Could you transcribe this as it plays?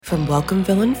From Welcome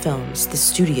Villain Films, the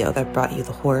studio that brought you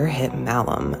the horror hit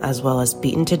Malum, as well as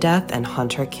Beaten to Death and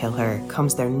Hunter Kill Her,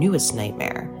 comes their newest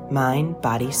nightmare, Mind,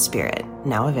 Body, Spirit,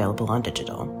 now available on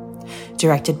digital.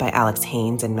 Directed by Alex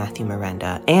Haynes and Matthew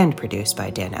Miranda, and produced by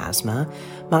Dan Asma,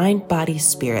 Mind, Body,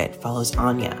 Spirit follows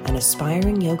Anya, an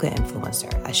aspiring yoga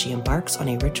influencer, as she embarks on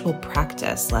a ritual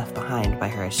practice left behind by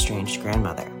her estranged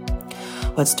grandmother.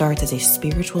 What starts as a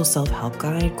spiritual self-help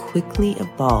guide quickly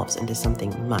evolves into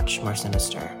something much more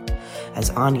sinister. As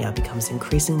Anya becomes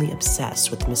increasingly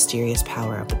obsessed with the mysterious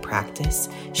power of the practice,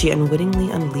 she unwittingly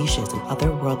unleashes an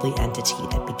otherworldly entity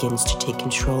that begins to take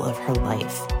control of her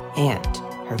life and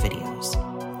her videos.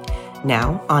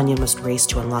 Now, Anya must race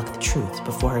to unlock the truth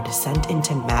before her descent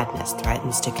into madness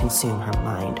threatens to consume her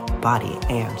mind, body,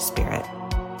 and spirit.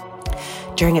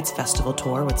 During its festival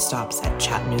tour with stops at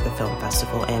Chattanooga Film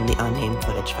Festival and the Unnamed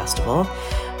Footage Festival,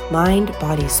 Mind,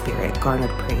 Body, Spirit garnered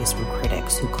praise from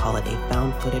critics who call it a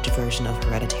found footage version of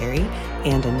Hereditary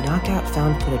and a knockout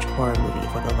found footage horror movie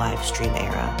for the live stream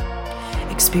era.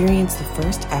 Experience the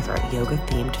first ever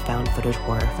yoga-themed found footage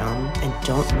horror film, and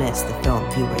don't miss the film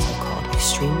viewers have called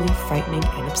extremely frightening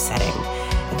and upsetting.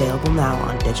 Available now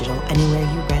on digital anywhere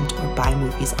you rent or buy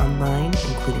movies online,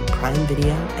 including Prime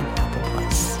Video and Apple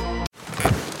Plus.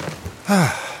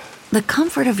 The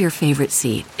comfort of your favorite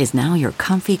seat is now your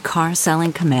comfy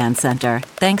car-selling command center,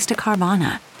 thanks to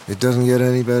Carvana. It doesn't get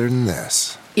any better than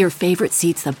this. Your favorite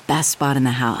seat's the best spot in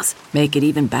the house. Make it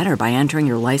even better by entering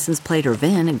your license plate or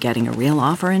VIN and getting a real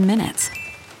offer in minutes.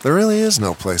 There really is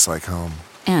no place like home.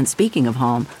 And speaking of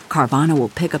home, Carvana will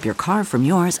pick up your car from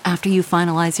yours after you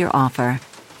finalize your offer.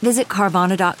 Visit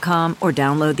Carvana.com or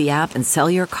download the app and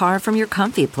sell your car from your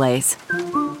comfy place.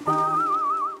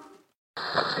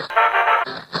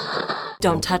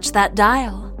 Don't touch that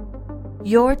dial.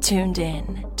 You're tuned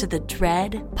in to the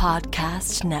Dread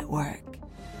Podcast Network.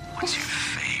 What's your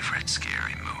favorite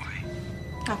scary movie?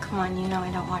 Oh, come on, you know I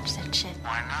don't watch that shit.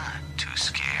 Why not? Too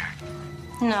scared?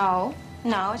 No,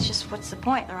 it's just what's the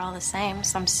point? They're all the same.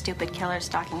 Some stupid killer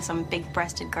stalking some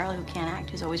big-breasted girl who can't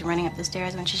act, who's always running up the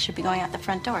stairs when she should be going out the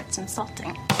front door. It's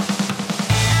insulting.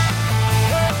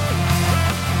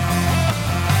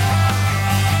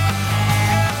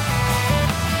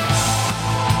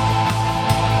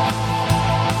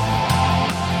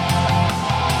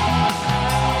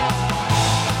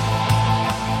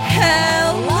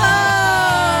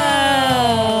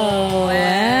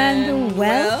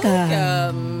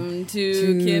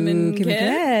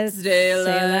 Stay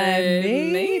alive,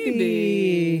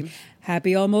 maybe.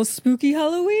 Happy almost spooky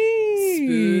Halloween.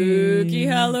 Spooky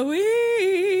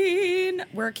Halloween.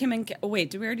 We're Kim and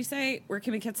wait, did we already say we're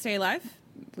Kim and Kit Stay Alive?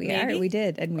 We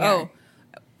did. And we are.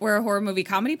 We're a horror movie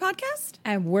comedy podcast?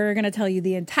 And we're going to tell you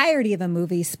the entirety of a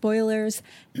movie, spoilers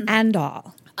and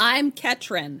all. I'm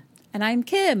Ketrin. And I'm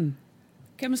Kim.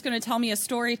 Kim's going to tell me a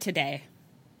story today.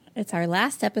 It's our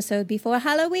last episode before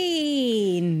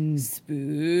Halloween.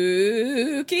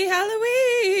 Spooky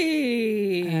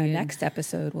Halloween. Our next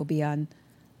episode will be on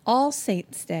All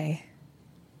Saints' Day.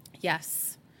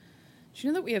 Yes. Do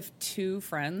you know that we have two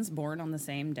friends born on the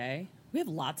same day? We have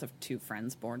lots of two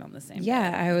friends born on the same day.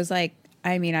 Yeah, I was like,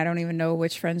 I don't even know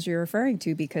which friends you're referring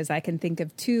to because I can think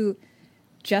of two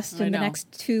just in the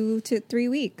next 2 to 3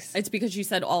 weeks. It's because you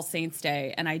said All Saints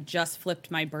Day, and I just flipped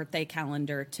my birthday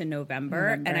calendar to November.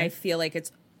 And I feel like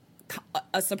it's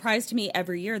a surprise to me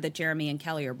every year that Jeremy and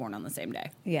Kelly are born on the same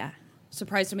day. Yeah.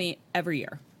 Surprise to me every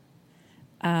year.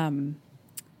 Yeah.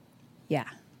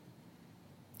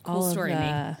 Cool story,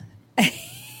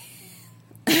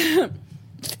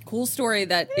 cool story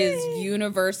that is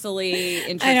universally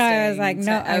interesting. I know, I was like,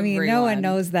 no one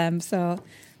knows them, so...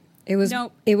 It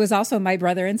was also my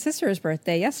brother and sister's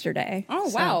birthday yesterday. Oh,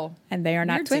 wow. And they are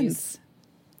not twins.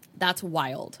 That's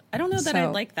wild. I don't know that I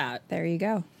like that. There you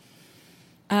go.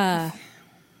 What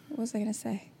was I going to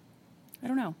say? I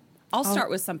don't know. I'll start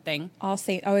with something. I was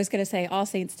going to say All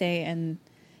Saints Day, and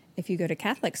if you go to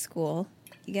Catholic school,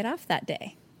 you get off that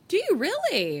day. Do you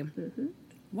really? Mm-hmm.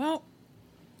 Well,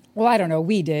 I don't know.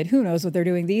 We did. Who knows what they're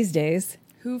doing these days?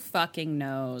 Who fucking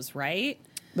knows, right?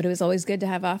 But it was always good to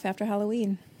have off after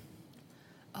Halloween.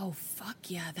 Oh,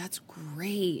 fuck yeah, that's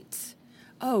great.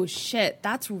 Oh, shit,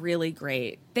 that's really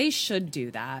great. They should do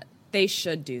that.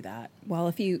 Well,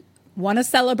 if you want to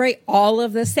celebrate all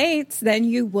of the saints, then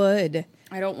you would.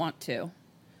 I don't want to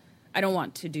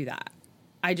do that.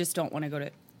 I just don't want to go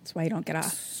to... That's why you don't get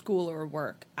off. School or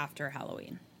work after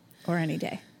Halloween. Or any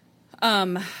day.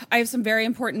 I have some very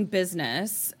important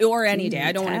business. Or any day.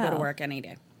 I don't want to go to work any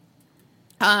day.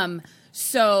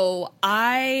 So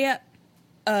I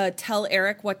tell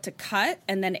Eric what to cut,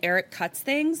 and then Eric cuts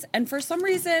things. And for some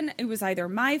reason, it was either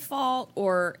my fault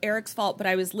or Eric's fault, but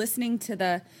I was listening to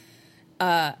the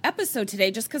episode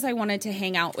today just because I wanted to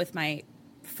hang out with my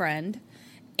friend.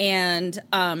 And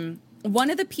one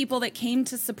of the people that came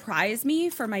to surprise me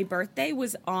for my birthday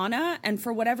was Anna. And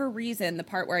for whatever reason, the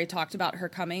part where I talked about her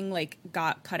coming, like,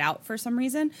 got cut out for some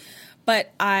reason.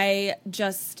 But I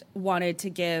just wanted to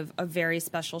give a very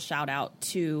special shout out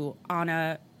to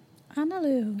Anna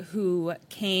Lou, who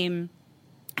came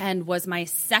and was my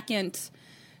second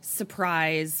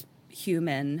surprise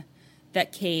human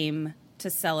that came to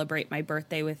celebrate my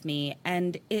birthday with me,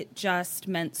 and it just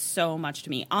meant so much to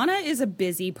me. Anna is a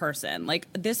busy person. Like,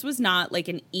 this was not like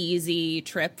an easy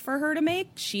trip for her to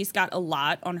make. She's got a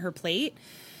lot on her plate,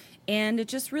 and it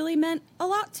just really meant a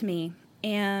lot to me.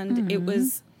 And it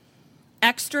was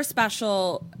extra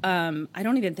special. I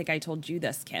don't even think I told you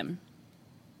this, Kim,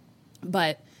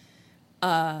 but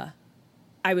I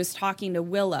was talking to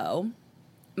Willow,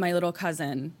 my little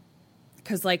cousin,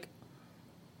 because, like,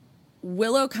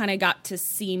 Willow kind of got to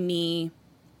see me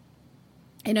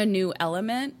in a new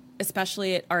element,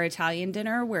 especially at our Italian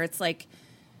dinner, where it's like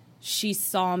she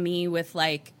saw me with,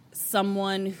 like,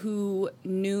 someone who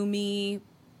knew me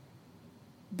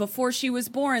before she was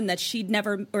born that she'd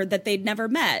never, or that they'd never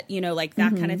met, you know, like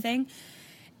that kind of thing.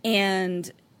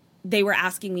 And they were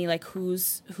asking me, like,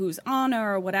 who's Anna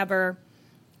or whatever.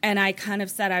 And I kind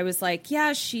of said, I was like,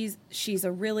 yeah, she's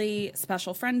a really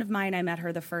special friend of mine. I met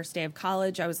her the first day of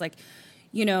college. I was like,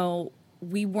 you know,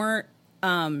 we weren't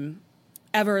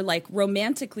ever, like,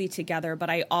 romantically together, but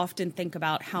I often think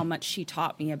about how much she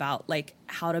taught me about, like,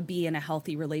 how to be in a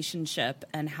healthy relationship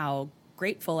and how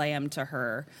grateful I am to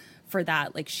her for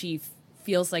that. Like, she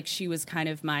feels like she was kind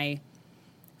of my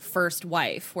first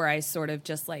wife, where I sort of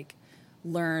just, like,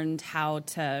 learned how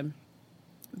to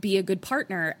be a good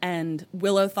partner, and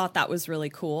Willow thought that was really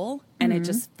cool, and it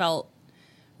just felt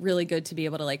really good to be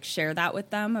able to, like, share that with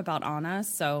them about Anna.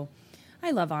 So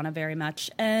I love Anna very much,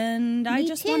 and I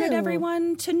just wanted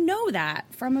everyone to know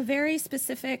that from a very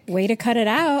specific way to cut it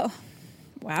out.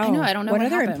 Wow. I know. I don't know what other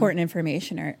happened. important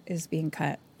information is being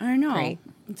cut. I know. Great.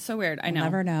 It's so weird. I know.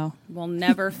 We'll never know. We'll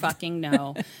never fucking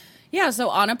know. Yeah, so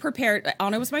Anna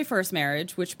was my first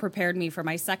marriage, which prepared me for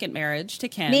my second marriage to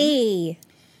Kim. Me.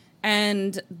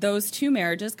 And those two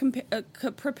marriages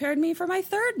prepared me for my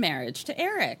third marriage to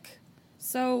Eric.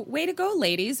 So way to go,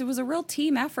 ladies. It was a real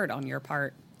team effort on your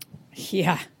part.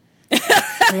 Yeah.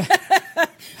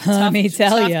 Let me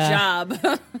tell you. Tough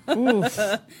job.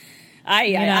 I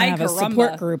have a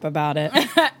support group about it.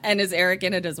 And is Eric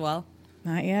in it as well?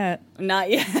 Not yet. Not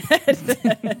yet.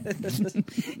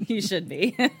 He should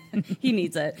be. He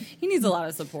needs it. He needs a lot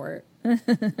of support,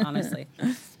 honestly.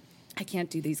 I can't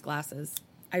do these glasses.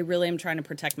 I really am trying to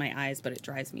protect my eyes, but it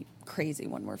drives me crazy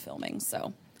when we're filming.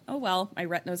 So, oh well, my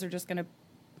retinas are just going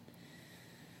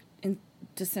to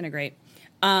disintegrate.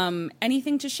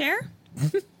 Anything to share?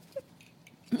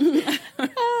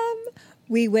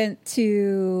 We went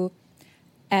to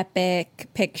Epic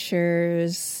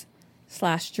Pictures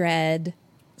 /Dread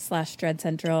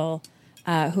Central,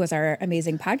 who is our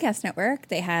amazing podcast network.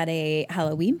 They had a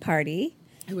Halloween party.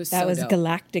 It was that so was dope.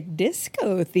 Galactic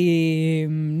Disco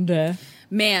themed.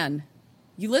 Man,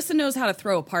 Yulissa knows how to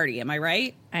throw a party. Am I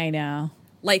right? I know.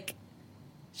 Like,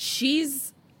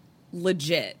 she's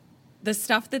legit. The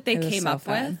stuff that they came up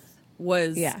with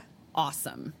was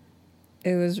awesome.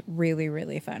 It was really,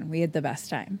 really fun. We had the best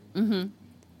time. Mm-hmm.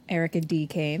 Eric and Dee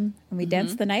came, and we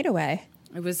danced the night away.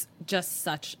 It was just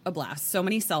such a blast. So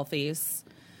many selfies,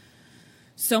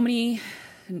 so many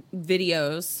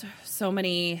videos, so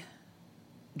many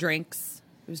drinks.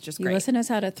 It was just great. Yulissa knows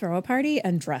how to throw a party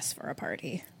and dress for a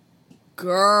party.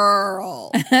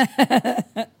 Girl.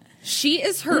 She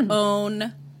is her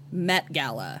own Met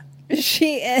Gala.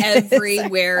 She is.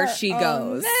 Everywhere she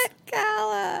goes. Met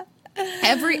Gala.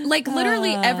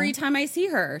 Literally every time I see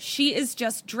her, she is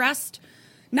just dressed,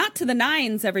 not to the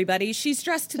 9s, everybody. She's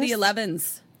dressed to the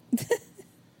 11s.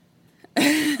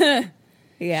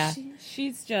 Yeah.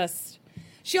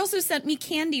 She also sent me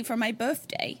candy for my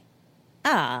birthday.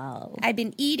 Oh. I've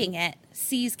been eating it.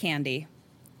 C's candy.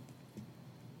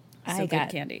 I got got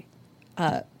candy.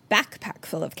 A backpack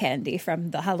full of candy from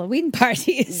the Halloween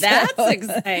party. That's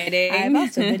exciting. I've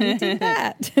also been eating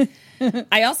that.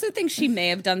 I also think she may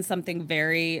have done something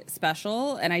very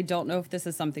special, and I don't know if this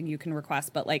is something you can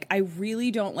request, but, like, I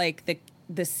really don't like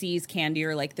the C's candy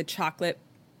or, like, the chocolate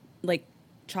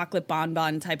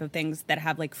bonbon type of things that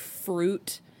have, like,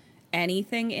 fruit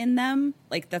anything in them.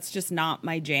 Like, that's just not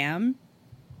my jam.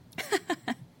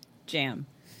 Jam.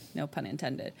 No pun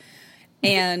intended.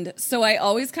 And so I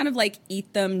always kind of like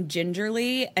eat them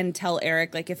gingerly and tell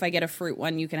Eric, like, if I get a fruit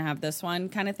one, you can have this one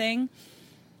kind of thing.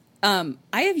 I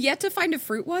have yet to find a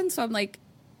fruit one. So I'm like,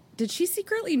 did she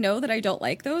secretly know that I don't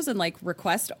like those and like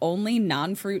request only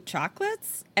non-fruit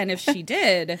chocolates? And if she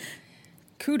did,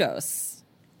 kudos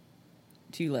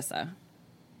to Yulissa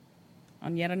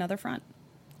on yet another front.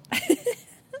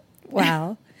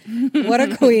 Wow. What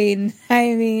a queen.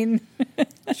 I mean,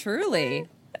 truly.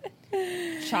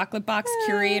 Chocolate box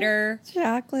curator.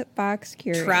 Chocolate box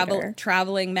curator.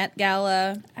 Traveling Met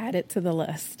Gala. Add it to the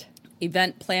list.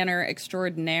 Event planner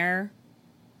extraordinaire.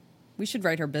 We should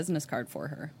write her business card for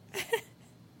her.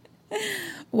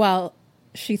 Well,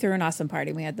 she threw an awesome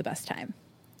party. We had the best time.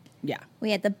 Yeah.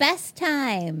 We had the best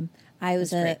time. I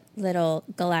was a little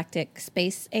galactic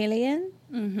space alien.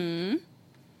 Mm-hmm.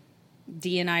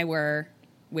 Dee and I were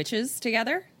witches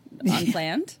together,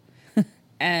 unplanned.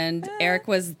 And Eric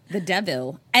was the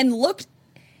devil. And looked...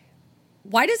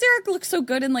 Why does Eric look so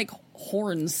good in, like,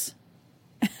 horns?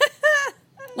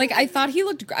 Like, I thought he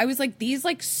looked... I was like, these,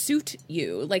 like, suit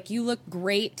you. Like, you look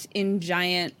great in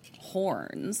giant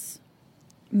horns.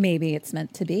 Maybe it's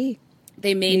meant to be.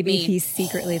 They made me... Maybe he's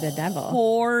secretly the devil.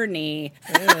 Horny.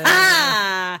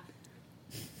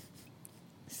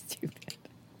 Stupid.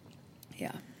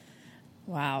 Yeah.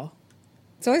 Wow.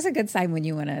 It's always a good sign when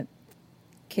you want to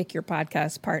kick your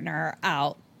podcast partner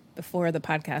out before the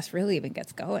podcast really even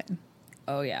gets going.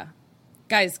 Oh, yeah.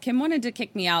 Guys, Kim wanted to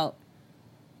kick me out,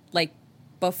 like,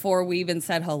 before we even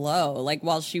said hello. Like,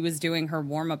 while she was doing her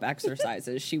warm-up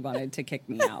exercises, she wanted to kick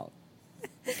me out.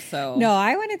 So no,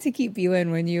 I wanted to keep you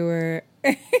in when you were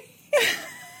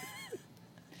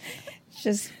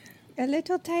just a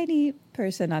little tiny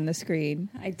person on the screen.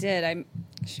 I did.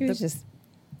 She was just...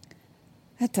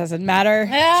 That doesn't matter.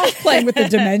 She's playing with the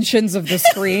dimensions of the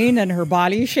screen and her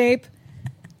body shape.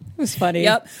 It was funny.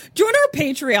 Yep. Join our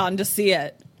Patreon to see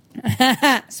it.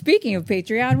 Speaking of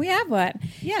Patreon, we have one.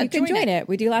 Yeah, you can join it.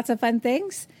 We do lots of fun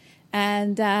things.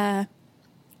 And I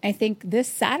think this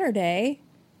Saturday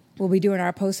we'll be doing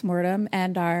our postmortem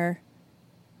and our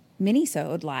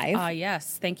mini-sode live.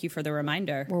 Yes. Thank you for the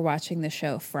reminder. We're watching the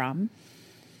show from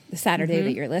the Saturday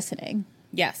that you're listening.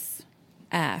 Yes.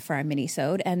 For our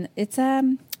mini-sode. And it's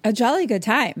a jolly good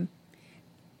time.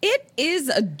 It is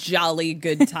a jolly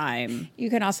good time. You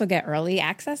can also get early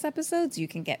access episodes. You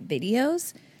can get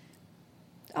videos.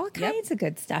 All kinds of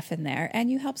good stuff in there. And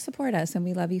you help support us, and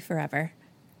we love you forever.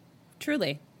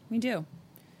 Truly. We do.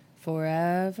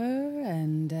 Forever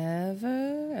and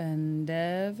ever and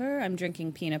ever. I'm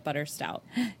drinking peanut butter stout.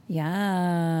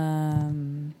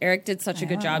 Yum. Eric did such a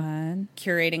good job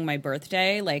curating my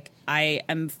birthday. Like, I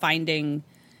am finding,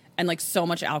 and like so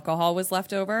much alcohol was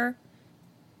left over,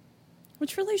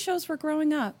 which really shows we're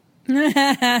growing up. But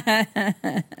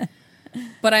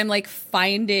I'm like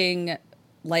finding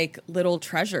like little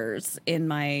treasures in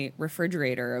my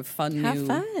refrigerator of fun Have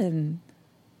fun.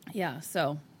 Yeah,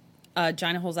 so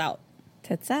Gina holes out.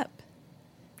 Tits up.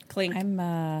 Clink.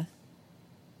 I'm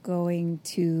going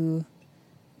to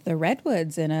the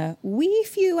Redwoods in a wee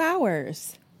few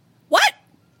hours. What?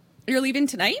 You're leaving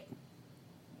tonight?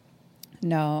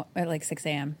 No, at like 6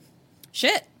 a.m.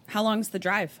 Shit. How long's the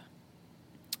drive?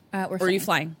 Or are you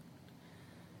flying?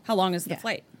 How long is the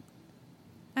flight?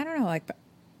 I don't know, like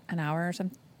an hour or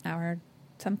something.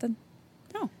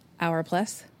 Oh. Hour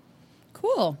plus.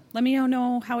 Cool. Let me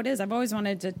know how it is. I've always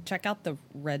wanted to check out the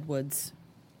Redwoods.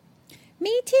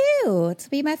 Me too. It's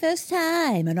be my first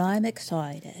time, and I'm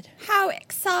excited. How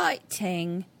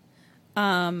exciting.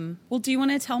 Well, do you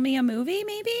want to tell me a movie,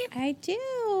 maybe? I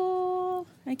do.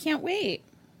 I can't wait.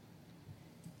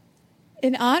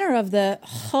 In honor of the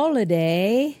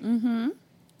holiday,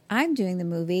 I'm doing the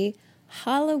movie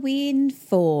Halloween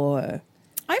 4.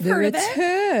 I've heard of it. The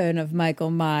Return of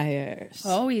Michael Myers.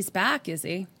 Oh, he's back, is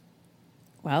he?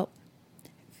 Well,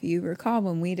 if you recall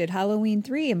when we did Halloween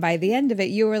 3, and by the end of it,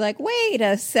 you were like, wait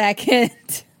a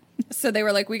second. So they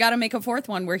were like, we got to make a fourth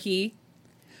one where he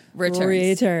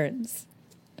returns.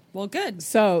 Well, good.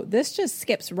 So this just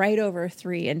skips right over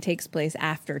 3 and takes place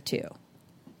after 2.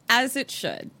 As it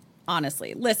should,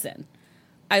 honestly. Listen,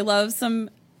 I love some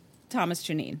Thomas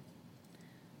Janine,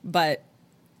 but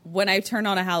when I turn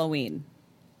on a Halloween,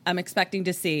 I'm expecting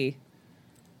to see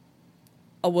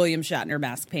a William Shatner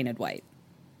mask painted white.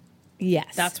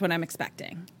 Yes. That's what I'm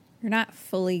expecting. You're not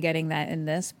fully getting that in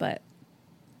this, but...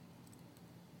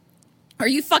 Are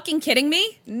you fucking kidding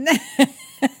me?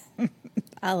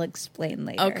 I'll explain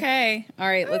later. Okay. All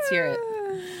right, let's hear it.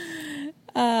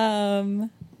 Oh,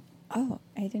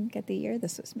 I didn't get the year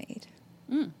this was made.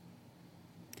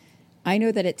 I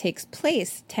know that it takes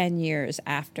place 10 years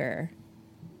after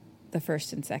the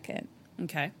first and second.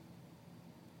 Okay.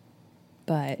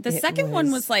 But The second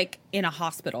one was like in a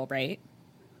hospital, right?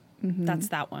 Mm-hmm. That's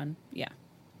that one. Yeah.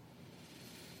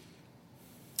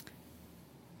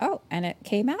 Oh, and it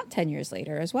came out 10 years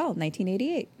later as well,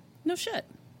 1988. No shit.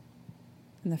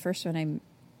 And the first one, I'm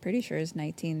pretty sure, is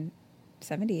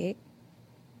 1978.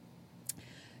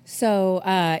 So,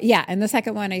 yeah, and the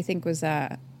second one, I think, was,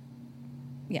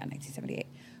 1978,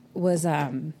 was,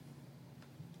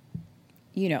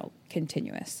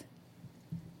 continuous.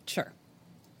 Sure.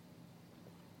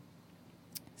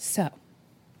 So,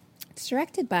 it's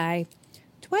directed by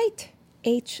Dwight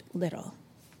H. Little.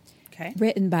 Okay.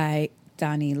 Written by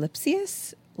Donnie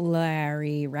Lipsius,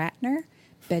 Larry Ratner,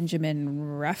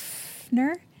 Benjamin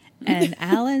Ruffner, and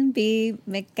Alan B.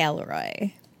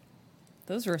 McElroy.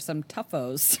 Those were some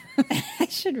toughos. I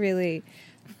should really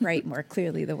write more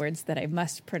clearly the words that I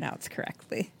must pronounce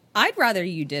correctly. I'd rather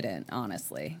you didn't,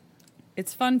 honestly.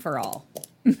 It's fun for all.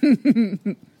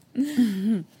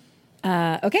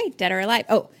 Okay, dead or alive.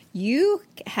 Oh, you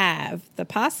have the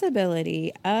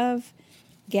possibility of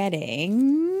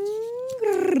getting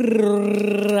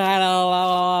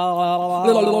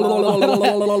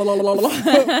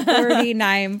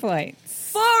 49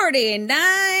 points.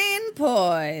 49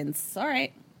 points. All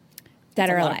right. Dead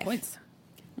That's or a lot alive. of points.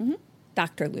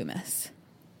 Dr. Loomis.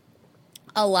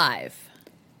 Alive.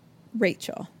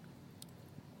 Rachel.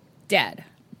 Dead.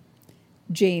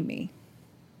 Jamie.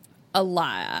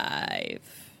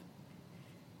 Alive.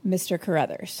 Mr.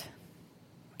 Carruthers.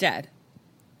 Dead.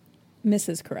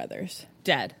 Mrs. Carruthers.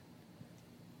 Dead.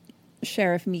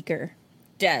 Sheriff Meeker.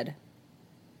 Dead.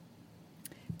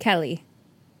 Kelly.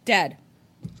 Dead.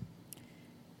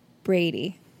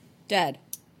 Brady. Dead.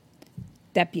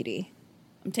 Deputy.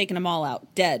 I'm taking them all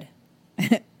out. Dead.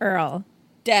 Earl.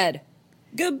 Dead.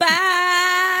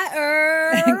 Goodbye,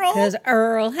 Earl. Because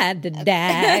Earl had to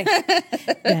die.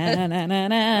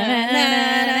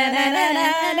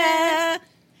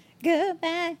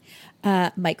 Goodbye.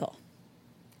 Michael.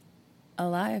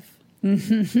 Alive.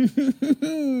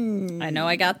 I know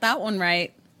I got that one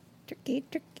right.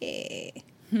 Tricky.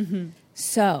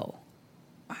 So,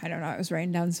 I don't know. I was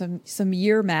writing down some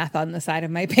year math on the side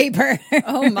of my paper.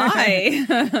 Oh,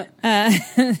 my.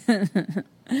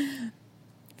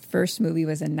 First movie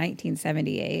was in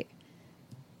 1978.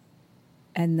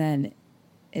 And then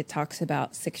it talks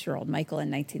about 6-year-old Michael in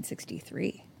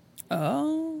 1963.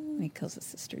 Oh. He kills his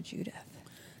sister Judith.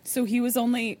 So he was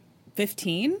only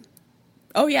 15?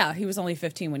 Oh, yeah. He was only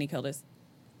 15 when he killed his...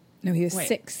 No, he was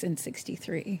 6 in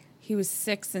 63. He was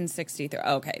 6 in 63.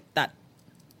 Okay, that...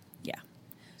 Yeah.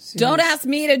 So Don't ask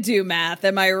me to do math,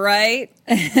 am I right?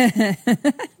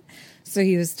 So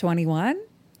he was 21?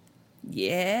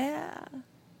 Yeah.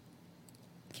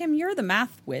 Kim, you're the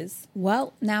math whiz.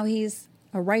 Well, now he's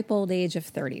a ripe old age of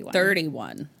 31.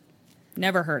 31.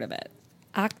 Never heard of it.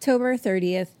 October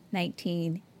 30th,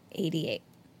 1988.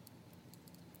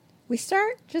 We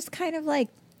start just kind of like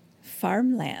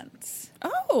farmlands.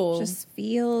 Oh. Just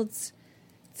fields.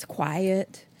 It's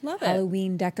quiet. Love it.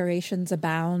 Halloween decorations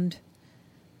abound.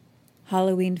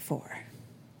 Halloween 4.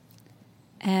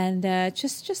 And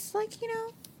just like,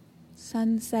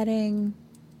 sun setting.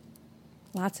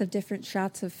 Lots of different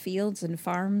shots of fields and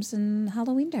farms and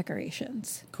Halloween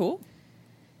decorations. Cool.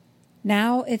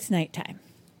 Now it's nighttime.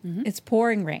 Mm-hmm. It's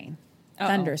pouring rain. Uh-oh.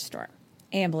 Thunderstorm.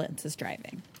 Ambulance is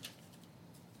driving.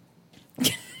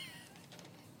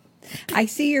 I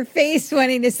see your face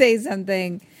wanting to say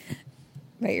something,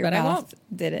 but your mouth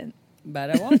didn't.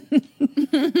 But I won't.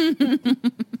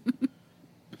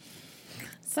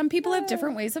 Some people have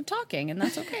different ways of talking, and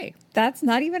that's okay. That's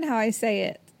not even how I say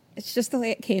it. It's just the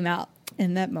way it came out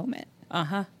in that moment.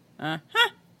 Uh-huh. Uh-huh.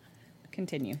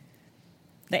 Continue.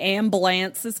 The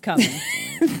ambulance is coming.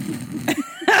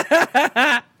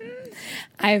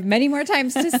 I have many more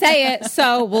times to say it,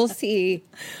 so we'll see.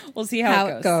 We'll see how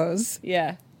it goes.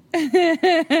 Yeah.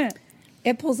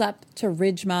 It pulls up to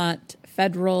Ridgemont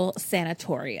Federal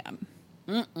Sanatorium.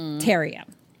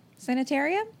 Sanitarium.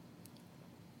 Sanitarium?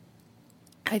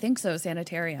 I think so,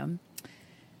 sanitarium.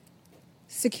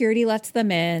 Security lets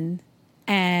them in,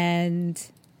 and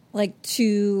like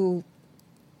 2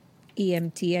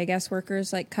 EMT, I guess,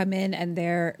 workers like come in, and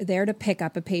they're there to pick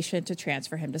up a patient to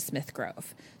transfer him to Smith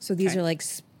Grove. So these are like,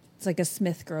 it's like a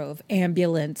Smith Grove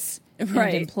ambulance and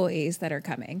employees that are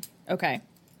coming. Okay.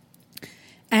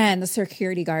 And the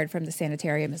security guard from the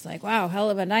sanitarium is like, wow, hell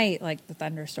of a night, like the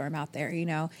thunderstorm out there,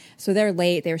 So they're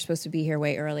late. They were supposed to be here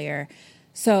way earlier.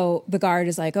 So the guard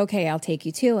is like, okay, I'll take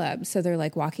you to him. So they're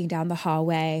like walking down the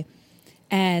hallway,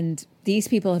 And these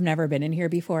people have never been in here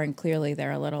before, and clearly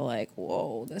they're a little like,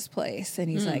 whoa, this place. And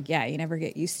he's like, yeah, you never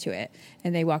get used to it.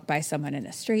 And they walk by someone in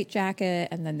a straitjacket,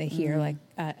 and then they hear like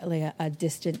a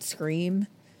distant scream.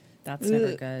 That's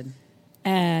never good.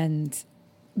 And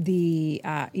the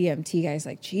EMT guy's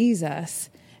like, Jesus.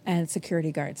 And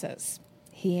security guard says,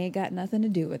 he ain't got nothing to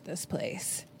do with this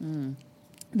place.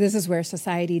 This is where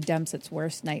society dumps its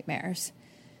worst nightmares.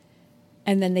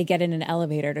 And then they get in an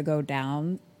elevator to go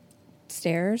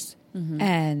downstairs.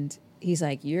 And he's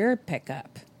like, your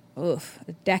pickup. Oof,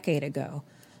 a decade ago.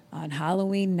 On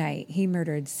Halloween night, he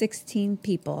murdered 16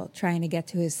 people trying to get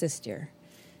to his sister.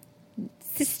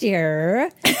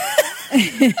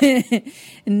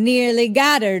 Nearly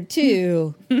got her,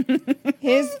 too.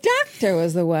 His doctor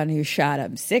was the one who shot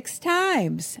him 6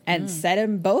 times and set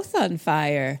them both on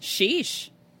fire. Sheesh.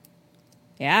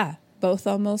 Yeah, both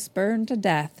almost burned to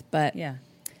death, but Yeah.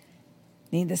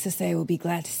 needless to say, we'll be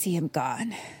glad to see him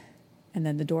gone. And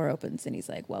then the door opens and he's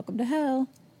like, welcome to hell.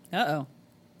 Uh-oh.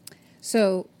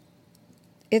 So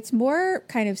it's more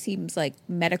kind of seems like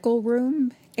medical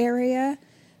room area.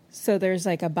 So there's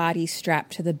like a body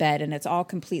strapped to the bed and it's all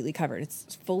completely covered.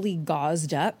 It's fully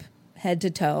gauzed up head to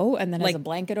toe and then Like has a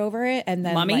blanket over it. And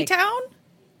then Mummy like, Town?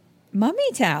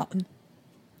 Mummy Town.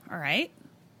 All right.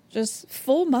 Just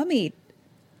full mummy.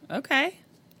 Okay.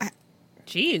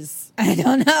 Jeez. I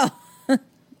don't know.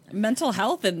 Mental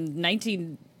health in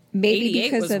 1988 Maybe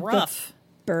because was of rough. the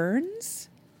burns.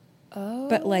 Oh.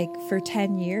 But like for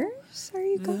 10 years? Are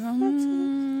you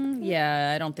going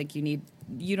Yeah, I don't think you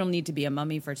don't need to be a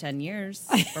mummy for 10 years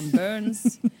from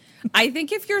burns. I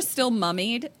think if you're still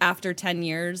mummied after 10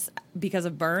 years because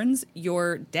of burns,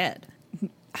 you're dead.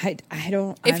 I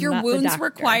don't. If I'm your not the wounds doctor.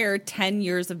 require 10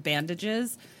 years of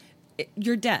bandages,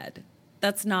 you're dead.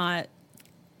 That's not...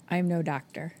 I'm no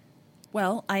doctor.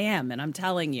 Well, I am, and I'm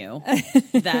telling you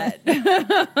that...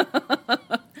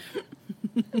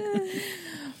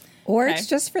 Or it's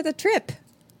just for the trip.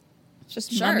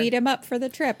 Just mummied him up for the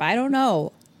trip. I don't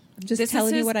know. I'm just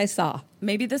telling you what I saw.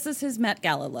 Maybe this is his Met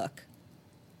Gala look.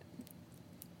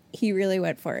 He really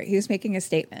went for it. He was making a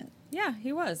statement Yeah,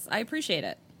 he was. I appreciate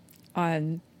it.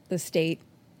 on the state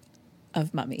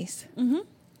of mummies.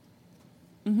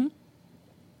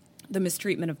 The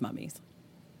mistreatment of mummies.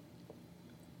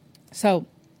 So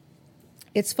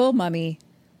it's full mummy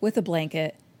with a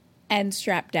blanket and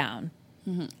strapped down.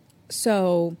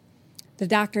 So the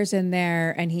doctor's in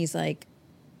there and he's like,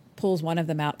 pulls one of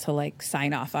them out to like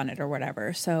sign off on it or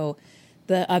whatever. So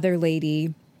the other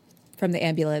lady from the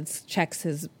ambulance checks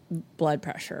his blood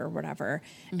pressure or whatever.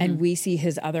 And we see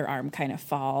his other arm kind of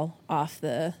fall off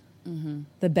the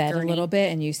bed a little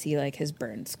bit. And you see like his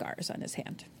burn scars on his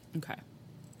hand. Okay.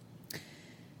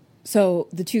 So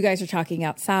the two guys are talking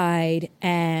outside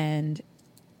and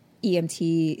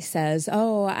EMT says,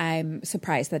 oh, I'm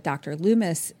surprised that Dr.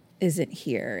 Loomis isn't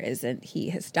here. Isn't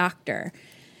he his doctor?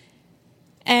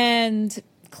 And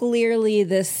clearly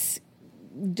this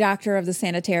doctor of the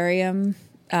sanitarium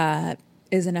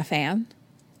isn't a fan.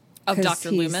 Of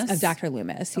Dr. Loomis? Of Dr.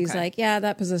 Loomis. He's Okay. like, yeah,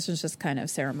 that position's just kind of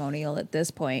ceremonial at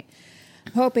this point.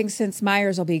 Hoping since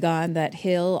Myers will be gone that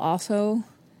he'll also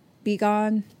be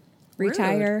gone,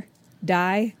 retire,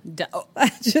 die.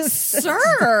 Just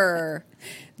Sir.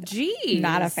 Jeez.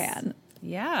 not a fan.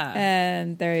 Yeah.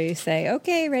 And there you say,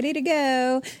 okay, ready to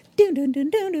go.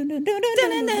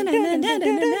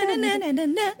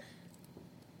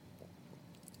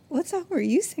 What song were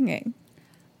you singing?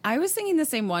 I was singing the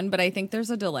same one, but I think there's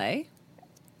a delay.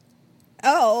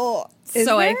 Oh,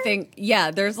 So I think,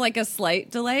 yeah, there's like a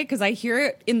slight delay because I hear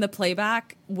it in the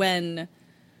playback when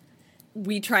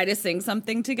we try to sing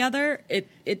something together.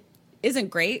 It isn't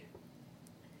great.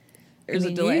 There's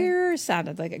a delay. Yours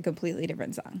sounded like a completely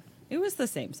different song. It was the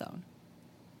same song.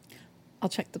 I'll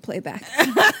check the playback.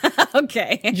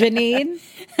 Okay. Janine,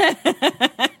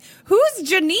 Who's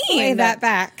Janine? play that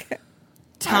back.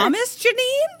 Thomas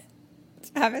Janine?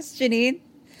 Thomas, Janine,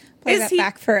 play Is that he-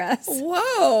 back for us. Whoa.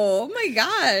 Oh my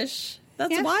gosh.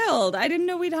 That's Yeah. wild. I didn't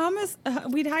know we'd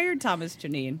hired Thomas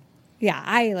Janine. Yeah,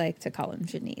 I like to call him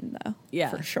Janine, though. Yeah.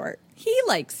 For short. He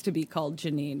likes to be called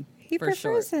Janine. He for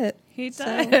prefers short. it. He So,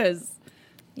 does.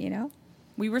 you know?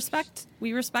 We respect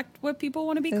what people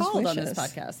want to be His called on this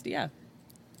wishes. podcast. Yeah.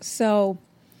 So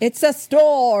it's a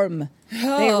storm.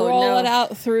 They Oh, roll no. it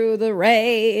out through the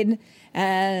rain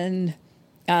and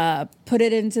put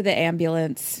it into the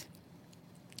ambulance.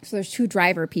 So there's 2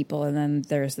 driver people, and then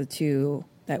there's the 2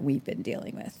 that we've been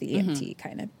dealing with, the EMT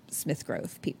kind of Smith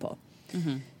Grove people.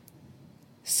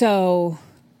 So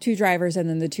 2 drivers, and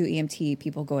then the 2 EMT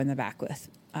people go in the back with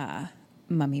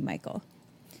Mummy Michael.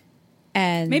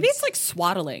 And maybe it's like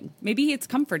swaddling. Maybe it's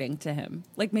comforting to him.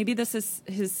 Like maybe this is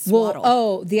his swaddle.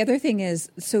 Well, the other thing is,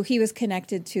 so he was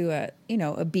connected to a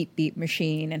beep beep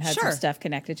machine and had some stuff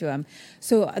connected to him.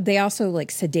 So they also like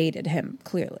sedated him,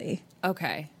 clearly.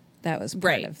 Okay. That was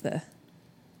part of the...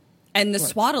 And the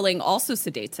swaddling also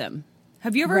sedates him.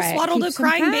 Have you ever swaddled a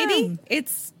crying baby?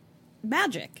 It's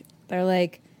magic. They're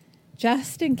like,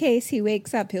 just in case he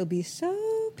wakes up, he'll be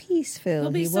so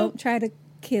peaceful. He won't try to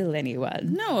kill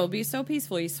anyone. No, it'll be so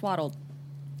peaceful. He's swaddled.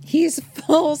 He's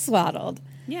full swaddled.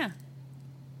 Yeah.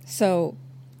 So,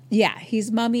 yeah,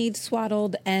 he's mummied,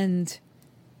 swaddled, and...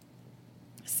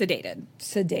 Sedated.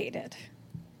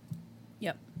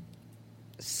 Yep.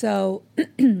 So...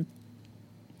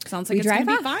 Sounds like it's going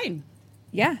to be fine.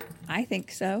 Yeah, I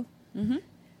think so. Mm-hmm.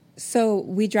 So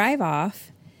we drive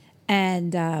off,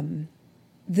 and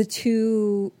the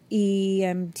two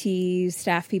EMT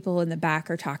staff people in the back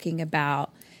are talking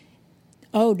about,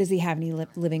 oh, does he have any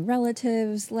living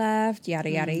relatives left?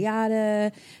 Yada, yada,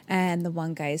 yada. And the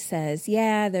one guy says,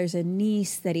 yeah, there's a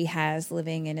niece that he has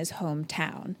living in his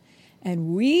hometown.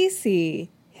 And we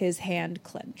see his hand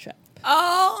clench up.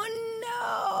 Oh,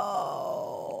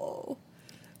 no.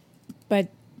 But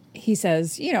he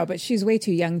says, but she's way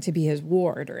too young to be his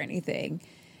ward or anything.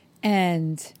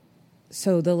 And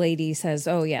so the lady says,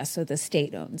 oh, yeah, so the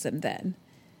state owns him then.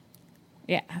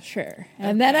 Yeah, sure.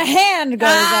 And then a hand goes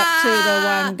up to the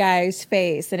one guy's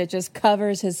face, and it just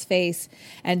covers his face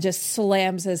and just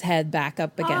slams his head back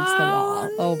up against the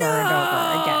wall over and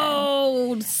over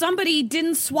again. Somebody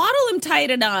didn't swaddle him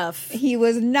tight enough. He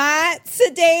was not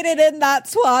sedated in that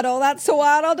swaddle. That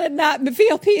swaddle did not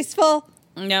feel peaceful.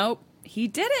 Nope. He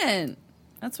didn't.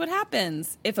 That's what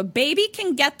happens. If a baby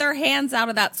can get their hands out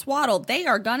of that swaddle, they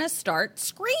are going to start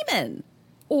screaming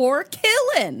or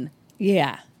killing.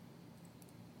 Yeah.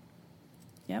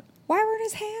 Yep. Why weren't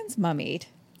his hands mummied?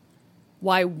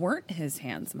 Why weren't his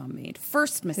hands mummied?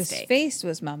 First mistake. His face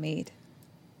was mummied.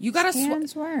 You got his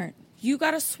hands weren't. You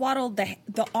got to swaddle the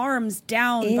arms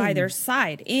down by their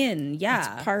side.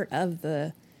 Yeah. It's part of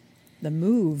the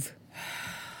move.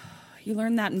 You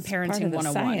learned that in Parenting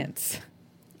 101. Science.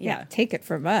 Yeah, take it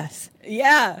from us.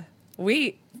 Yeah,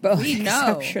 we both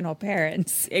know. Exceptional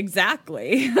parents.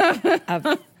 Exactly.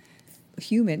 Of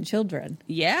human children.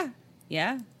 Yeah.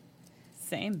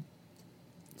 Same.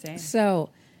 So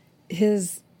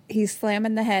he's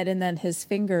slamming the head, and then his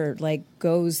finger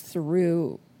goes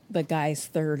through the guy's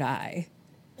third eye.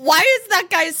 Why is that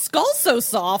guy's skull so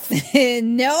soft?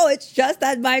 No, it's just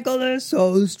that Michael is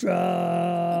so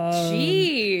strong.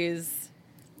 Jeez.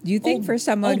 Do you think for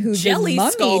someone who's been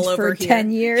mummied for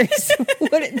 10 years,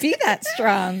 would it be that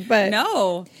strong? But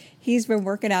no. He's been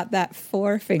working out that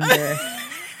forefinger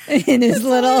in his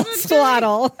little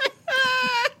swaddle.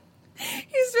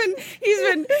 He's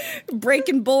been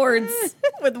breaking boards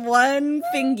with one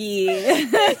fingy.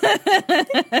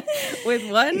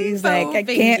 With one He's like, I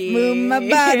can't move my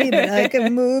body, but I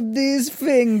can move these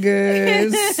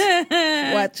fingers.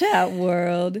 Watch out,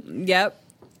 world. Yep.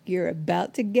 You're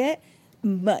about to get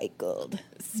Michael'd.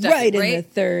 Right in the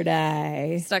third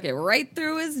eye. Stuck it right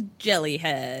through his jelly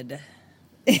head.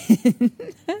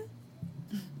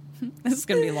 This is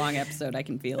going to be a long episode. I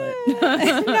can feel it. No,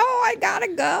 I gotta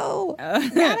go. I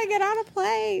gotta get on a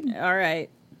plane. All right.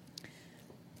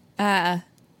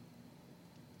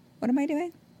 What am I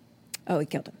doing? Oh, he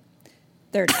killed him.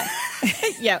 Third eye.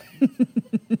 Yep.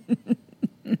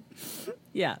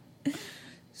 Yeah.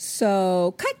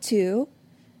 So, cut to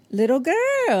little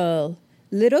girl.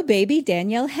 Little baby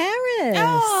Danielle Harris.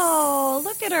 Oh,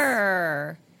 look at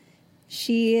her.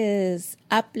 She is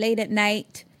up late at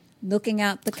night, looking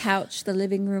out the couch, the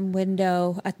living room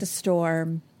window at the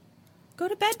storm. Go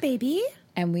to bed, baby.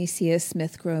 And we see a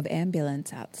Smith Grove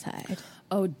ambulance outside.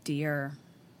 Oh, dear.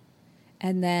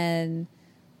 And then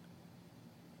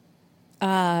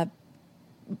other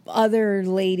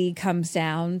lady comes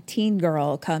down, teen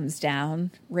girl comes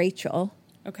down, Rachel.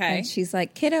 Okay. And she's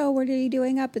like, kiddo, what are you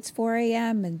doing up? It's 4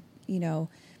 a.m. And,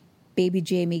 baby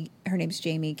Jamie, her name's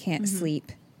Jamie, can't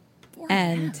sleep. 4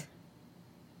 And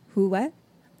who, what?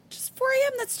 Just 4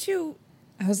 a.m. That's too.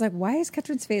 I was like, why is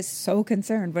Katrin's face so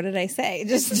concerned? What did I say?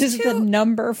 Just the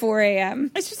number 4 a.m.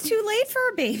 It's just too late for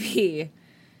a baby.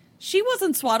 She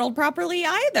wasn't swaddled properly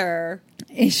either.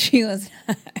 She was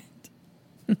not.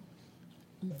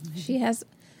 She has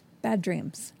bad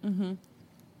dreams. Mm-hmm.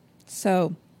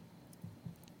 So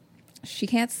she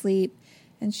can't sleep.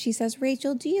 And she says,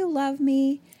 Rachel, do you love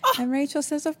me? Oh. And Rachel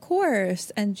says, of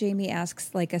course. And Jamie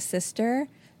asks, like a sister,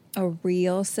 a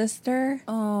real sister.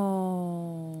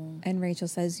 Oh. And Rachel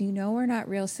says, we're not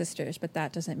real sisters, but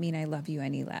that doesn't mean I love you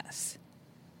any less.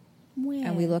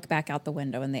 And we look back out the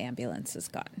window and the ambulance is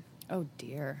gone. Oh,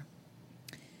 dear.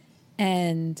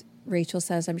 And Rachel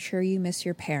says, I'm sure you miss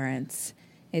your parents.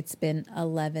 It's been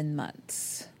 11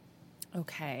 months.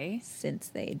 Okay. Since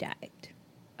they died.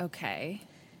 Okay.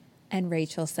 And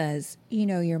Rachel says, you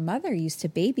know, your mother used to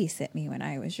babysit me when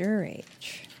I was your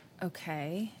age.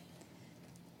 Okay.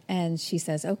 And she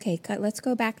says, okay, let's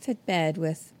go back to bed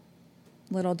with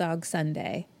little dog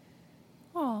Sunday.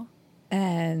 Oh.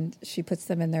 And she puts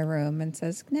them in their room and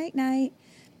says, night, night.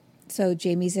 So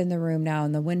Jamie's in the room now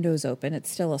and the window's open. It's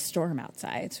still a storm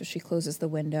outside. So she closes the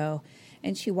window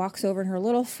and she walks over in her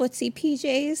little footsie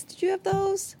PJs. Did you have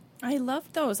those? I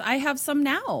love those. I have some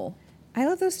now. I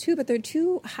love those too, but they're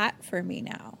too hot for me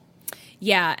now.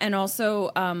 Yeah, and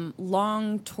also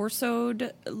long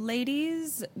torsoed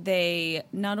ladies, they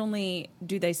not only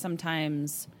do they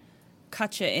sometimes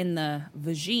cut you in the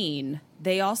vagine,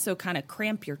 they also kind of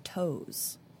cramp your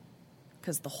toes.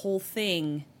 Because the whole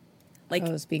thing, like...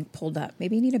 Toes being pulled up.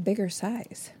 Maybe you need a bigger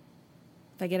size.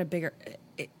 If I get a bigger...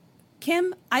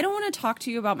 Kim, I don't want to talk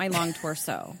to you about my long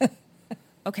torso.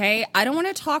 Okay? I don't want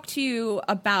to talk to you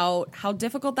about how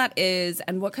difficult that is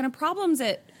and what kind of problems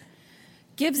it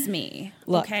gives me.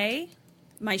 Look, okay?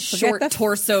 My short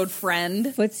torsoed friend.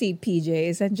 Footsie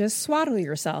PJs and just swaddle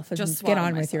yourself and just get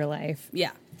on with your life.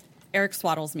 Yeah. Eric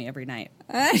swaddles me every night.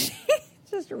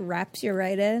 Just wraps you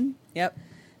right in. Yep.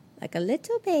 Like a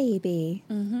little baby.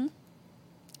 Mm-hmm.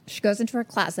 She goes into her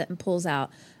closet and pulls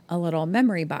out a little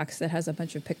memory box that has a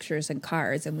bunch of pictures and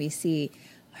cards. And we see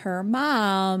her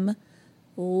mom...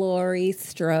 Laurie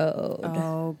Strode.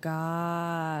 Oh,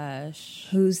 gosh.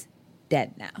 Who's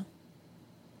dead now.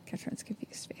 Catherine's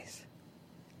confused face.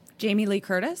 Jamie Lee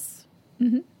Curtis?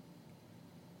 Mm-hmm.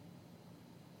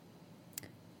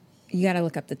 You got to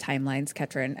look up the timelines,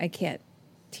 Catherine. I can't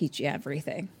teach you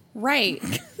everything. Right.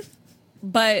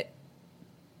 But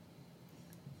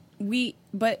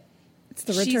it's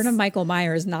the return of Michael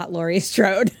Myers, not Laurie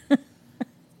Strode.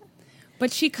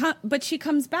 But she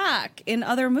comes back in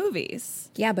other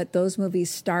movies. Yeah, but those movies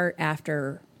start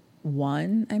after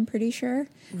one, I'm pretty sure.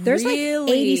 There's really?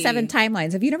 like 87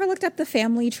 timelines. Have you never looked up the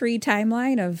family tree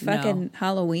timeline of fucking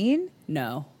Halloween?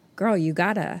 No. Girl, you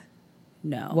gotta.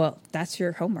 No. Well, that's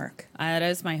your homework. That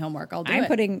is my homework. I'll do it. I'm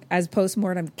putting as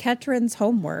postmortem Catherine's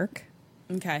homework.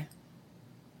 Okay.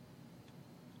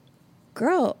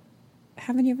 Girl,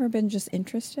 haven't you ever been just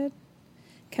interested?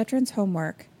 Catherine's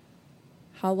homework.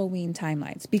 Halloween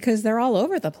timelines, because they're all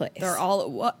over the place. They're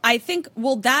all, I think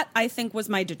was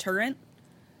my deterrent.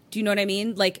 Do you know what I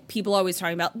mean? Like, people always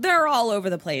talking about, they're all over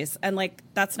the place. And like,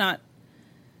 that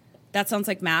sounds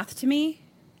like math to me.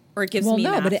 Or it gives me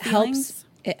math but it feelings.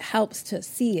 helps to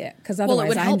see it. Because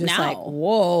otherwise I'm just now. like,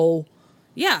 whoa.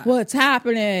 Yeah. What's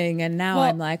happening? And now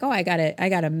I'm like, oh, I got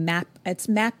a map. It's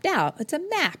mapped out. It's a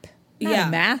map. Not a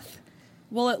math.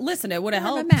 Well, listen, it would have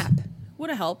helped. A map.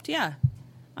 Would have helped, yeah.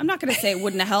 I'm not going to say it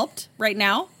wouldn't have helped right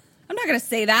now. I'm not going to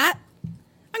say that.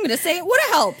 I'm going to say it would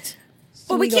have helped.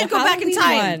 So but we can't go back in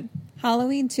time. 1,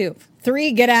 Halloween 2.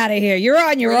 3, get out of here. You're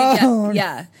on your own.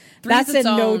 Yeah. That's in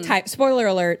no time. Spoiler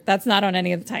alert. That's not on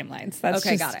any of the timelines. That's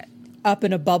okay, just got it. Up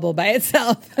in a bubble by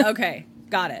itself. Okay,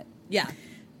 got it. Yeah.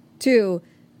 2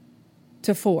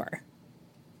 to 4.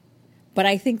 But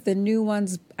I think the new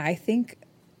ones,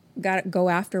 got to go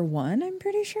after 1, I'm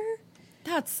pretty sure.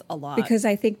 That's a lot. Because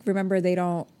I think, remember, they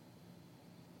don't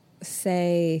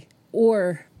say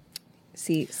or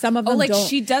see. Some of them don't.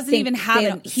 She doesn't even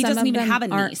have he doesn't even have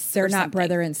a niece. They're not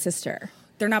brother and sister.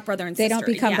 They're not brother and sister. They don't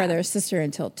become brother or sister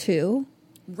until 2.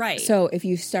 Right. So if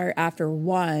you start after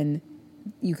 1,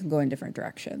 you can go in different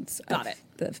directions. Got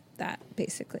it. That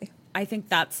basically. I think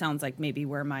that sounds like maybe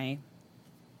where my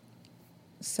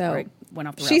went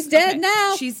off the rails. She's dead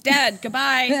now. She's dead.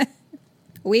 Goodbye.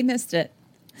 We missed it.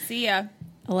 See ya.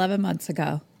 11 months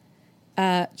ago.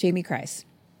 Jamie cries.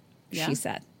 Yeah. She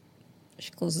said. She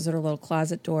closes her little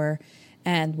closet door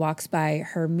and walks by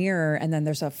her mirror, and then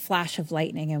there's a flash of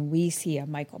lightning, and we see a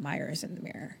Michael Myers in the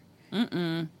mirror.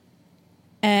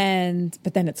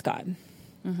 But then it's gone.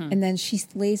 Mm-hmm. And then she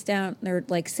lays down or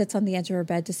like sits on the edge of her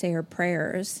bed to say her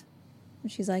prayers.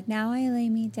 And she's like, now I lay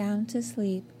me down to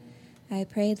sleep. I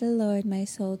pray the Lord my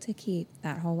soul to keep.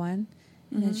 That whole one.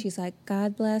 And then she's like,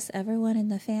 God bless everyone in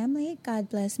the family. God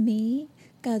bless me.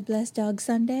 God bless Dog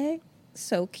Sunday.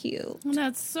 So cute.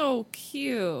 That's so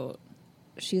cute.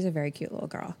 She's a very cute little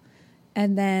girl.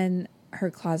 And then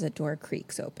her closet door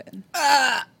creaks open.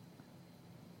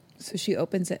 So she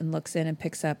opens it and looks in and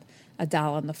picks up a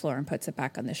doll on the floor and puts it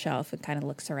back on the shelf and kind of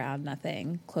looks around,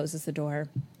 nothing, closes the door,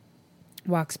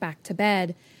 walks back to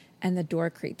bed, and the door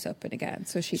creeps open again.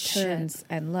 So she turns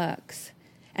and looks.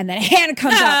 And then a hand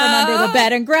comes out from under the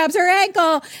bed and grabs her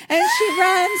ankle. And she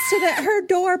runs to her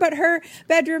door, but her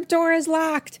bedroom door is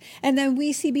locked. And then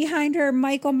we see behind her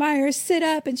Michael Myers sit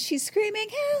up and she's screaming,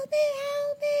 help me,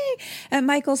 help me. And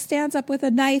Michael stands up with a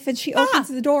knife and she opens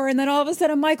the door. And then all of a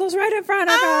sudden Michael's right in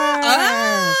front of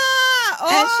her.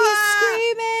 And she's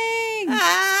screaming.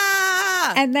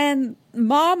 And then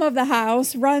mom of the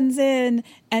house runs in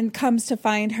and comes to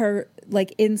find her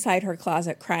like inside her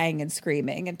closet crying and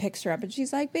screaming and picks her up. And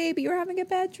she's like, baby, you're having a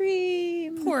bad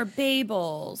dream. Poor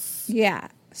Babels. Yeah.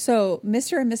 So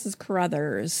Mr. and Mrs.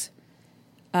 Carruthers,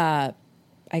 I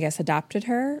guess, adopted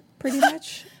her pretty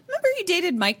much. Remember you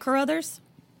dated Mike Carruthers?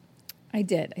 I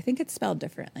did. I think it's spelled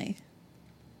differently.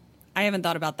 I haven't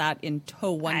thought about that in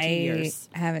 20 years.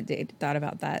 I haven't thought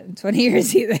about that in 20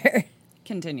 years either.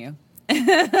 Continue.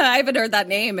 I haven't heard that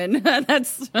name, and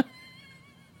that's...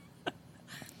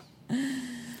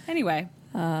 Anyway.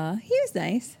 He was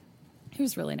nice. He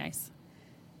was really nice.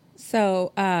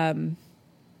 So,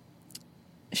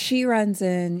 she runs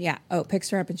in, picks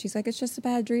her up, and she's like, it's just a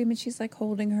bad dream, and she's like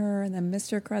holding her, and then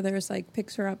Mr. Carruthers like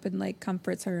picks her up and like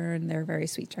comforts her, and they're very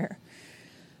sweet to her.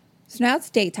 So now it's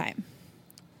daytime.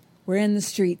 We're in the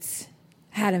streets,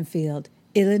 Haddonfield,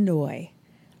 Illinois,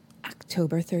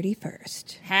 October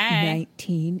 31st,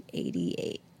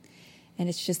 1988. And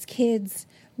it's just kids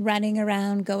running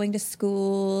around, going to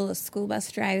school. A school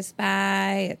bus drives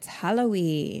by. It's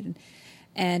Halloween.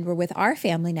 And we're with our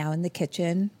family now in the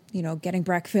kitchen, you know, getting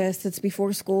breakfast. It's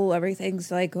before school. Everything's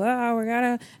like,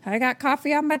 well, I got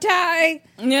coffee on my tie.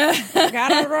 Yeah.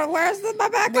 Where's my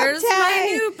backup Where's tie? my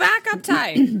new backup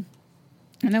tie?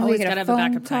 And then Always we get gotta a have a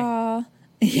phone backup tie. call.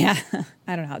 Yeah.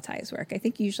 I don't know how ties work. I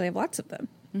think you usually have lots of them.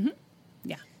 Mm-hmm.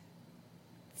 Yeah.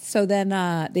 So then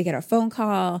they get a phone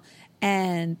call,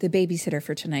 and the babysitter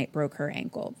for tonight broke her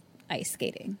ankle ice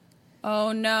skating.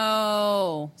 Oh,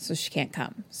 no. So she can't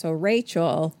come. So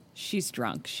Rachel... She's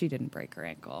drunk. She didn't break her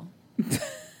ankle.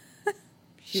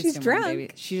 She's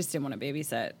drunk? She just didn't want to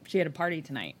babysit. She had a party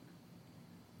tonight.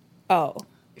 Oh,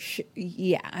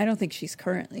 yeah. I don't think she's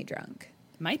currently drunk.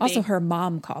 Might be. Also, her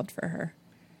mom called for her.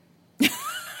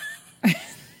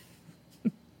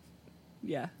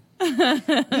 Yeah.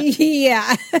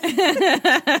 Yeah.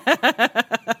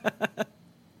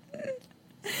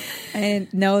 I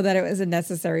didn't know that it was a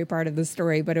necessary part of the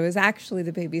story, but it was actually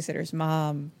the babysitter's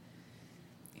mom.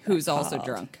 Who's also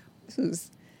drunk.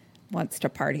 Who's wants to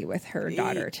party with her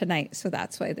daughter tonight, so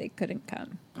that's why they couldn't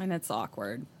come. And it's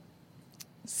awkward.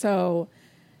 So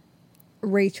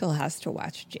Rachel has to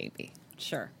watch Jamie.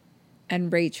 Sure.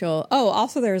 And Rachel... Oh,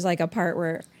 also there's like a part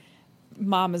where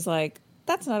mom is like,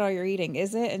 that's not all you're eating,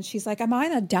 is it? And she's like, I'm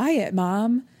on a diet,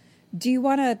 Mom. Do you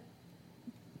want a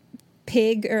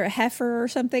pig or a heifer or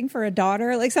something for a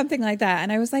daughter? Like something like that.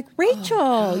 And I was like,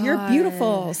 Rachel, you're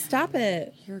beautiful. Stop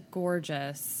it. You're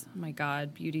gorgeous. Oh my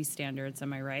God. Beauty standards.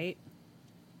 Am I right?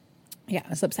 Yeah,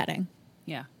 it's upsetting.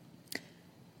 Yeah.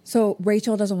 So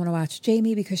Rachel doesn't want to watch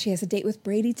Jamie because she has a date with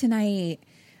Brady tonight.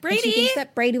 Brady? And she thinks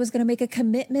that Brady was going to make a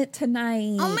commitment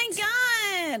tonight. Oh my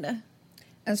God.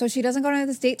 And so she doesn't go on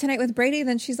this date tonight with Brady.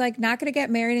 Then she's like not going to get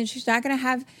married and she's not going to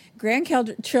have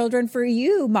grandchildren for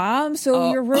you, Mom. So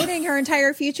you're ruining her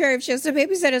entire future if she has to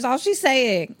babysit is all she's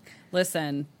saying.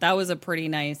 Listen, that was a pretty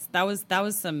nice, that was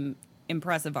some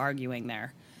impressive arguing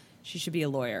there. She should be a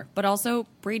lawyer. But also,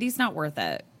 Brady's not worth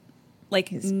it.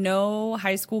 Like, no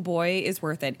high school boy is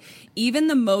worth it. Even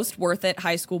the most worth it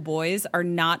high school boys are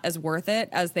not as worth it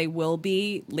as they will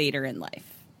be later in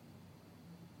life.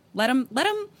 Let them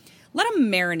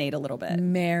marinate a little bit.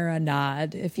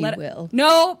 Marinade, if you will.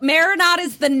 No, marinade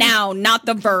is the noun, not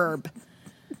the verb.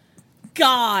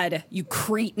 God, you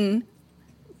cretin.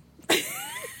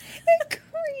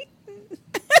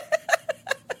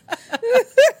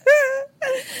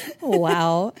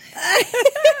 Wow.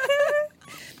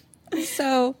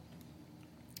 So,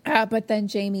 but then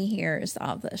Jamie hears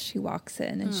all this. She walks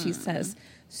in and she says,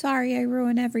 sorry, I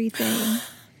ruined everything.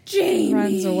 Jamie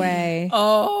runs away.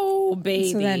 Oh,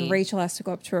 baby. So then Rachel has to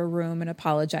go up to her room and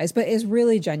apologize, but is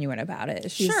really genuine about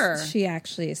it. She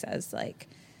actually says like,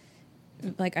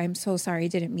 I'm so sorry,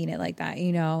 didn't mean it like that,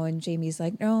 you know? And Jamie's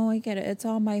like, no, I get it. It's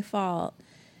all my fault.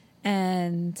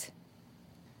 And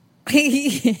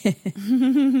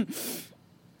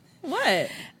what?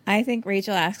 I think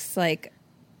Rachel asks like,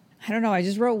 I don't know. I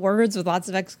just wrote words with lots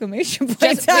of exclamation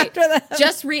points after that.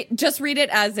 Just read it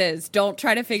as is. Don't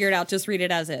try to figure it out. Just read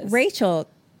it as is. Rachel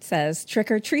says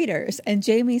trick-or-treaters. And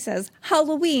Jamie says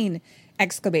Halloween!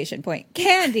 Exclamation point.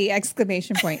 Candy!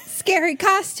 Exclamation point. Scary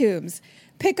costumes.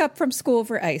 Pick up from school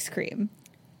for ice cream.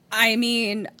 I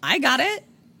mean, I got it.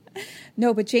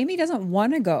 No, but Jamie doesn't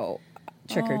want to go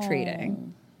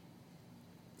trick-or-treating.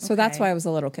 So that's why I was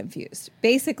a little confused.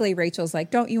 Basically, Rachel's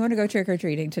like, don't you want to go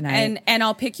trick-or-treating tonight? And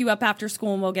I'll pick you up after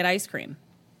school and we'll get ice cream.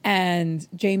 And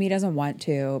Jamie doesn't want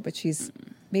to, but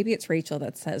maybe it's Rachel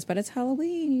that says, but it's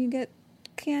Halloween. You get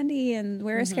candy and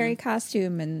wear a scary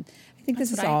costume. And I think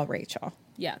this is all Rachel.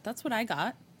 Yeah, that's what I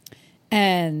got.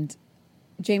 And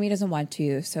Jamie doesn't want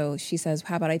to, so she says,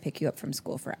 how about I pick you up from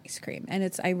school for ice cream?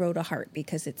 And I wrote a heart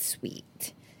because it's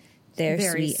sweet. They're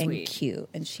Very sweet and cute.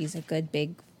 And she's a good,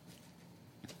 big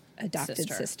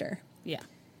adopted sister. Yeah.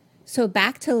 So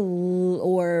back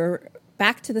to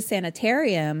the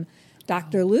sanitarium,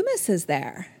 Dr. Loomis is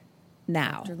there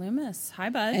now. Dr. Loomis. Hi,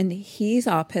 bud. And he's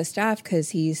all pissed off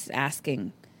because he's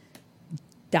asking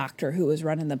Doctor, who was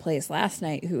running the place last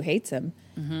night, who hates him,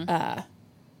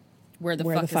 where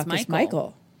the fuck is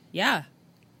Michael? Yeah.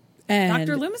 And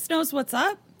Dr. Loomis knows what's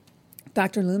up.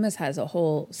 Dr. Loomis has a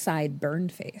whole side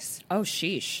burned face. Oh,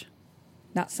 sheesh.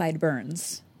 Not side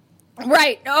burns.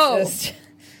 Right. Oh.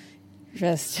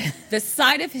 Just the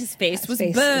side of his face was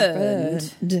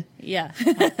burned. Yeah.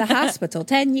 At the hospital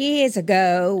 10 years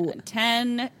ago.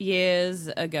 10 years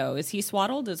ago. Is he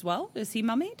swaddled as well? Is he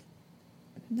mummied?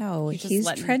 No, he's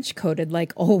trench coated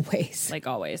like always. Like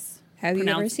always. Have you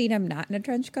ever seen him not in a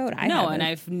trench coat? I no, haven't. And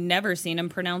I've never seen him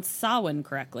pronounce Samhain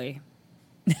correctly.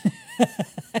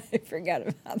 I forgot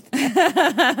about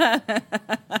that.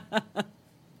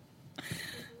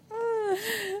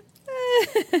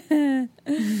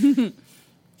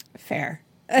 Fair.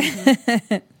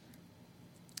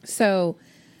 So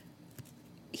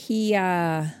he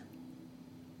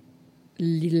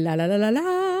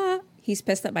he's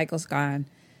pissed that Michael's gone.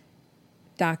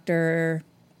 Doctor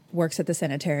works at the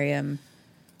sanitarium,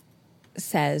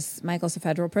 says Michael's a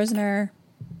federal prisoner.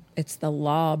 It's the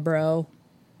law, bro.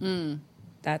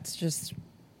 That's just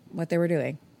what they were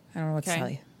doing. I don't know what to tell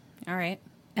you. All right.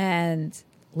 And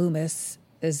Loomis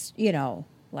is,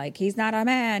 like, he's not a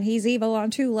man. He's evil on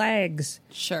two legs.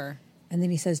 Sure. And then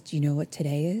he says, do you know what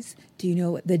today is? Do you know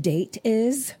what the date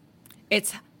is?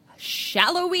 It's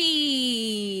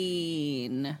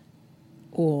Shalloween.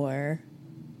 Or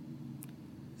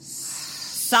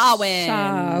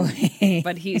Samhain.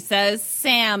 But he says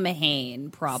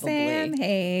Samhain, probably.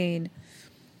 Samhain.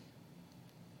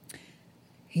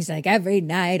 He's like, every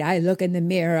night I look in the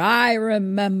mirror, I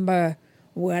remember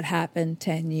what happened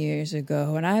 10 years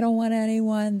ago, and I don't want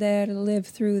anyone there to live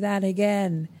through that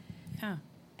again. Yeah.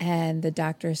 And the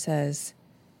doctor says,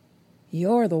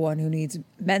 you're the one who needs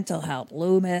mental help,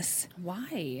 Loomis.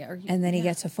 Why? And then he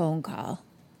gets a phone call.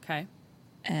 Okay.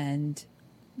 And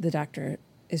the doctor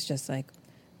is just like,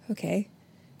 okay,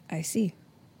 I see.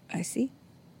 Mm-hmm.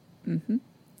 And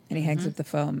he hangs up the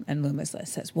phone, and Loomis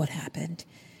says, what happened?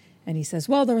 And he says,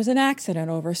 well, there was an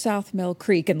accident over South Mill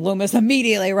Creek, and Loomis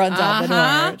immediately runs out the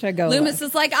door to go. Loomis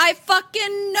is like, I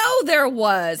fucking know there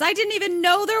was. I didn't even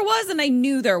know there was, and I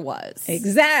knew there was.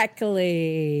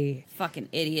 Exactly. Fucking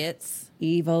idiots.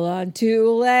 Evil on two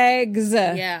legs.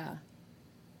 Yeah.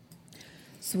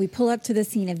 So we pull up to the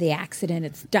scene of the accident.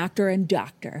 It's Doctor and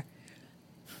Doctor.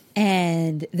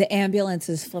 And the ambulance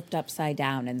is flipped upside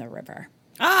down in the river.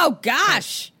 Oh,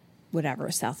 gosh.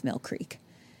 Whatever, South Mill Creek.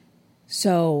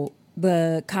 So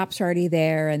the cops are already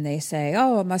there, and they say,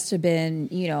 oh, it must have been,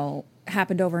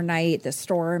 happened overnight, the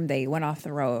storm, they went off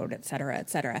the road, et cetera, et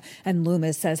cetera. And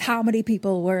Loomis says, how many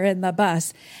people were in the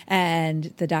bus? And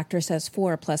the doctor says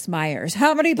 4 plus Myers.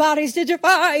 How many bodies did you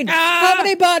find? How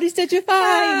many bodies did you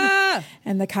find?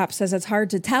 And the cop says, it's hard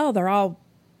to tell. They're all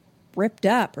ripped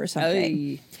up or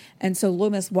something. Oy. And so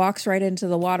Loomis walks right into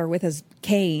the water with his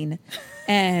cane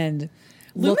and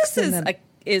Loomis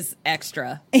is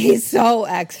extra. He's so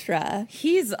extra.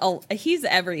 He's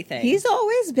everything. He's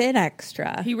always been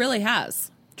extra. He really has.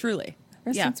 Truly.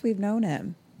 Ever since we've known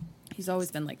him. He's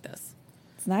always been like this.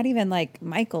 It's not even like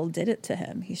Michael did it to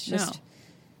him. He's just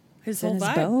his in whole his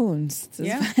vibe. bones. It's his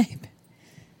vibe.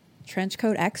 Trench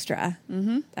coat extra.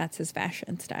 Mm-hmm. That's his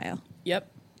fashion style. Yep.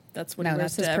 That's what no, he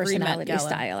wears that's his to every Met personality Gala.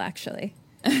 style, actually.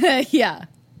 Yeah.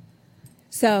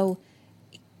 So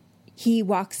he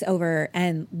walks over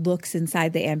and looks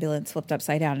inside the ambulance flipped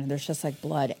upside down, and there's just like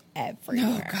blood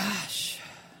everywhere. Oh, gosh.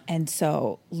 And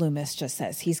so Loomis just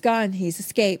says, he's gone, he's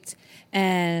escaped.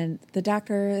 And the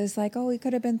doctor is like, oh, he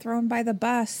could have been thrown by the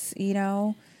bus,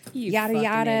 yada, yada.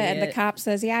 Idiot. And the cop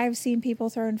says, yeah, I've seen people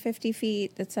thrown 50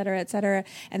 feet, et cetera, et cetera.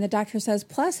 And the doctor says,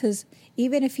 plus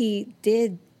even if he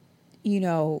did,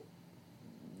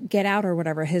 get out or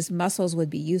whatever, his muscles would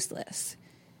be useless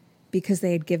because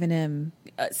they had given him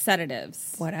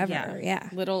sedatives, whatever. Yeah.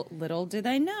 Little did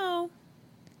I know.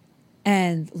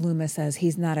 And Loomis says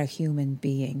he's not a human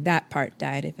being. That part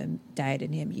died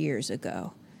in him years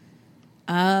ago.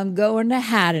 I'm going to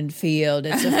Haddonfield.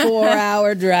 It's a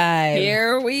 4-hour drive.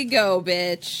 Here we go,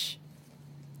 bitch.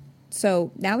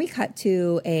 So now we cut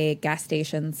to a gas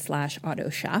station / auto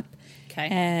shop. Okay.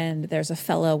 And there's a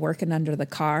fella working under the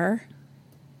car.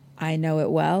 I know it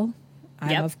well.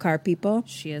 I'm of car people.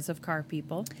 She is of car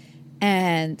people.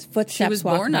 And footsteps She was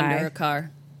walk born by. under a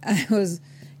car. I was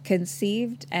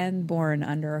conceived and born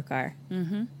under a car.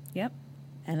 Mm-hmm. Yep.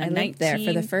 And I lived there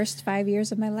for the first 5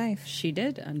 years of my life. She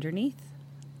did, underneath.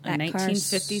 A That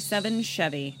 1957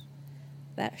 Chevy.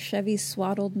 That Chevy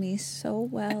swaddled me so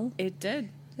well. It did.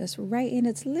 Just right in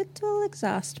its little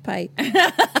exhaust pipe.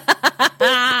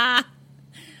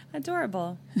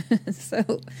 Adorable.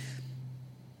 So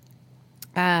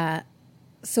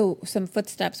some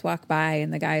footsteps walk by,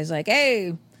 and the guy's like,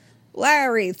 "Hey,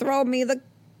 Larry, throw me the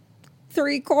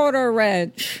 3/4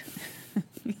 wrench."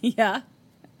 Yeah.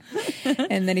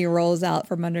 And then he rolls out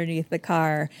from underneath the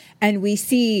car, and we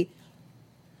see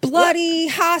bloody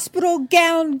hospital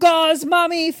gown gauze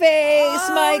mummy face,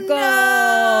 Michael.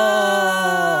 No!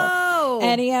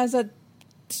 And he has a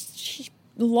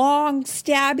long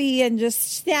stabby and just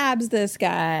stabs this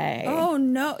guy. Oh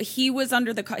no, he was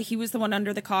under the car. He was the one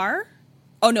under the car.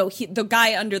 Oh no, the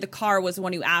guy under the car was the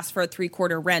one who asked for a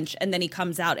 3/4 wrench, and then he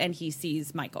comes out and he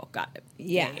sees Michael. Got it.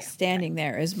 Yeah, standing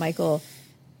there is Michael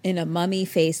in a mummy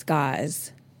face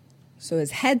gauze. So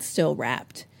his head's still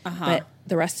wrapped, but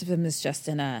the rest of him is just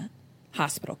in a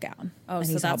hospital gown. Oh, and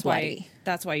so he's all bloody.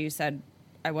 that's why you said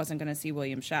I wasn't going to see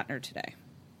William Shatner today.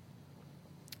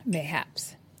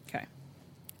 Mayhaps. Okay.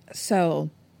 So,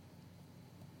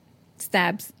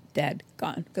 stabs, dead,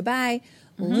 gone. Goodbye.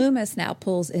 Loomis now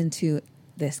pulls into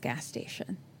this gas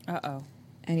station. Uh-oh.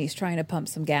 And he's trying to pump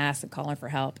some gas and calling for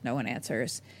help. No one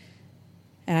answers.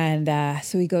 And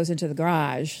so he goes into the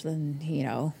garage. And,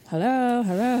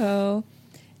 hello.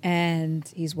 And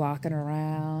he's walking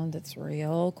around. It's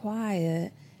real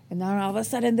quiet. And then all of a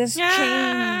sudden, this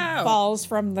chain falls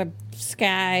from the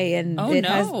sky, and it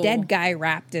has dead guy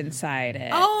wrapped inside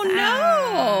it. Oh,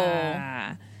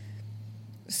 no.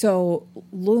 So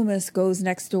Loomis goes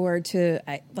next door to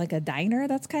like a diner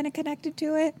that's kind of connected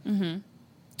to it.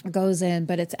 Mm-hmm. Goes in,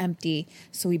 but it's empty.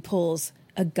 So he pulls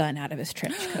a gun out of his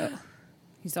trench coat.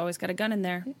 He's always got a gun in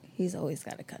there. He's always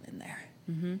got a gun in there.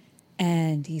 Mm-hmm.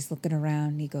 And he's looking around.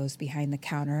 And he goes behind the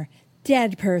counter.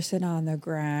 Dead person on the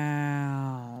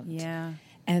ground. Yeah.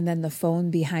 And then the phone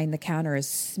behind the counter is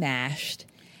smashed.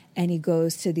 And he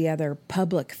goes to the other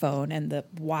public phone, and the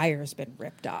wire's been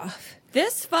ripped off.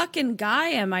 This fucking guy,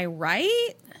 am I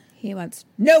right? He wants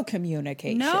no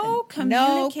communication. No communication.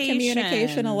 No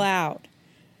communication allowed.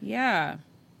 Yeah.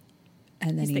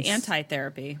 And then he's the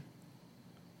anti-therapy.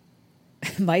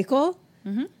 Michael?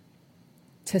 Mm-hmm.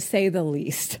 To say the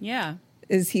least. Yeah.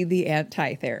 Is he the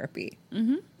anti-therapy?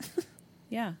 Mm-hmm.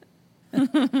 Yeah.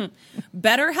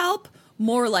 Better help?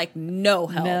 More like no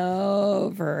help.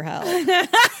 Never help.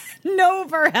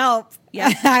 Never help.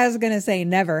 Yeah. I was going to say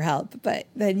never help, but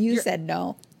then you said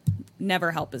no.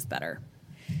 Never help is better.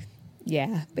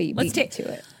 Yeah, but you beat me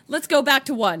to it. Let's go back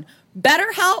to one.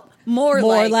 Better help, more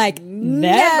like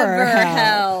never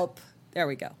help. There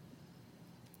we go.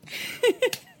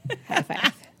 High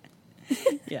five.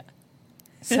 Yeah.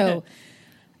 So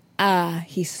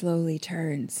he slowly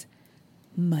turns.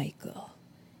 Michael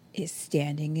is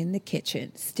standing in the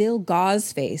kitchen, still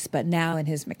gauze face, but now in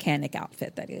his mechanic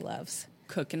outfit that he loves.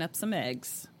 Cooking up some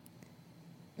eggs.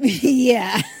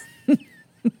 Yeah. He's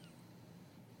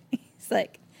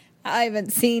like, I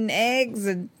haven't seen eggs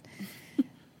in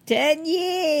 10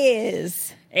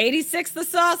 years. 86 the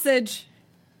sausage.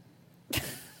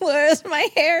 Where's my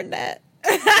hairnet?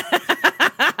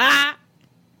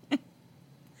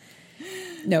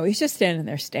 No, he's just standing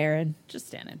there staring. Just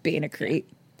standing. Being a creep.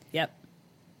 Yeah. Yep.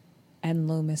 And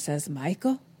Loomis says,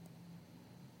 Michael,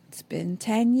 it's been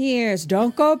 10 years.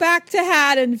 Don't go back to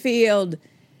Haddonfield.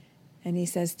 And he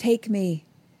says, take me.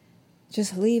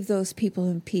 Just leave those people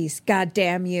in peace. God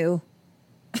damn you.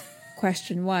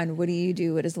 Question 1, what do you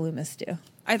do? What does Loomis do?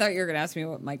 I thought you were going to ask me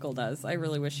what Michael does. I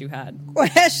really wish you had.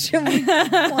 Question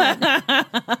 1.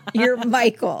 You're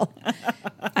Michael.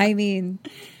 I mean,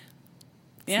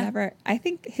 never. I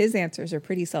think his answers are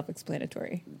pretty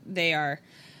self-explanatory. They are.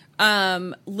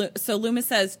 So Loomis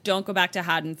says, don't go back to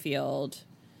Haddonfield.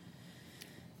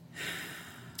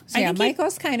 So yeah,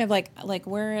 Michael's kind of like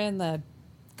we're in the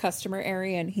customer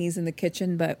area and he's in the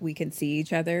kitchen, but we can see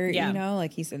each other, you know,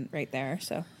 like he's right there.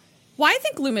 So, well, I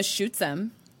think Loomis shoots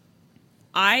him.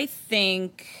 I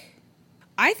think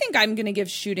I'm going to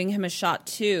give shooting him a shot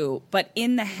too, but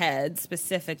in the head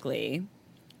specifically,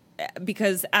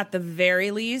 because at the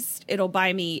very least, it'll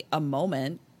buy me a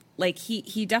moment. Like,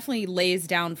 he definitely lays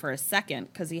down for a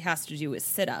second because he has to do his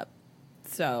sit-up.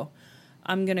 So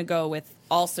I'm going to go with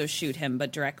also shoot him,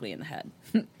 but directly in the head.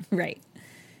 Right.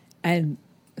 And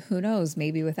who knows,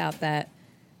 maybe without that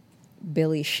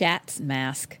Billy Schatz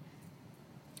mask.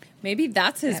 Maybe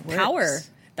that's his power. Works.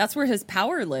 That's where his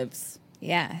power lives.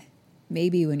 Yeah.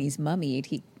 Maybe when he's mummied,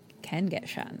 he can get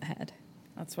shot in the head.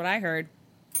 That's what I heard.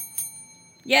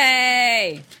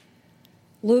 Yay!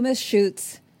 Loomis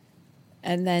shoots,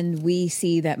 and then we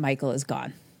see that Michael is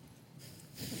gone.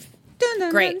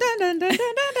 Great.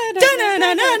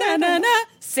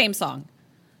 Same song.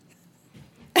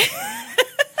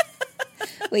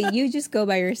 Wait, you just go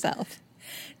by yourself.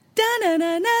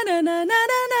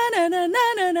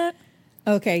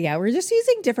 Okay, yeah, we're just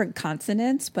using different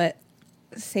consonants, but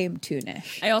same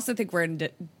tune-ish. I also think we're in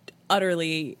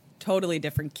utterly, totally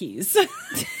different keys.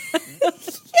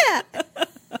 Yeah.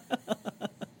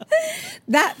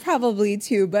 That probably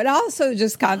too, but also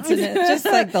just consonants, just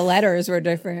like the letters were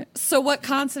different. So what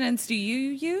consonants do you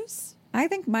use? I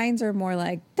think mine's are more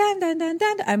like dun dun dun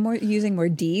dun. I'm using more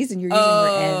D's and you're using more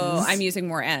N's. I'm using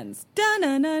more N's.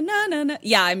 Dun-na-na-na-na-na.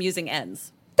 Yeah, I'm using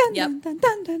N's. Dun, Yep. dun,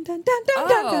 dun, dun, dun, dun, dun,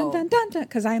 dun, dun, dun, dun,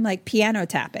 because I'm like piano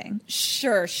tapping.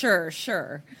 Sure.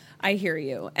 I hear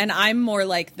you. And I'm more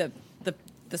like the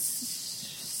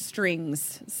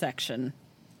strings section.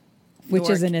 Which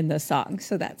isn't in the song,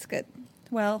 so that's good.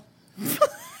 Well,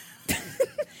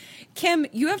 Kim,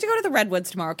 you have to go to the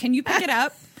Redwoods tomorrow. Can you pick it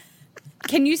up?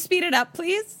 Can you speed it up,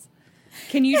 please?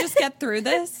 Can you just get through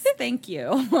this? Thank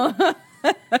you.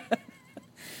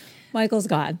 Michael's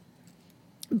gone.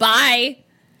 Bye.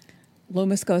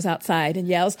 Loomis goes outside and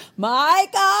yells,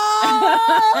 Michael!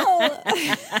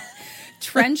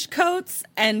 Trench coats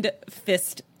and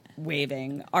fist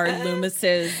waving are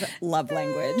Loomis's love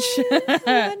language.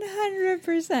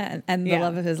 100%. And the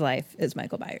love of his life is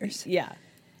Michael Myers. Yeah.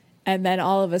 And then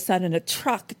all of a sudden, a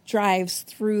truck drives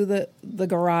through the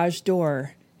garage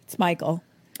door. It's Michael.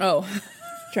 Oh.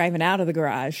 Driving out of the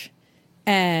garage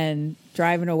and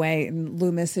driving away. And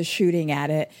Loomis is shooting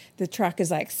at it. The truck is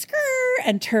like, skrr,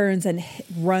 and turns and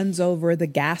runs over the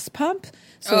gas pump.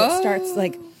 So it starts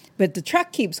like, but the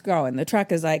truck keeps going. The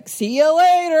truck is like, see you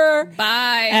later.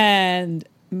 Bye. And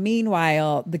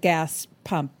meanwhile, the gas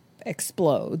pump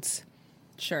explodes.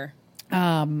 Sure.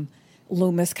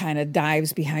 Loomis kind of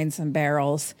dives behind some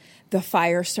barrels. The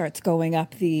fire starts going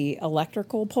up the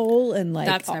electrical pole and like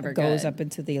That's never goes good. up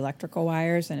into the electrical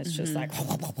wires, and it's just like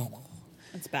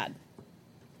That's bad.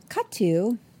 cut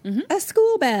to a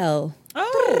school bell.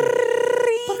 Oh.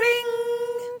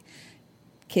 Ring.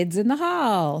 Kids in the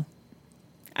hall.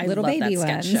 I Little love baby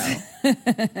that sketch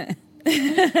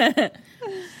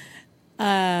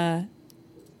ones. show.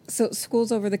 So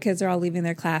school's over. The kids are all leaving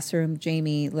their classroom.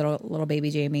 Jamie, little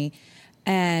baby Jamie,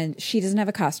 and she doesn't have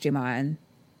a costume on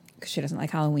because she doesn't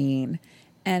like Halloween.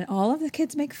 And all of the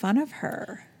kids make fun of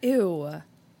her. Ew.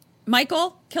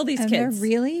 Michael, kill these And kids. they're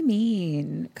really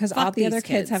mean because all Fuck the other these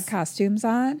kids have kids. costumes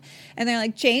on. And they're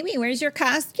like, Jamie, where's your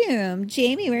costume?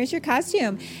 Jamie, where's your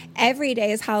costume? Every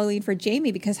day is Halloween for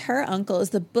Jamie because her uncle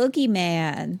is the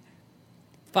boogeyman.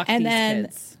 Fuck And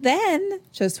these then kids.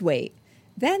 just wait.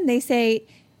 Then they say,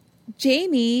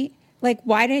 Jamie, like,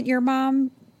 why didn't your mom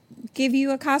give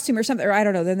you a costume or something? Or I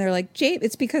don't know. Then they're like,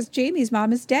 it's because Jamie's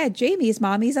mom is dead. Jamie's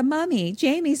mommy's a mummy.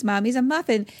 Jamie's mommy's a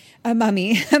muffin. A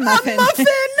mummy. A muffin. A muffin.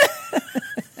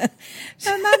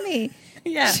 A mummy.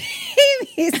 Yeah.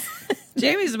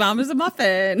 Jamie's mom is a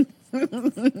muffin.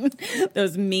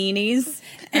 Those meanies.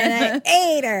 And I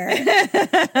ate her.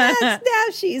 Now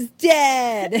she's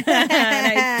dead. And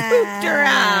I pooped her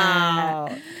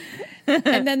out.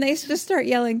 And then they just start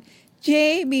yelling,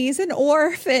 Jamie's an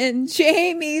orphan.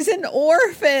 Jamie's an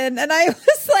orphan. And I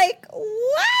was like,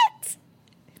 what?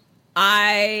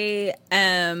 I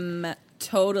am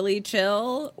totally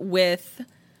chill with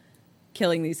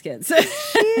killing these kids.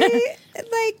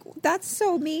 Like, that's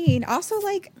so mean. Also,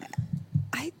 like,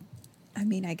 I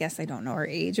mean, I guess I don't know her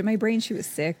age. In my brain, she was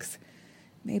 6.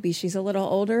 Maybe she's a little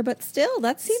older, but still,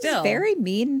 that seems very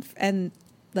mean and,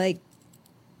 like,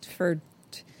 for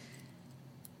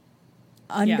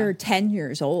under 10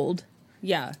 years old.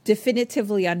 Yeah.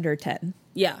 Definitively under 10.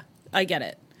 Yeah, I get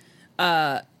it.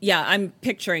 Yeah, I'm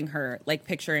picturing her, like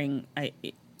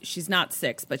she's not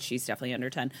 6, but she's definitely under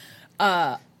 10.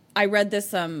 I read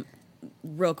this,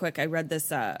 real quick,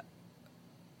 Reddit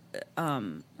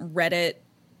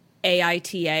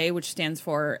AITA, which stands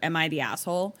for Am I the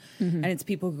Asshole? And it's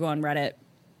people who go on Reddit,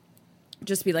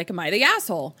 just be like, am I the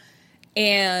asshole?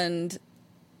 And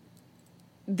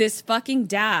this fucking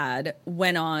dad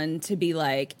went on to be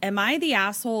like, am I the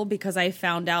asshole because I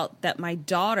found out that my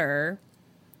daughter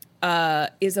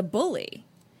is a bully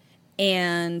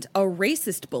and a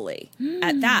racist bully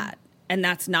at that. And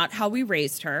that's not how we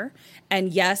raised her.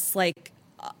 And yes, like,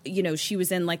 she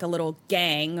was in like a little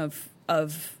gang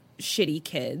of shitty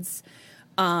kids.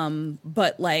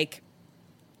 But like,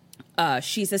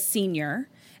 she's a senior,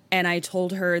 and I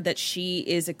told her that she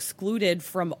is excluded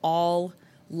from all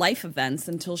life events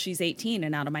until she's 18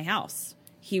 and out of my house.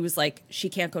 He was like, she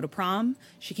can't go to prom.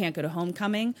 She can't go to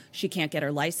homecoming. She can't get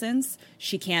her license.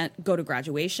 She can't go to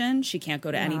graduation. She can't go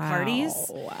to any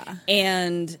parties.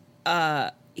 And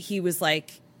he was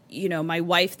like, my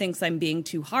wife thinks I'm being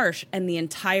too harsh. And the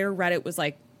entire Reddit was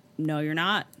like, no, you're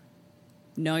not.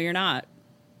 No, you're not.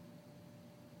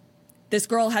 This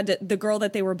girl the girl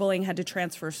that they were bullying had to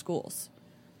transfer schools.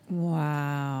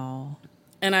 Wow.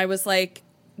 And I was like,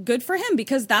 good for him,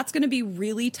 because that's going to be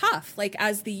really tough. Like,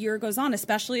 as the year goes on,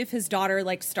 especially if his daughter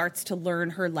like starts to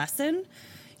learn her lesson,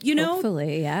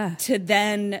 Hopefully, yeah. To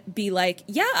then be like,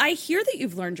 yeah, I hear that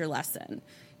you've learned your lesson.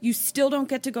 You still don't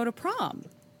get to go to prom.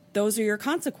 Those are your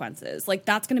consequences. Like,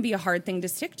 that's going to be a hard thing to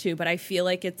stick to. But I feel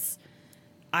like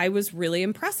I was really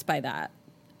impressed by that.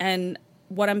 And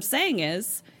what I'm saying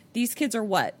is, these kids are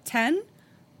what, 10?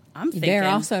 I'm thinking they're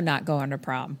also not going to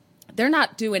prom. They're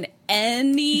not doing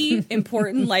any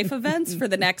important life events for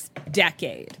the next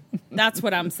decade. That's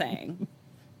what I'm saying.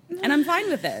 And I'm fine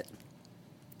with it.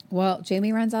 Well,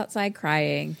 Jamie runs outside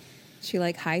crying. She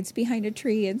like hides behind a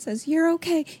tree and says, "You're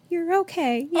okay. You're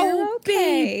okay. You're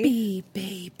okay."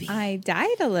 Baby. I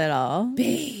died a little.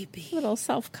 Baby. A little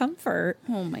self-comfort.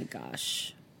 Oh my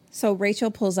gosh. So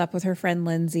Rachel pulls up with her friend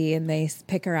Lindsay, and they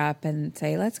pick her up and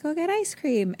say, "Let's go get ice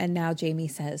cream." And now Jamie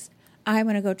says, "I'm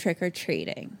going to go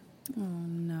trick-or-treating." Oh,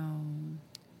 no.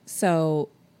 So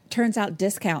turns out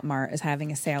Discount Mart is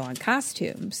having a sale on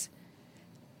costumes,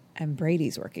 and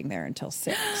Brady's working there until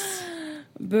 6.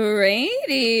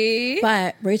 Brady.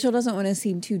 But Rachel doesn't want to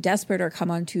seem too desperate or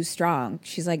come on too strong.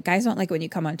 She's like, guys don't like when you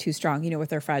come on too strong, with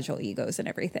their fragile egos and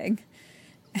everything.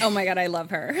 Oh my God, I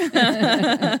love her.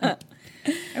 I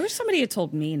wish somebody had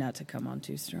told me not to come on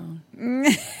too strong.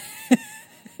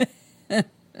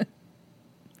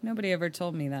 Nobody ever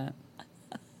told me that.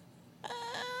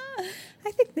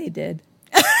 I think they did.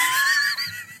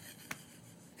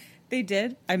 They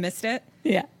did? I missed it?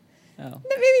 Yeah. Oh.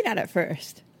 Maybe not at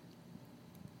first.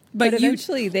 But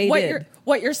eventually they did.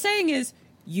 What you're saying is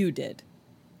you did.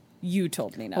 You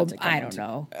told me not to come I don't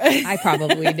know. I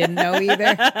probably didn't know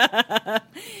either.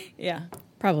 Yeah.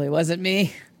 Probably wasn't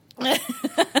me.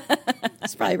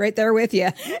 It's probably right there with you.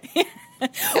 We're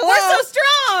so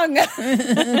strong.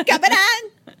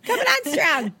 Coming on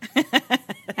strong.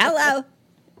 Hello.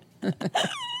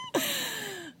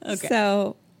 Okay.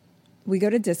 So we go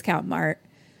to Discount Mart.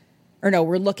 Or no,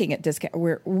 we're looking at Discount.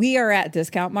 We are at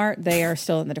Discount Mart. They are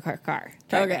still in the car.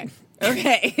 Driving.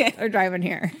 Okay. They're driving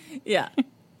here. Yeah.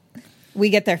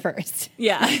 We get there first.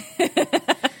 Yeah.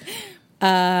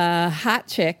 Hot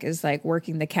chick is like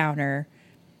working the counter,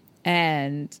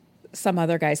 and some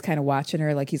other guy's kind of watching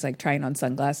her, like he's like trying on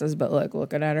sunglasses, but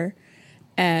looking at her.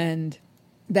 And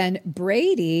then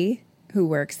Brady, who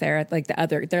works there at like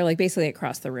they're like basically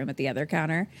across the room at the other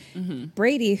counter. Mm-hmm.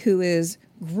 Brady, who is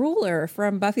Grueler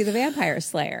from Buffy the Vampire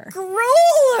Slayer.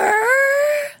 Grueler?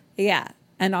 Yeah.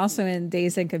 And also in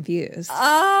Dazed and Confused.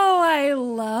 Oh, I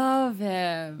love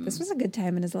him. This was a good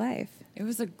time in his life. It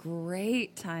was a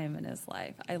great time in his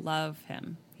life. I love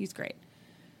him. He's great.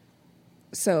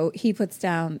 So he puts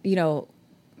down,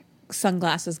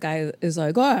 sunglasses guy is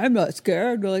like, "Oh, I'm not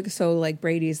scared." So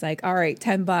Brady's like, "All right,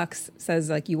 $10," says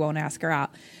like you won't ask her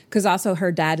out. Because also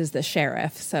her dad is the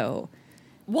sheriff. So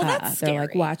that's scary. They're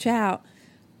like, "Watch out."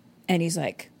 And he's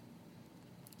like,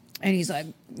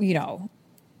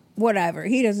 whatever.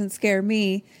 He doesn't scare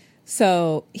me.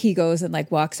 So he goes and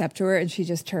walks up to her, and she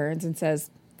just turns and says,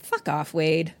 "Fuck off,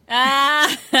 Wade."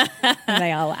 And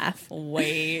they all laugh.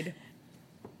 Wade.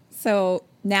 So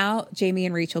now Jamie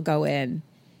and Rachel go in,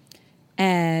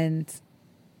 and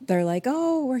they're like,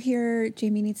 "Oh, we're here.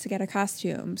 Jamie needs to get a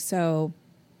costume." So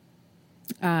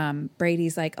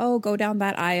Brady's like, "Oh, go down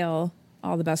that aisle.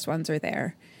 All the best ones are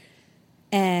there."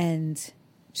 And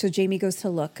so Jamie goes to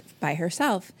look by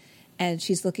herself, and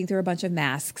she's looking through a bunch of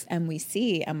masks, and we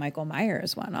see a Michael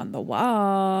Myers one on the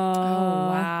wall. Oh,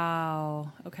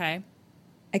 wow. Okay.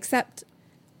 Except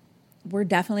we're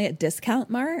definitely at Discount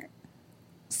Mart.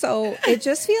 So it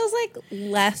just feels like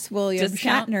less William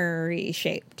Shatner-y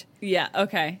shaped. Yeah,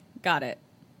 okay. Got it.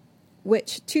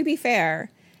 Which, to be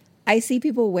fair, I see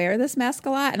people wear this mask a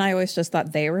lot, and I always just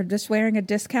thought they were just wearing a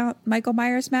discount Michael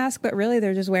Myers mask, but really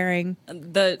they're just wearing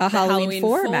a Halloween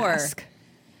 4 mask.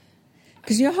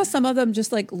 Because you know how some of them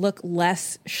just like look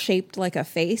less shaped like a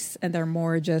face and they're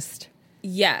more just...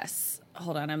 Yes.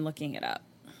 Hold on, I'm looking it up.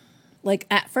 Like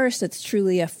at first it's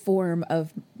truly a form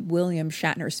of William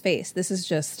Shatner's face. This is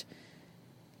just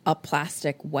a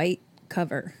plastic white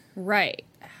cover. Right.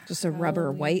 Just a rubber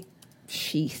white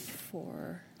sheath.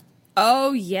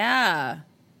 Oh, yeah.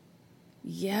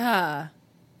 Yeah.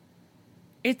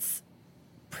 It's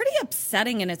pretty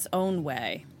upsetting in its own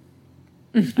way,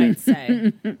 I'd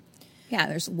say. Yeah,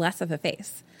 there's less of a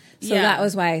face. So Yeah. that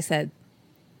was why I said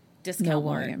Discount no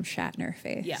Mart. William Shatner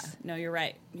face. Yeah, no, you're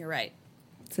right. You're right.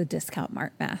 It's a Discount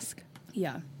Mart mask.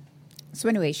 Yeah. So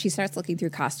anyway, she starts looking through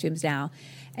costumes now,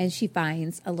 and she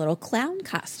finds a little clown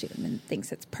costume and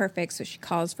thinks it's perfect. So she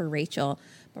calls for Rachel,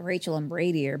 but Rachel and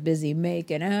Brady are busy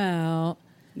making out.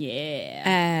 Yeah.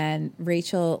 And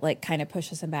Rachel like kind of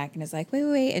pushes him back and is like,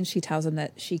 wait. And she tells him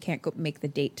that she can't go make the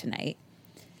date tonight.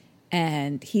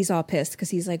 And he's all pissed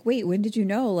because he's like, wait, when did you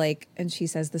know? Like, and she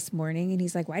says this morning, and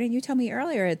he's like, why didn't you tell me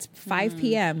earlier? It's 5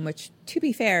 p.m., which to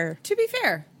be fair,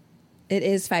 it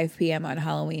is 5 p.m. on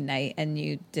Halloween night. And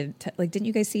you didn't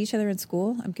you guys see each other in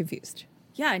school? I'm confused.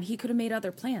 Yeah, and he could have made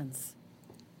other plans.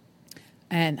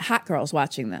 And Hot Girl's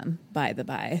watching them, by the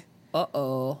by.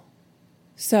 Uh-oh.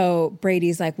 So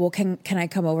Brady's like, well, can I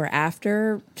come over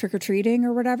after trick-or-treating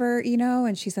or whatever, you know?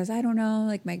 And she says, I don't know.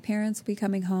 Like, my parents will be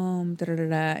coming home,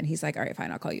 da-da-da-da. And he's like, all right,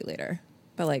 fine, I'll call you later.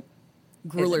 But, like,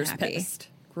 Gruler's pissed.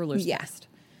 Gruler's pissed.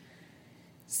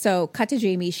 So cut to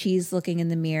Jamie. She's looking in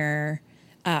the mirror,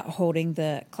 holding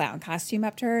the clown costume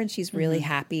up to her, and she's really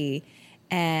happy.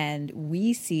 And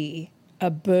we see a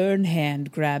burn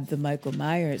hand grab the Michael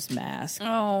Myers mask.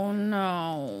 Oh,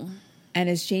 no. And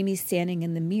as Jamie's standing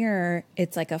in the mirror,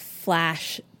 it's like a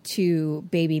flash to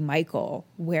baby Michael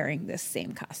wearing this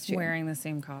same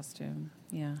costume.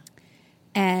 Yeah.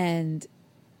 And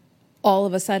all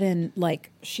of a sudden, like,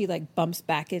 she like bumps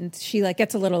back in. She like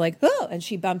gets a little like, oh, and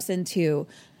she bumps into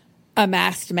a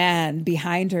masked man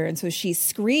behind her. And so she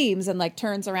screams and like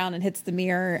turns around and hits the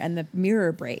mirror, and the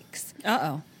mirror breaks.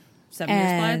 Uh-oh. 7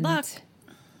 years blind luck.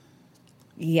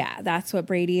 Yeah, that's what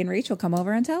Brady and Rachel come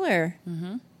over and tell her.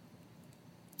 Mm-hmm.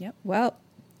 Yep. Well,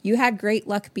 you had great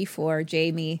luck before,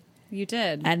 Jamie. You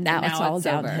did. And now it's all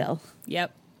downhill. Over.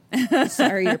 Yep.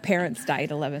 Sorry your parents died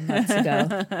 11 months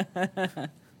ago.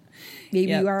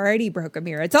 Maybe you already broke a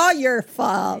mirror. It's all your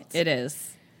fault. It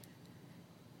is.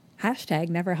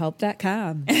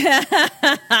 #neverhelp.com.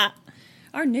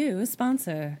 Our new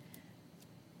sponsor.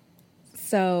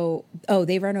 So,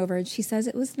 they run over and she says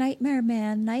it was Nightmare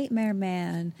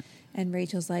Man. And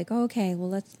Rachel's like, okay,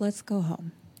 well, let's go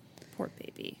home. Poor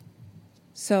baby.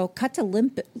 So cut to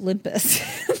Limpus.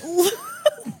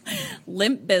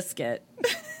 Limp Biscuit.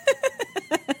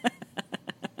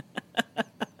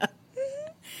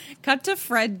 Cut to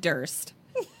Fred Durst.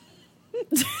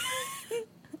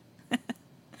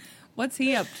 What's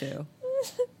he up to?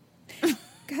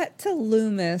 Cut to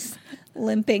Loomis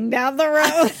limping down the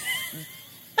road.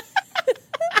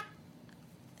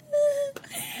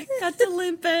 Cut to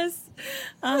Limpus.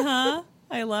 Uh-huh.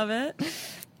 I love it.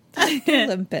 Dr.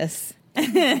 Limpus.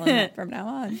 From now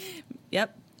on.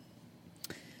 Yep.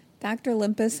 Dr.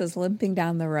 Limpus is limping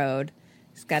down the road.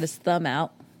 He's got his thumb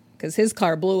out because his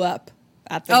car blew up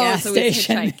at the gas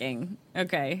station. He's hitchhiking.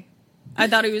 Okay. I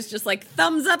thought he was just like,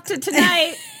 thumbs up to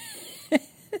tonight.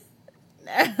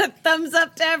 Thumbs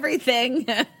up to everything.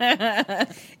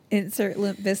 Insert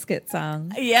Limp Bizkit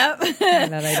song. Yep.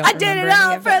 I did it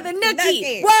all for the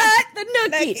nookie. What? The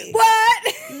nookie.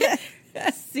 What?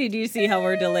 See, do you see how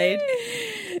we're delayed?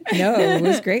 No, it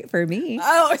was great for me.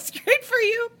 Oh, it's great for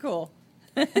you? Cool.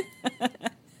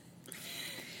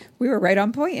 We were right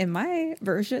on point in my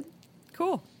version.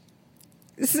 Cool.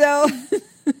 So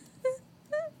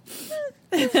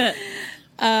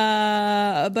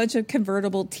a bunch of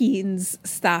convertible teens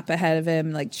stop ahead of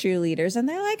him, like cheerleaders, and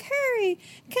they're like, hurry,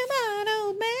 come on,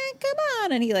 old man, come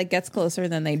on. And he like gets closer,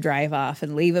 and then they drive off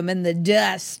and leave him in the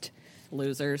dust.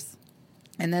 Losers.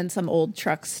 And then some old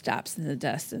truck stops in the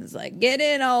dust and is like, get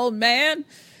in, old man.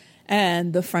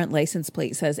 And the front license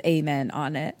plate says amen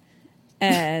on it.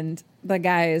 And the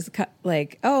guy is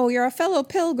like, oh, you're a fellow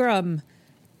pilgrim.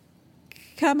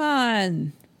 Come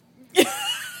on.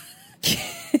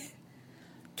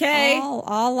 Okay.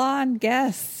 All on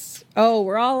guests. Oh,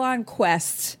 we're all on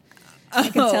quest. I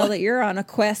can tell that you're on a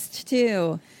quest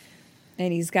too.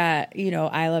 And he's got,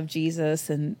 I love Jesus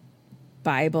and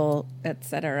Bible,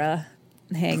 etc.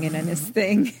 hanging in his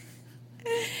thing.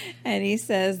 And he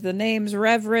says, the name's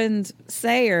Reverend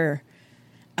Sayer.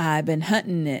 I've been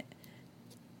hunting it.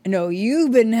 No,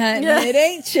 you've been hunting it,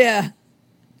 ain't you?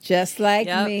 Just like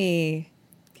me.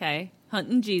 Okay.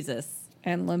 Hunting Jesus.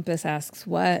 And Limpus asks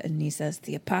what? And he says,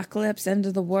 the apocalypse, end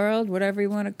of the world, whatever you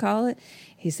want to call it.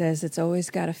 He says, it's always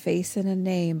got a face and a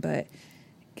name, but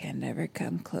can never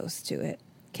come close to it.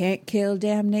 Can't kill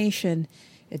damnation.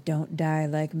 It don't die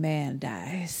like man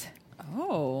dies.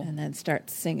 Oh. And then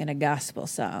starts singing a gospel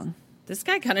song. This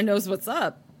guy kind of knows what's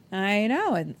up. I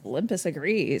know. And Limpus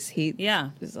agrees. He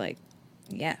Yeah. is like,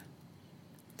 yeah,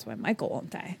 that's why Michael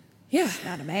won't die. Yeah. He's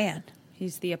not a man.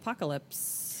 He's the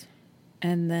apocalypse.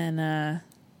 And then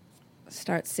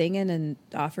starts singing and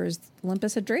offers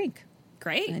Limpus a drink.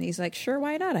 Great. And he's like, sure,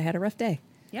 why not? I had a rough day.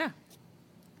 Yeah.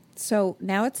 So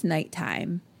now it's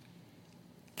nighttime.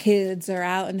 Kids are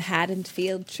out in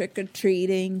Haddonfield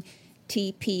trick-or-treating,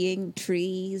 TPing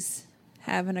trees,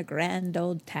 having a grand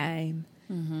old time.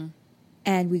 Mm-hmm.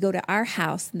 And we go to our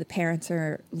house, and the parents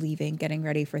are leaving, getting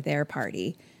ready for their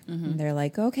party. Mm-hmm. And they're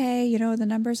like, okay, you know, the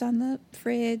number's on the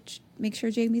fridge. Make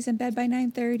sure Jamie's in bed by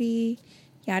 9:30,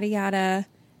 yada, yada.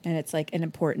 And it's like an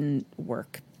important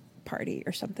work party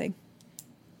or something.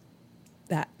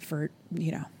 That for,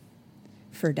 you know,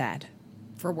 for Dad.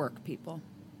 For work people.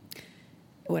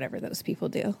 Whatever those people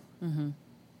do. Mm-hmm.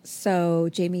 So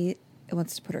Jamie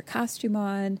wants to put her costume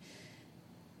on,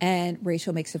 and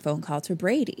Rachel makes a phone call to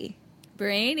Brady.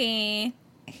 Brady.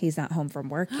 He's not home from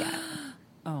work yet.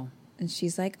 Oh. And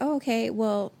she's like, oh, okay,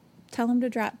 well, tell him to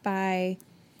drop by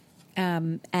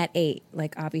at 8.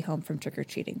 Like, I'll be home from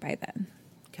trick-or-treating by then.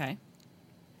 Okay.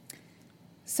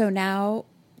 So now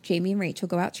Jamie and Rachel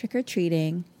go out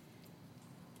trick-or-treating,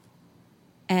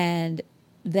 and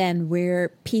then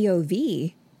we're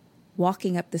POV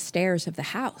walking up the stairs of the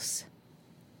house.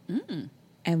 Mm.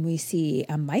 And we see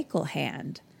a Michael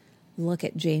hand look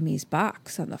at Jamie's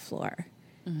box on the floor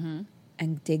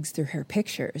and digs through her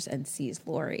pictures and sees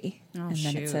Lori. Oh, and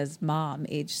then it says mom,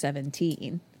 age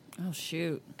 17. Oh,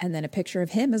 shoot. And then a picture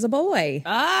of him as a boy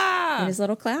in his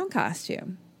little clown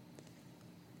costume.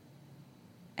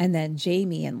 And then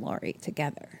Jamie and Lori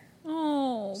together.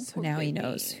 Oh, so now he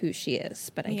knows who she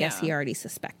is, but I guess he already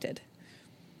suspected.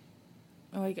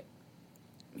 Oh,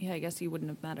 I guess he wouldn't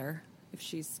have met her if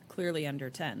she's clearly under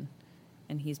 10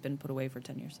 and he's been put away for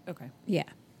 10 years. Okay. Yeah.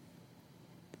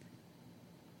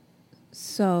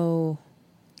 So,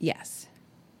 yes.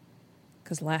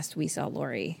 Because last we saw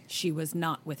Lori. She was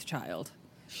not with child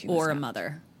Or a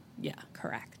mother. Yeah.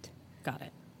 Correct. Got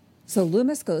it. So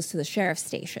Loomis goes to the sheriff's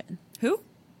station. Who?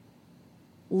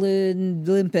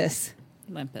 Limpus.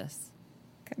 Limpus.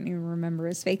 Couldn't even remember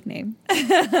his fake name. He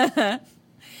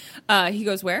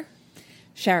goes where?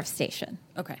 Sheriff's station.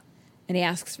 Okay. And he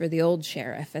asks for the old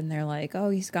sheriff, and they're like, oh,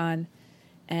 he's gone.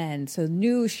 And so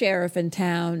new sheriff in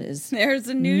town is There's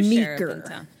a new Meeker. sheriff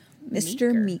in town.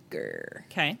 Mr. Meeker.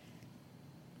 Okay.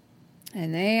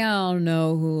 And they all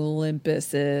know who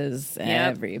Limpus is. Yep.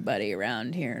 Everybody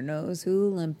around here knows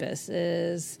who Limpus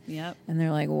is. Yep. And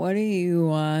they're like, what do you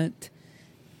want?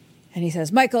 And he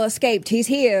says, Michael escaped. He's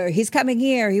here. He's coming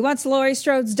here. He wants Laurie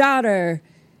Strode's daughter.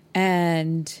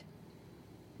 And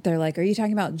they're like, are you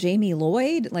talking about Jamie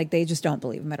Lloyd? Like, they just don't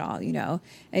believe him at all, you know.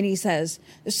 And he says,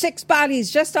 there's 6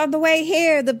 bodies just on the way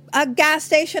here. A gas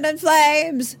station in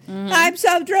flames. I'm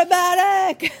so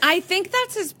dramatic. I think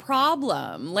that's his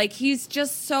problem. Like, he's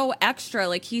just so extra.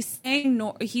 Like, he's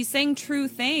saying true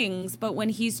things, but when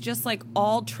he's just like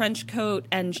all trench coat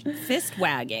and fist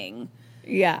wagging,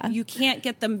 Yeah. you can't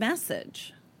get the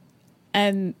message.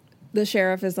 And the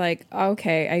sheriff is like,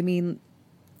 okay, I mean,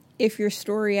 if your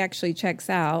story actually checks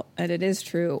out and it is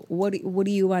true, what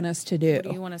do you want us to do? What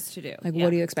do you want us to do? Like,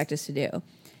 what do you expect us to do?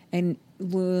 And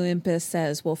Limpus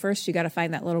says, well, first you got to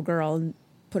find that little girl and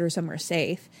put her somewhere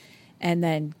safe. And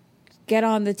then get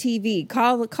on the TV,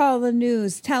 call the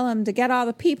news, tell them to get all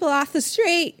the people off the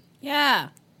street. Yeah.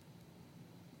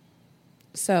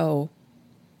 So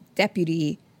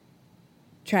deputy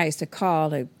tries to call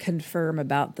to confirm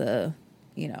about the,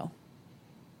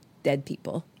 dead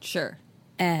people. Sure.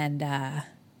 And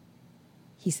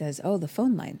he says, oh, the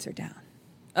phone lines are down.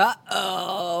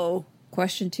 Uh-oh.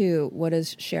 Question 2, what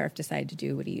does sheriff decide to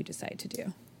do? What do you decide to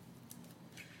do?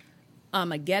 I'm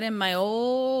going to get in my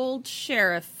old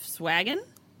sheriff's wagon,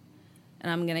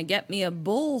 and I'm going to get me a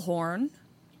bullhorn,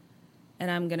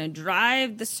 and I'm going to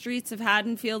drive the streets of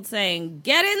Haddonfield saying,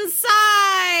 get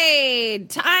inside!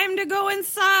 Time to go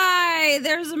inside!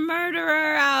 There's a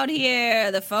murderer out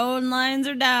here. The phone lines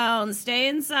are down. Stay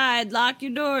inside. Lock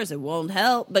your doors. It won't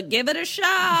help, but give it a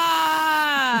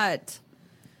shot!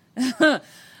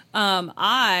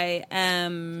 I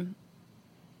am...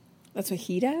 That's what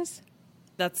he does?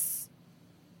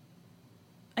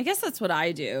 I guess that's what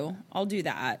I do. I'll do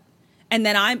that. And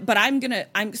then I'm gonna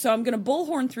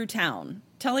bullhorn through town,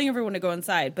 telling everyone to go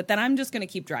inside, but then I'm just gonna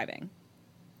keep driving.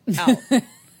 out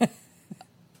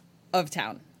of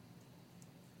town.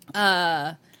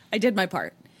 I did my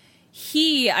part.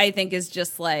 He, I think, is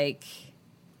just like,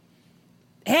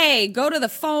 hey, go to the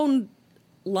phone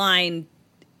line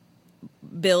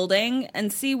building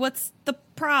and see what's the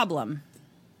problem.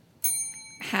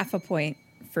 Half a point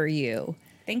for you.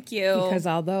 Thank you. Because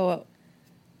although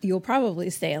you'll probably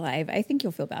stay alive, I think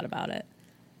you'll feel bad about it.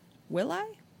 Will I?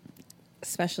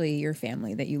 Especially your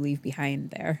family that you leave behind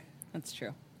there. That's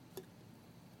true.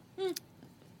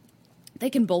 They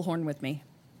can bullhorn with me.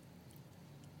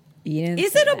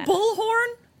 Is it a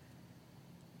bullhorn?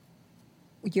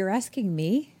 You're asking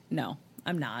me? No,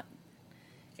 I'm not.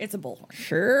 It's a bullhorn.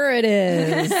 Sure it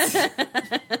is.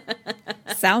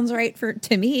 Sounds right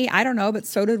to me. I don't know, but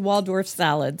so did Waldorf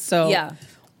salad. So yeah.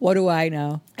 What do I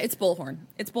know? It's bullhorn.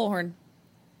 It's bullhorn.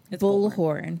 It's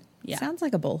bullhorn. Yeah. Sounds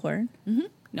like a bullhorn. Mm-hmm.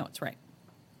 No, it's right.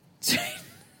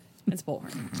 It's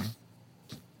bullhorn.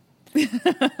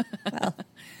 Well,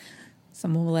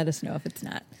 someone will let us know if it's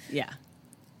not. Yeah.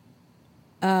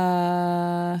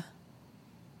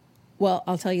 Well,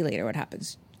 I'll tell you later what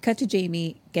happens. Cut to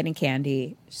Jamie getting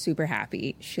candy, super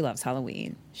happy. She loves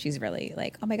Halloween. She's really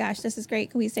like, oh my gosh, this is great.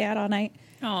 Can we stay out all night?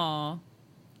 Aw.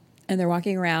 And they're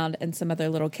walking around, and some other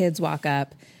little kids walk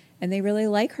up, and they really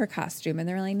like her costume, and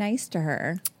they're really nice to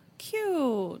her.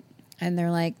 Cute. And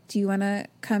they're like, do you want to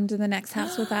come to the next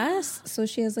house with us? So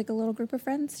she has like a little group of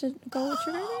friends to go with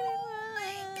her. Oh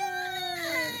my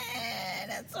God.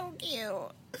 That's so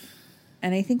cute.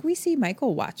 And I think we see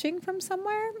Michael watching from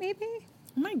somewhere, maybe.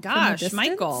 Oh my gosh, distance.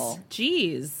 Michael.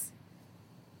 Jeez.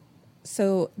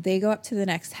 So they go up to the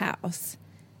next house,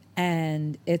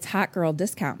 and it's Hot Girl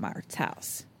Discount Mart's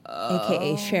house,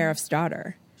 a.k.a. Sheriff's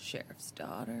daughter. Sheriff's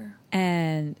daughter.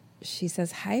 And she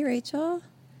says, hi, Rachel.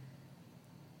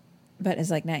 But is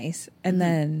like nice. And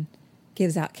then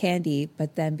gives out candy.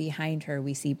 But then behind her,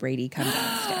 we see Brady come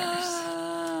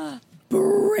downstairs.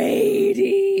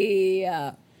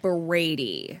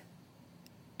 Brady.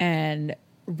 And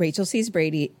Rachel sees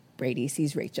Brady. Brady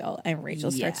sees Rachel. And Rachel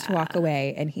starts to walk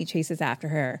away. And he chases after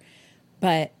her.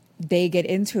 But they get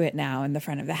into it now in the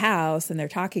front of the house. And they're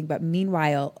talking. But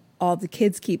meanwhile, all the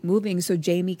kids keep moving. So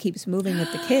Jamie keeps moving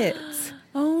with the kids.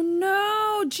 Oh,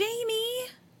 no. Jamie.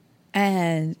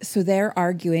 And so they're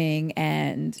arguing,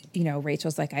 and, you know,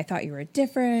 Rachel's like, I thought you were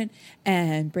different.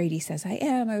 And Brady says, I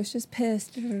am. I was just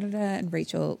pissed. And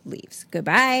Rachel leaves.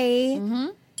 Goodbye. Mm-hmm.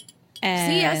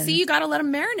 And See, you got to let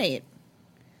him marinate.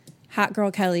 Hot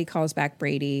Girl Kelly calls back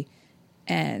Brady,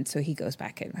 and so he goes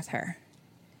back in with her.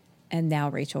 And now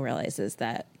Rachel realizes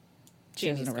that she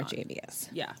doesn't know where Jamie is.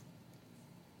 Yeah.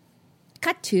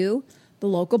 Cut to the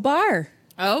local bar.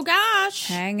 Oh, gosh.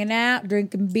 Hanging out,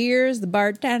 drinking beers. The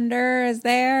bartender is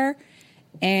there.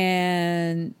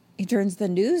 And he turns the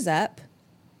news up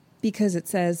because it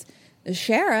says the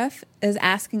sheriff is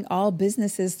asking all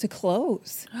businesses to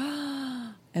close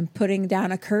and putting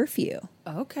down a curfew.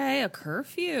 Okay, a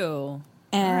curfew.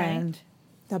 And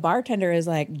the bartender is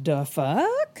like, the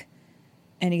fuck?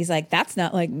 And he's like, that's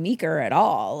not like Meeker at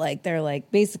all. Like, they're like,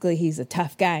 basically, he's a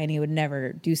tough guy and he would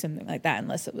never do something like that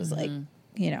unless it was like,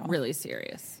 you know, really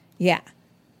serious. Yeah.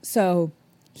 So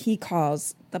he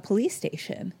calls the police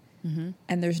station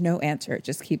and there's no answer. It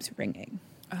just keeps ringing.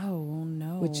 Oh,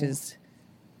 no. Which is,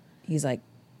 he's like,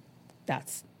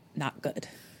 that's not good.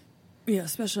 Yeah,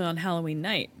 especially on Halloween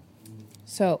night.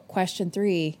 So question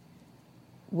 3,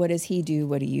 what does he do?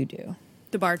 What do you do?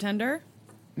 The bartender?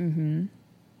 Mm-hmm.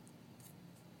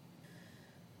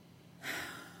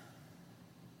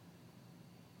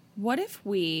 What if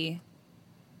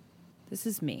this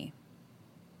is me.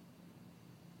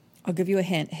 I'll give you a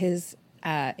hint. His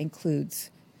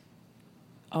includes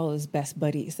all his best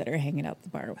buddies that are hanging out at the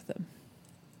bar with him.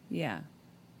 Yeah.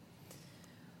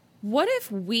 What if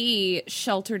we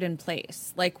sheltered in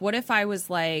place? Like, what if I was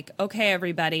like, okay,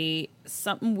 everybody,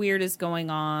 something weird is going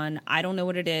on. I don't know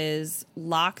what it is.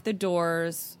 Lock the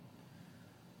doors.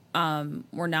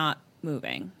 We're not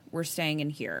moving. We're staying in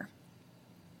here.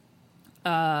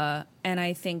 And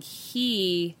I think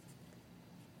you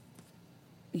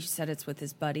said it's with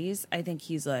his buddies. I think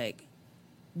he's like,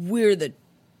 we're the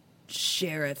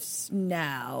sheriffs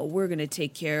now. We're going to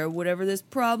take care of whatever this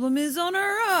problem is on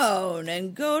our own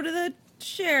and go to the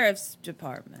sheriff's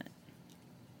department.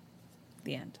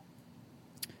 The end.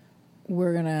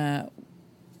 We're gonna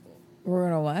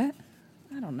what?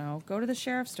 I don't know. Go to the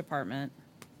sheriff's department.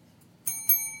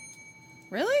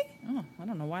 Really? Oh, I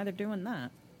don't know why they're doing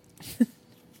that.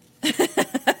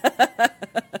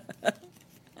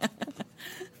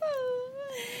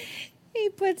 He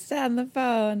puts down the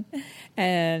phone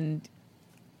and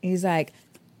he's like,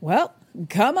 well,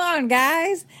 come on,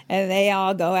 guys. And they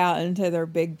all go out into their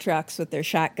big trucks with their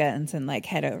shotguns and like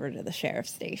head over to the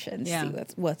sheriff's station to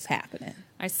see what's happening.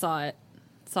 I saw it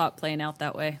playing out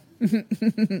that way.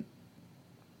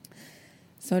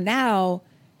 So now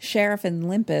Sheriff and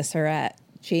Limpus are at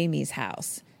Jamie's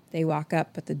house. They walk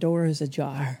up, but the door is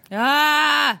ajar.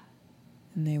 Ah!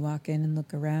 And they walk in and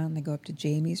look around. They go up to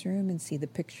Jamie's room and see the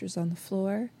pictures on the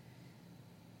floor.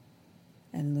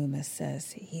 And Loomis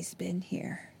says, he's been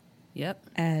here. Yep.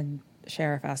 And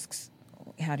Sheriff asks,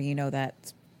 how do you know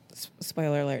that?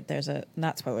 Spoiler alert,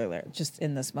 not spoiler alert, just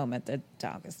in this moment, the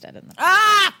dog is dead in the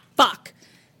fuck!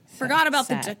 Forgot about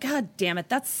sad. God damn it,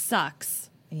 that sucks.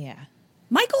 Yeah.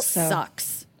 Michael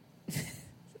sucks.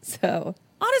 So.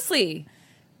 Honestly.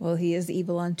 Well, he is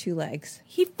evil on two legs.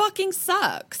 He fucking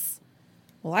sucks.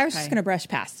 Well, I was just going to brush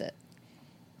past it.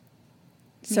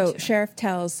 So Sheriff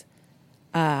tells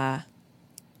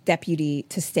Deputy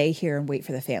to stay here and wait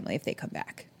for the family if they come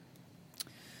back.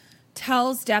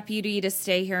 Tells Deputy to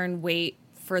stay here and wait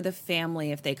for the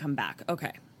family if they come back.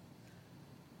 Okay.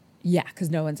 Yeah, because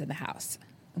no one's in the house.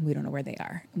 And we don't know where they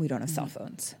are. And we don't have cell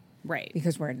phones. Right.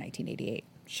 Because we're in 1988.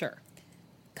 Sure.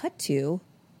 Cut to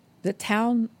the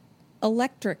town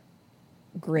electric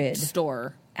grid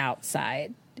store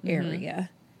outside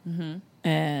area. Mm-hmm.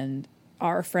 And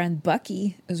our friend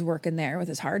Bucky is working there with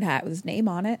his hard hat with his name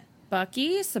on it.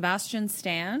 Bucky, Sebastian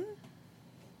Stan.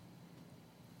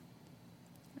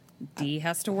 D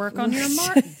has to work on your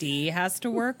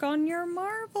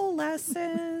Marvel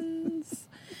lessons.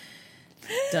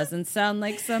 Doesn't sound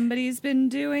like somebody's been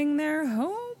doing their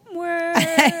homework.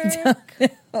 I don't know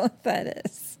what that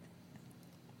is.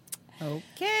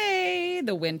 Okay,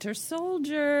 the Winter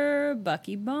Soldier,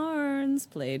 Bucky Barnes,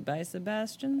 played by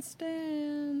Sebastian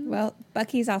Stan. Well,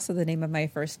 Bucky's also the name of my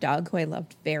first dog, who I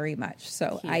loved very much,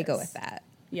 so I go with that.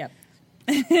 Yep.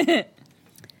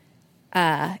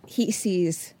 He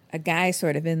sees a guy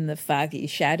sort of in the foggy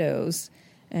shadows,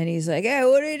 and he's like, hey,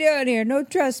 what are you doing here? No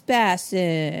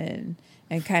trespassing.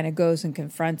 And kind of goes and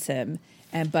confronts him,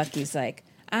 and Bucky's like,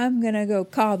 I'm going to go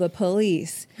call the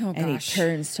police. Oh, and he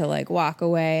turns to like walk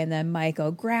away. And then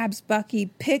Michael grabs Bucky,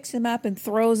 picks him up and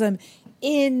throws him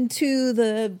into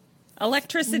the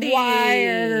electricity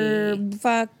wire,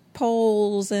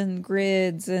 poles and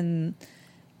grids and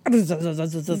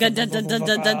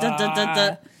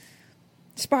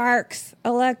sparks,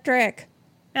 electric.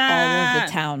 All of the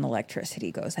town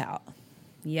electricity goes out.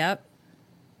 Yep.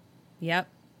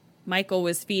 Michael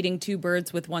was feeding two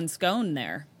birds with one scone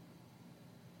there.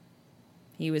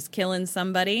 He was killing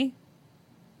somebody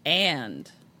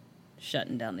and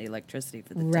shutting down the electricity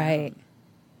for the town. Right.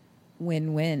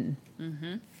 Win-win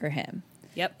for him.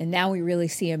 Yep. And now we really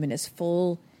see him in his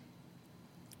full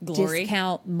glory.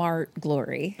 Discount Mart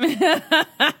glory.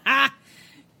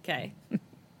 Okay.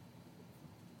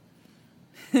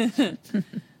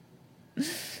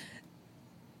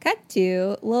 Cut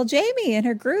to little Jamie and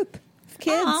her group of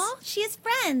kids. Aw, she has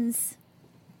friends.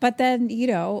 But then,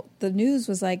 the news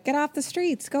was like, get off the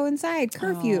streets, go inside,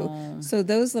 curfew. Oh. So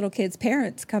those little kids'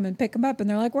 parents come and pick them up, and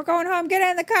they're like, we're going home, get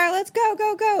in the car, let's go,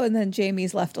 go, go. And then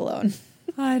Jamie's left alone.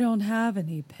 I don't have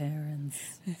any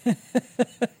parents.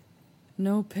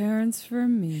 No parents for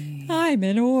me. I'm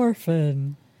an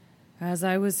orphan. As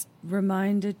I was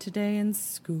reminded today in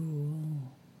school.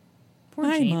 Poor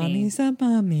My Jamie. mommy's a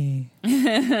mommy.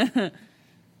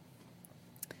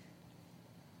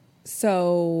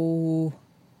 So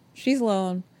she's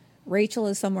alone. Rachel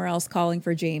is somewhere else calling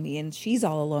for Jamie, and she's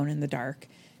all alone in the dark.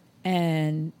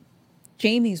 And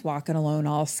Jamie's walking alone,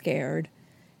 all scared.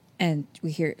 And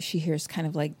she hears kind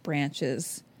of like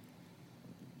branches,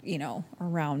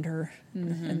 around her,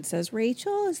 and says,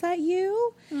 "Rachel, is that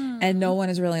you?" And no one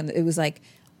is really. It was like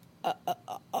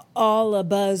all a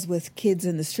buzz with kids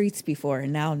in the streets before,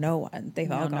 and now no one.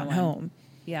 They've all gone home.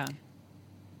 Yeah.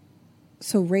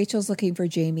 So Rachel's looking for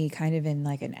Jamie kind of in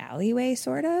like an alleyway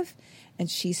sort of, and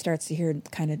she starts to hear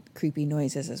kind of creepy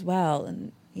noises as well,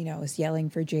 and, is yelling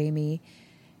for Jamie.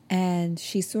 And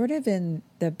she's sort of in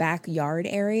the backyard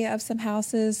area of some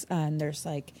houses, and there's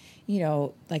like,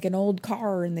 like an old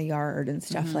car in the yard and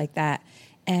stuff like that.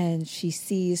 And she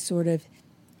sees sort of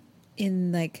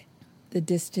in like the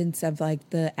distance of like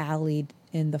the alley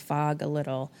in the fog a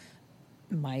little,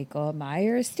 Michael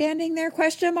Myers standing there, ?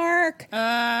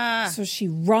 So she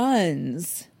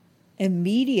runs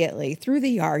immediately through the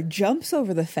yard, jumps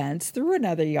over the fence, through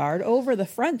another yard, over the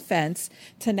front fence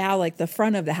to now like the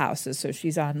front of the houses. So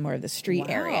she's on more of the street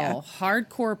area.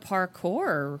 Hardcore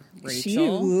parkour, Rachel. She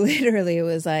literally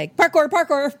was like, parkour,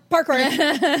 parkour,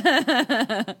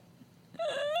 parkour.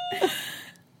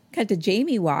 Cut to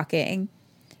Jamie walking.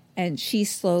 And she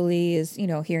slowly is,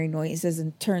 hearing noises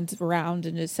and turns around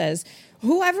and it says,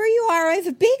 "Whoever you are, I have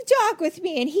a big dog with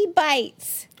me and he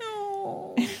bites."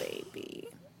 Oh, baby.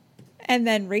 And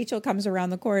then Rachel comes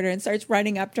around the corner and starts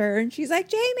running up to her. And she's like,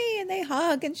 "Jamie," and they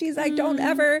hug. And she's like, "Don't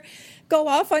ever go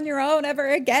off on your own ever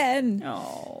again."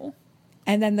 Oh.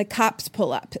 And then the cops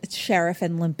pull up. It's Sheriff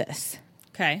and Limpus.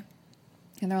 Okay.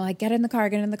 And they're like, get in the car,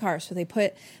 get in the car. So they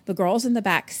put the girls in the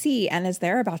back seat. And as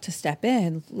they're about to step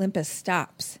in, Limpus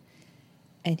stops.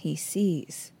 And he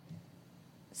sees,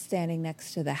 standing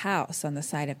next to the house, on the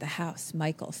side of the house,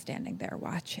 Michael standing there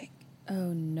watching.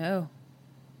 Oh, no.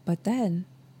 But then,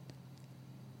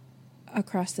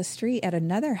 across the street at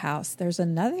another house, there's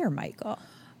another Michael.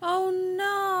 Oh,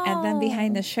 no. And then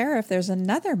behind the sheriff, there's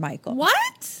another Michael.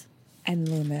 What? And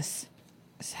Loomis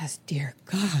says, "Dear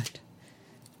God."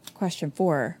 Question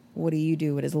 4, what do you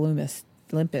do? What does Limpus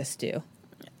do?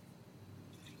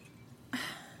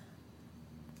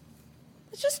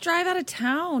 Let's just drive out of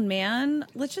town, man.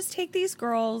 Let's just take these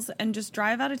girls and just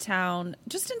drive out of town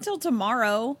just until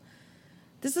tomorrow.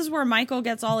 This is where Michael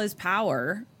gets all his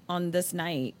power on this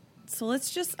night. So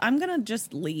I'm going to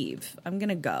just leave. I'm going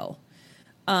to go.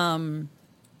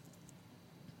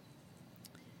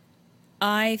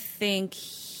 I think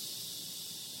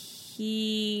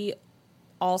he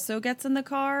also gets in the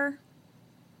car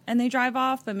and they drive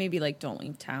off, but maybe don't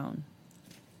leave town.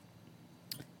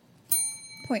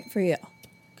 Point for you.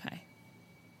 Okay.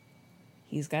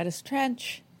 He's got his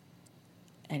trench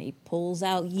and he pulls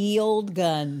out ye old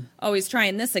gun. Oh, he's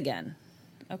trying this again.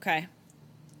 Okay.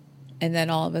 And then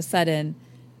all of a sudden,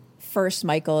 first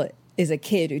Michael is a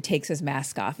kid who takes his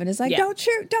mask off and is like, "Don't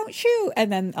shoot, don't shoot."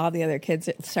 And then all the other kids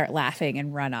start laughing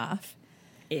and run off.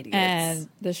 Idiots. And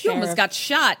the You sheriff, almost got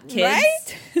shot, kids.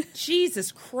 Right?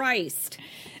 Jesus Christ.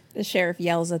 The sheriff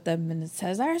yells at them and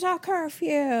says, "There's a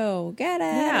curfew. Get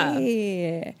out of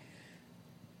here."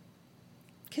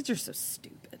 Kids are so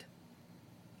stupid.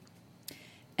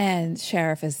 And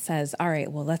sheriff says, "All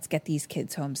right, well, let's get these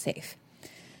kids home safe."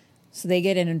 So they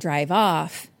get in and drive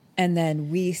off. And then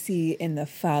we see in the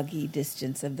foggy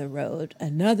distance of the road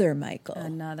another Michael.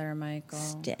 Another Michael.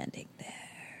 Standing there.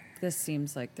 This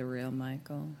seems like the real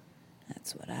Michael.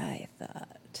 That's what I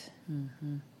thought.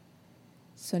 Mm-hmm.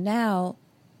 So now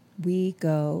we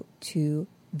go to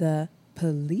the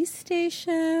police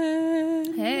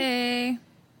station. Hey.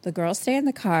 The girls stay in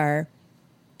the car.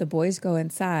 The boys go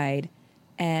inside.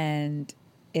 And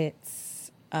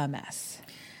it's a mess.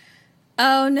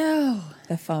 Oh, no.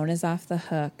 The phone is off the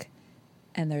hook.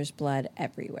 And there's blood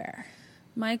everywhere.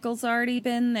 Michael's already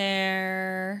been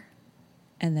there.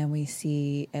 And then we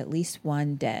see at least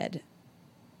one dead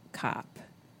cop.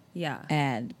 Yeah.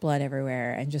 And blood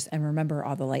everywhere. And remember,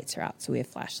 all the lights are out, so we have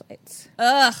flashlights.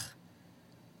 Ugh.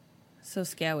 So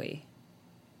scary.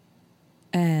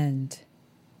 And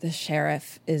the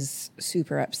sheriff is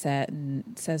super upset and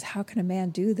says, "How can a man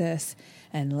do this?"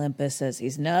 And Limpus says,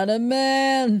 "He's not a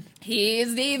man.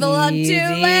 He's evil on 2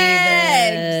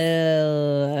 legs.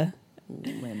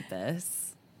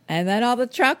 Limpus. And then all the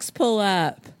trucks pull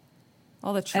up.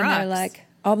 All the trucks. And they're like,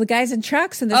 all the guys in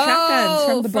trucks and the shotguns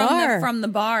from the bar. From the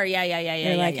bar. Yeah.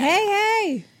 They're like,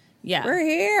 hey. Yeah. We're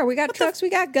here. We got trucks. We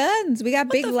got guns. We got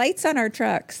big lights on our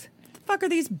trucks. What the fuck are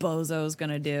these bozos going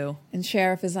to do? And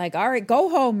sheriff is like, "All right, go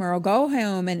home, Earl. Go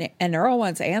home." And Earl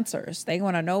wants answers. They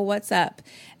want to know what's up.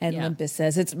 And Limpus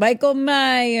says, "It's Michael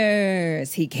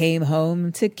Myers. He came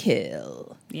home to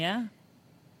kill." Yeah.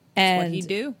 And that's what he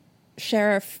do.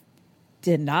 Sheriff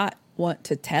did not want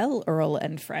to tell Earl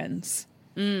and friends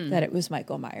that it was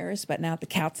Michael Myers, but now the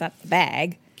cat's out the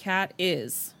bag. Cat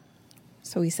is.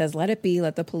 So he says, "Let it be.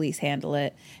 Let the police handle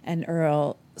it." And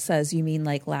Earl says, "You mean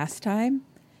like last time?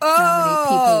 How many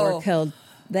people were killed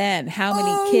then? How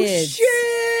many kids?"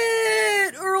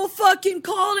 Shit! Earl fucking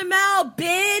called him out,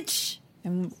 bitch!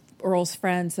 And Earl's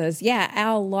friend says, "Yeah,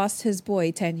 Al lost his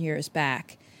boy 10 years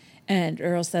back." And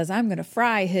Earl says, "I'm going to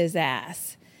fry his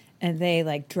ass." And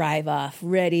they drive off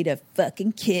ready to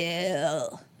fucking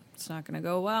kill. It's not going to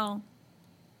go well.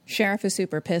 Sheriff is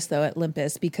super pissed, though, at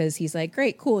Limpus because he's like,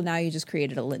 "Great, cool, now you just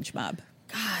created a lynch mob."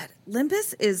 God,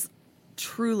 Limpus is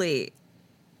truly,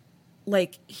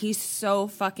 he's so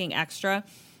fucking extra.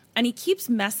 And he keeps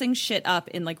messing shit up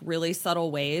in, really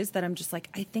subtle ways that I'm just like,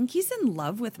 I think he's in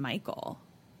love with Michael.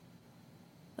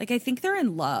 I think they're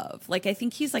in love. I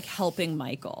think he's, helping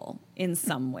Michael in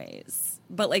some ways.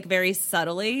 But, very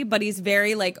subtly. But he's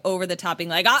very, over the top, being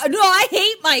like, no, I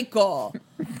hate Michael.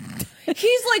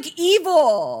 He's,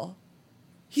 evil.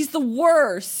 He's the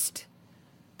worst.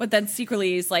 But then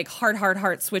secretly he's,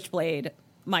 heart, switchblade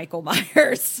Michael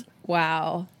Myers.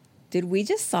 Wow. Did we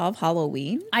just solve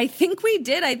Halloween? I think we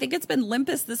did. I think it's been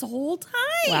Limpus this whole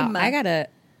time. Wow, I gotta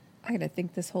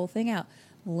think this whole thing out.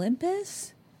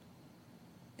 Limpus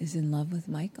is in love with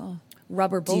Michael.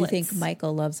 Rubber bullets. Do you think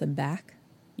Michael loves him back?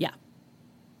 Yeah,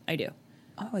 I do.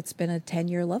 Oh, it's been a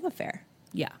 10-year love affair.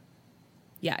 Yeah.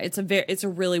 Yeah, it's a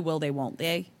really will they won't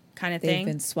they kind of thing. They've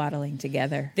been swaddling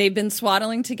together.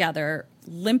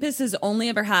 Limpus has only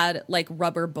ever had like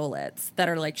rubber bullets that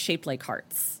are like shaped like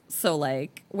hearts. So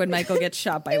like when Michael gets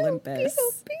shot by Limpus,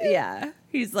 yeah,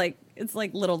 he's like, it's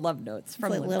like little love notes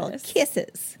from like Limpus. little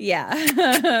kisses. Yeah.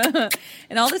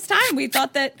 And all this time we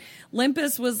thought that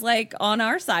Limpus was like on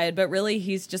our side, but really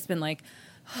he's just been like,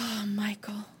 oh,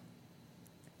 Michael,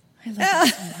 I love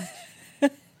you so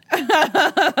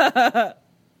much.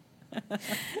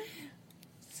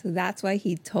 So that's why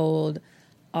he told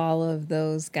all of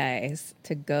those guys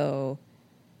to go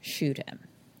shoot him.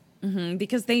 Mm-hmm,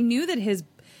 because they knew that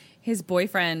his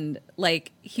boyfriend,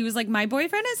 like, he was like, my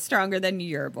boyfriend is stronger than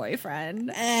your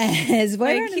boyfriend. His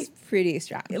boyfriend is pretty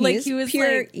strong. He was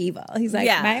pure like, evil. He's like,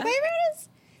 my boyfriend is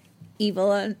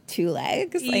evil on two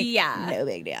legs. Like, no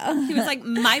big deal. He was like,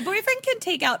 my boyfriend can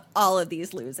take out all of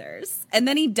these losers. And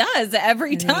then he does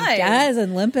every time. He does,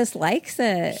 and Limpus likes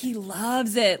it. He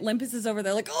loves it. Limpus is over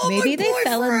there like, oh, maybe my they boyfriend.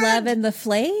 fell in love in the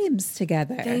flames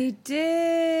together. They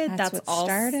did. That's what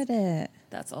started it.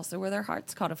 That's also where their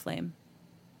hearts caught aflame.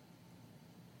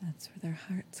 That's where their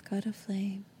hearts caught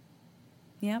aflame.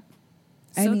 Yep.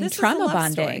 I mean, trauma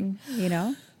bonding, you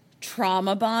know?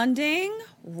 Trauma bonding,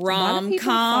 rom-coms.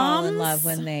 Fall in love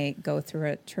when they go through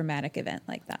a traumatic event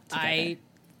like that together. I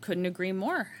couldn't agree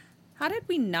more. How did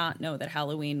we not know that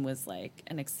Halloween was like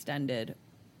an extended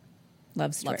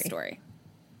love story?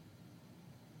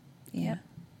 Yeah. Yep.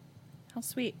 How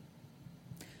sweet.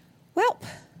 Well,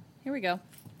 here we go.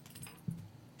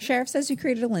 Sheriff says you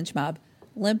created a lynch mob.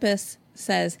 Limpus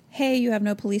says, hey, you have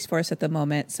no police force at the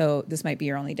moment, so this might be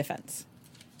your only defense.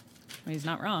 Well, he's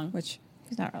not wrong. Which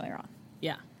he's not really wrong.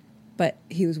 Yeah. But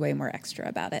he was way more extra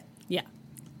about it. Yeah.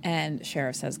 And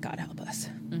Sheriff says, God help us.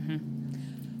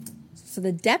 Mm-hmm. So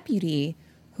the deputy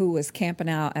who was camping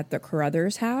out at the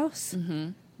Carruthers house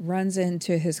runs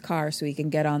into his car so he can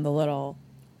get on the little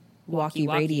walkie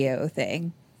radio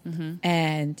thing. Mm-hmm.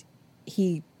 And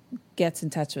he gets in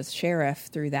touch with Sheriff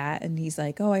through that. And he's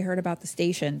like, oh, I heard about the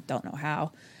station. Don't know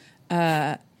how.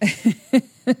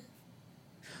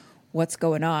 What's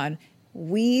going on?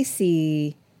 We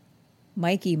see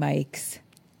Mikey Mike's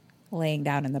laying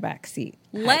down in the back seat.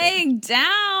 Laying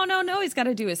down? Oh, no, he's got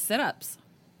to do his sit-ups.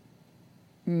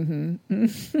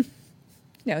 Mm-hmm.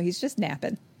 No, he's just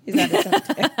napping. He's had a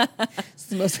tough day. It's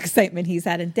the most excitement he's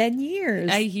had in 10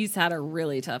 years. He's had a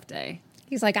really tough day.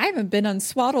 He's like, I haven't been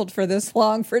unswaddled for this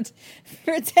long for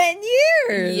 10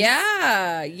 years.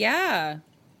 Yeah, yeah.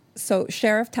 So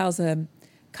Sheriff tells him,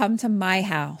 come to my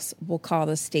house. We'll call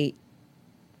the state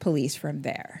police from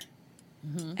there.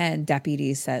 Mm-hmm. And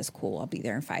deputy says, cool, I'll be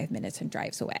there in 5 minutes, and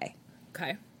drives away.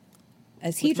 Okay.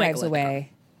 As he drives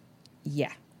away,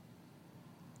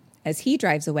 As he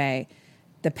drives away,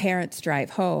 the parents drive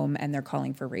home and they're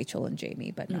calling for Rachel and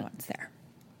Jamie, but no one's there.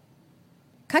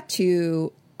 Cut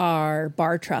to our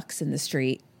bar trucks in the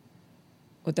street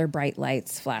with their bright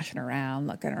lights flashing around,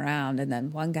 looking around. And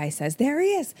then one guy says, there he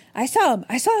is. I saw him.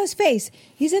 I saw his face.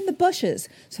 He's in the bushes.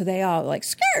 So they all like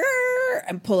scare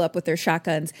and pull up with their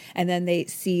shotguns. And then they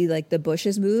see like the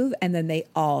bushes move and then they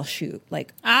all shoot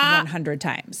like 100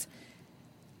 times.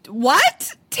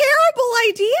 What? Terrible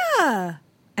idea.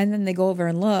 And then they go over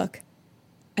and look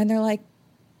and they're like,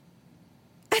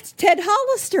 that's Ted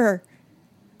Hollister.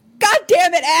 God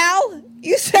damn it, Al.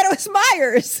 You said it was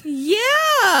Myers.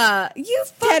 Yeah. You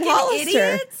fucking Hollister.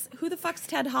 idiots. Who the fuck's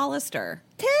Ted Hollister?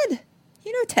 Ted.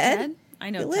 You know Ted.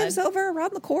 I know he Ted. lives over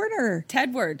around the corner.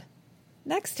 Tedward.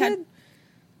 Next to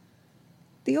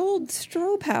the old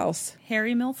Strobe house.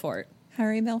 Harry Milfort.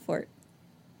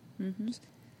 Mm-hmm.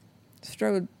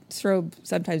 Strobe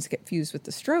sometimes get confused with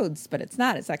the Strodes, but it's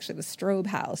not. It's actually the Strobe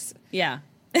house. Yeah.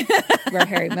 Where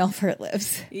Harry Milfort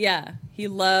lives. Yeah. He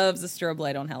loves a strobe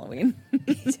light on Halloween.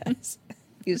 He does.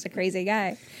 He was a crazy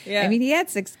guy. Yeah. I mean, he had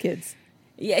 6 kids.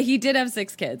 Yeah, he did have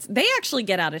 6 kids. They actually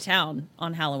get out of town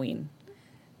on Halloween.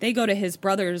 They go to his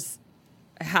brother's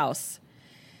house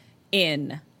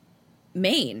in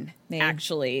Maine,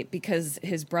 actually, because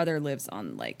his brother lives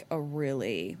on like a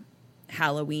really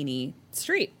Halloween-y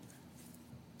street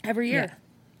every year. Yeah.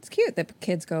 It's cute. The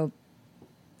kids go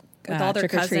with all their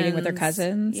trick-or-treating with their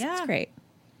cousins. Yeah. It's great.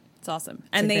 It's awesome.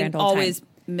 And they always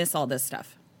miss all this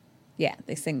stuff. Yeah,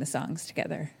 they sing the songs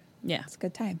together. Yeah. It's a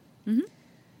good time. Mm-hmm.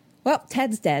 Well,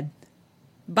 Ted's dead.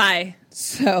 Bye.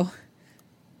 So,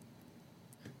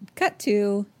 cut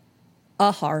to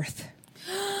A hearth.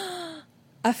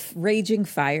 Raging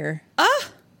fire.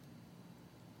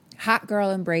 Hot girl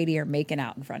and Brady are making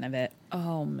out in front of it.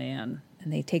 Oh, man.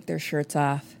 And they take their shirts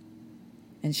off.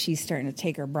 And she's starting to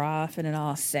take her bra off in an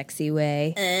all sexy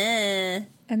way.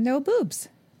 And no boobs.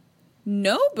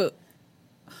 No boob.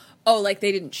 Oh, like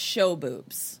they didn't show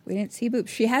boobs. We didn't see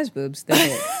boobs. She has boobs. They're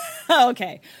big.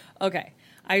 Okay.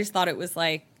 I just thought it was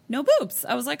like, no boobs.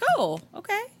 I was like, oh,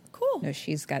 okay, cool. No,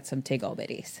 she's got some tiggle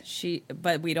bitties.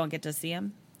 But we don't get to see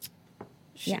him?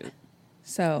 Shoot. Yeah.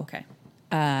 So, Okay.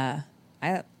 I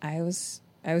was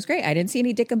great. I didn't see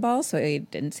any dick and balls, so I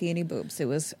didn't see any boobs. It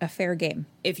was a fair game.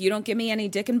 If you don't give me any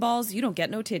dick and balls, you don't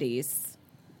get no titties.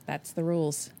 That's the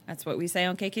rules. That's what we say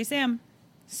on KK Sam.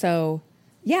 So,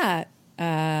 yeah,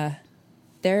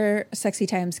 they're sexy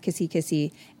times, kissy,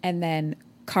 kissy, and then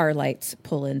car lights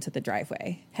pull into the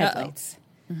driveway, headlights.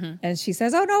 Mm-hmm. And she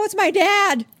says, oh, no, it's my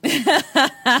dad.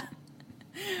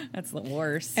 That's the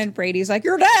worst. And Brady's like,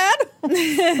 your dad?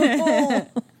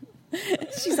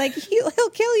 She's like, he'll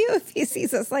kill you if he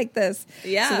sees us like this.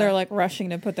 Yeah. So they're like rushing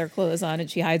to put their clothes on, and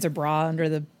she hides her bra under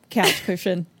the couch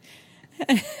cushion.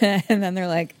 And then they're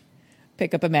like,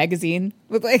 pick up a magazine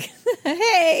with like,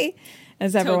 hey,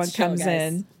 as everyone Totes chill, comes guys.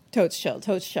 in. Totes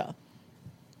chill.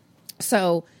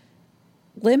 So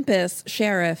Limpus,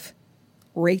 Sheriff,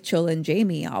 Rachel, and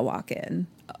Jamie all walk in.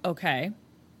 Okay.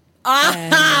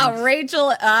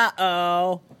 Rachel,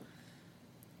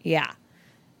 yeah.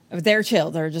 They're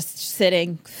chill. They're just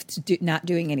sitting, not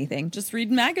doing anything. Just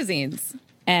reading magazines.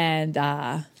 And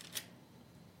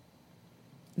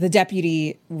the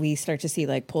deputy, we start to see,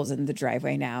 like, pulls in the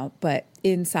driveway now. But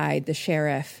inside, the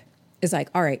sheriff is like,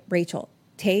 all right, Rachel,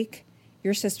 take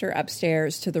your sister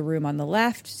upstairs to the room on the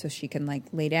left so she can, like,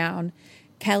 lay down.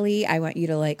 Kelly, I want you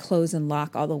to, like, close and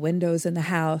lock all the windows in the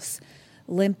house.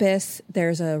 Limpus,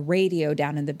 there's a radio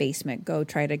down in the basement. Go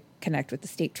try to connect with the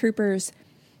state troopers.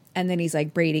 And then he's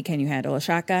like, Brady, can you handle a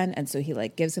shotgun? And so he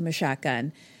like gives him a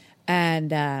shotgun.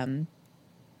 And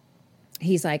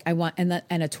he's like, I want, and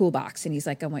a toolbox. And he's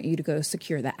like, I want you to go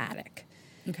secure the attic.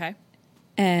 Okay.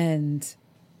 And,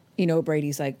 you know,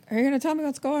 Brady's like, are you going to tell me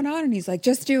what's going on? And he's like,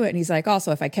 just do it. And he's like,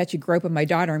 also, if I catch you groping my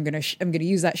daughter, I'm going to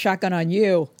use that shotgun on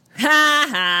you. Ha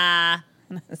ha.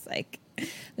 And I was like,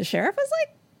 the sheriff was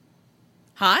like,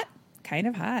 hot? Kind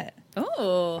of hot.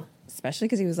 Oh. Especially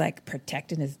because he was like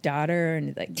protecting his daughter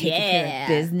and like taking care of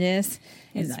business.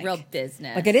 It's like, real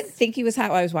business. Like I didn't think he was hot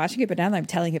while I was watching it, but now that I'm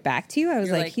telling it back to you, I was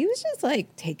You're like, like, he was just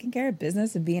like taking care of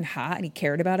business and being hot, and he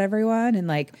cared about everyone and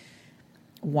like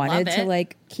wanted to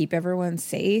like keep everyone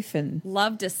safe and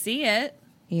love to see it.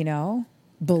 You know,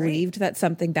 believed that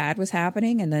something bad was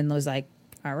happening, and then was like,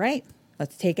 all right,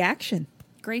 let's take action.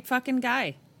 Great fucking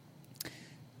guy.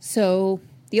 So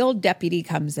the old deputy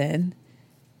comes in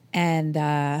and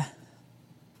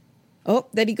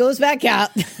then he goes back out.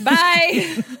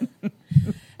 Bye.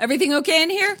 Everything okay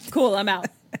in here? Cool, I'm out.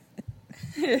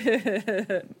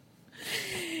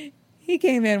 He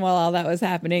came in while all that was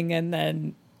happening, and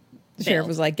then the sheriff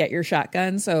was like, get your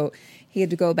shotgun. So he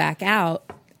had to go back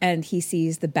out, and he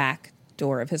sees the back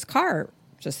door of his car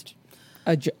just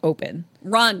open.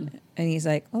 Run. And he's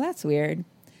like, well, that's weird.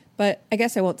 But I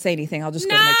guess I won't say anything. I'll just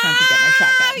go to my trunk and get my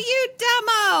shotgun. You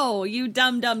dumbo. You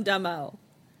dumbo.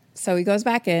 So he goes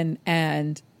back in,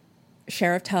 and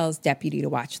sheriff tells deputy to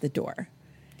watch the door.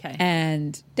 Okay.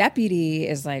 And deputy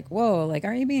is like, whoa, like,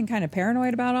 aren't you being kind of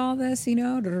paranoid about all this, you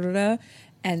know? Da, da, da, da.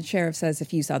 And sheriff says,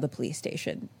 if you saw the police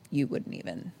station, you wouldn't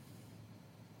even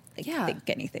think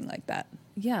anything like that.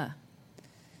 Yeah.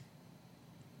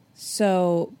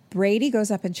 So Brady goes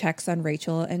up and checks on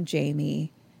Rachel and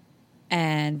Jamie.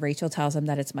 And Rachel tells him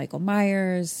that it's Michael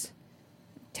Myers.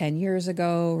 10 years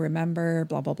ago, remember,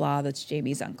 blah, blah, blah. That's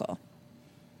Jamie's uncle.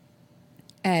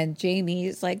 And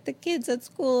Jamie's like, the kids at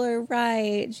school are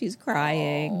right. She's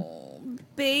crying. Oh,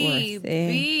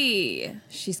 baby.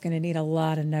 She's going to need a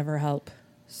lot of never help.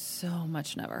 So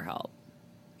much never help.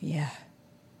 Yeah.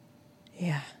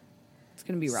 Yeah. It's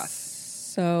going to be rough.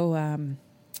 So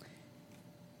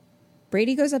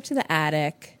Brady goes up to the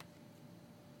attic.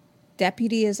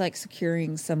 Deputy is like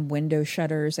securing some window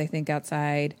shutters, I think,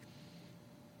 outside.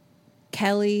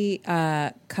 Kelly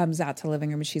comes out to the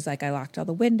living room and she's like, I locked all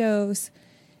the windows.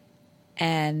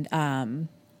 And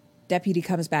deputy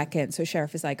comes back in. So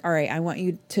sheriff is like, all right, I want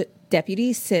you to,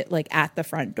 deputy, sit like at the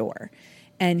front door.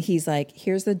 And he's like,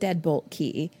 here's the deadbolt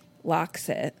key, locks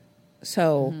it.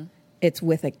 So it's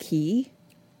with a key.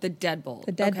 The deadbolt.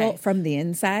 The deadbolt from the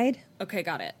inside. Okay,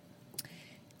 got it.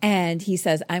 And he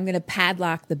says, I'm going to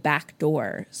padlock the back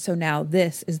door. So now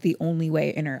this is the only way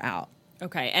in or out.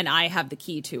 Okay, and I have the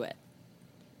key to it.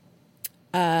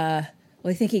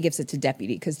 Well, I think he gives it to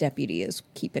Deputy because Deputy is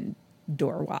keeping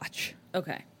door watch.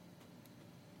 Okay.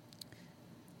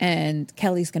 And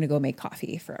Kelly's going to go make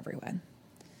coffee for everyone.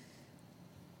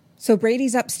 So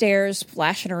Brady's upstairs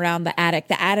flashing around the attic.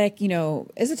 The attic,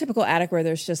 is a typical attic where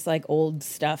there's just like old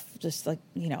stuff, just like,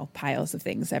 piles of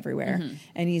things everywhere. Mm-hmm.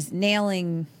 And he's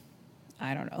nailing,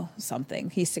 I don't know, something.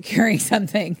 He's securing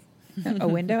something. A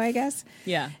window, I guess.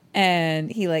 Yeah.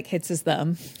 And he like hits his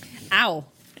thumb. Ow.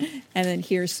 And then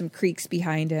hears some creaks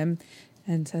behind him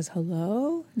and says,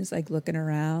 hello? And he's like looking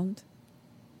around.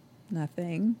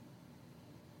 Nothing.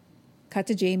 Cut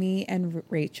to Jamie and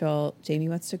Rachel. Jamie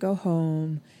wants to go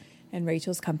home, and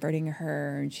Rachel's comforting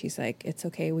her, and she's like, "It's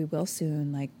okay, we will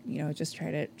soon. Like, just try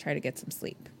to get some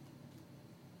sleep."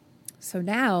 So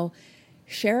now,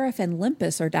 Sheriff and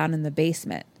Limpus are down in the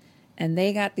basement, and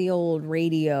they got the old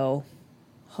radio,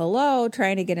 hello,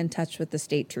 trying to get in touch with the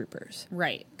state troopers,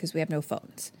 right? Because we have no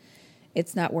phones.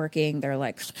 It's not working. They're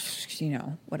like,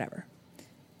 whatever,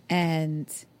 and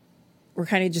we're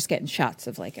kind of just getting shots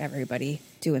of like everybody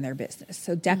doing their business.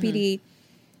 So Deputy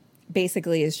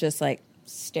basically is just like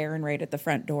staring right at the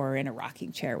front door in a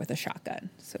rocking chair with a shotgun.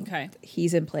 So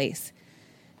he's in place.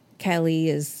 Kelly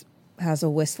has a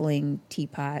whistling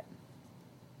teapot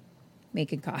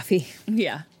making coffee.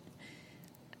 Yeah.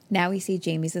 Now we see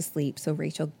Jamie's asleep. So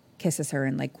Rachel kisses her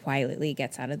and like quietly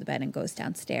gets out of the bed and goes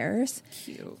downstairs.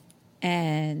 Cute.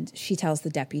 And she tells the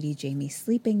deputy, Jamie's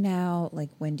sleeping now. Like,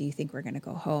 when do you think we're going to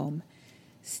go home?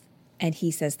 And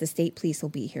he says the state police will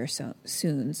be here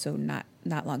soon, so not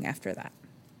long after that.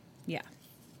 Yeah.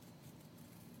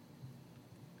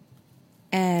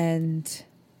 And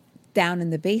down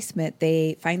in the basement,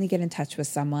 they finally get in touch with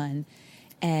someone,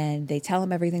 and they tell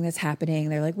them everything that's happening.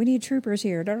 They're like, we need troopers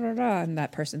here, da, da, da. And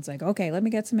that person's like, okay, let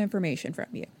me get some information from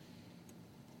you.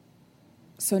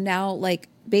 So now, like,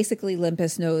 basically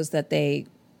Limpus knows that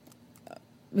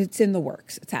it's in the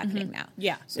works. It's happening now.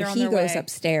 Yeah. So he goes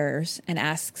upstairs and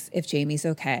asks if Jamie's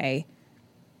okay.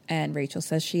 And Rachel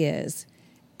says she is.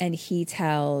 And he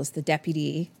tells the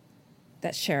deputy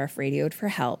that Sheriff radioed for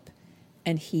help.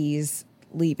 And he's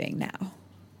leaving now.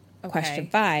 Okay. Question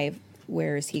 5,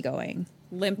 where is he going?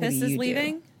 Limpus is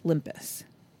leaving? Limpus.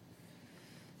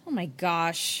 Oh my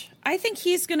gosh. I think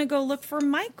he's going to go look for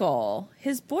Michael,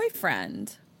 his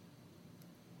boyfriend.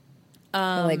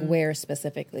 Like, where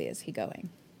specifically is he going?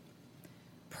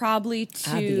 Probably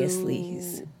to... Obviously,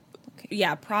 he's... Okay.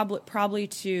 Yeah, probably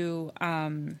to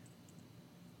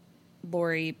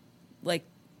Lori, like,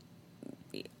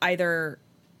 either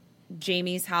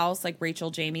Jamie's house, like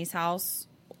Rachel Jamie's house,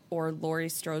 or Laurie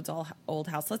Strode's old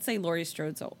house. Let's say Laurie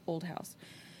Strode's old house.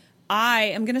 I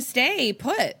am going to stay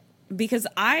put because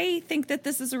I think that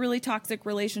this is a really toxic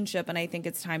relationship, and I think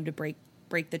it's time to break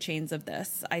the chains of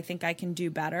this. I think I can do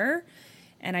better,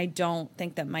 and I don't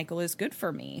think that Michael is good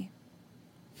for me.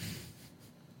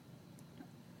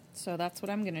 So that's what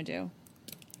I'm going to do.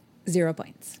 0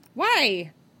 points.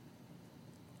 Why?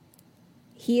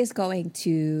 He is going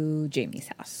to Jamie's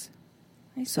house.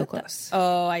 So close.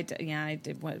 Oh, I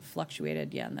did what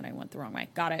fluctuated. Yeah, and then I went the wrong way.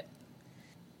 Got it.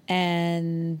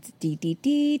 And But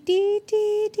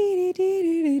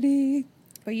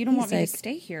you don't want me to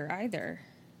stay here either.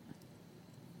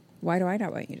 Why do I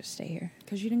not want you to stay here?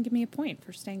 Because you didn't give me a point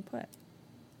for staying put.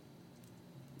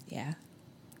 Yeah.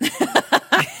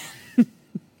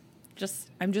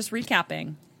 I'm just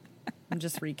recapping. I'm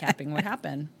just recapping what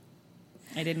happened.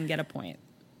 I didn't get a point.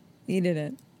 You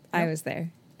didn't. Nope. I was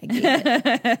there. I gave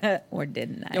it. Or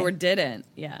didn't I? Or didn't.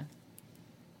 Yeah.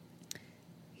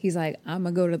 He's like, I'm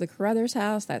going to go to the Carruthers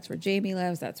house. That's where Jamie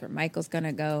lives. That's where Michael's going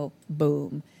to go.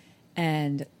 Boom.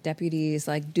 And deputy's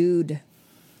like, dude,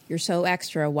 you're so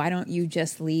extra. Why don't you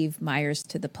just leave Myers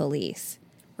to the police?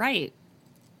 Right.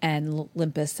 And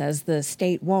Limpus says the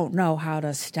state won't know how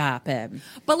to stop him.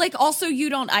 But, like, also you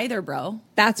don't either, bro.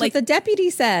 That's like, what the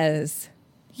deputy says.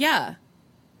 Yeah.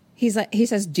 He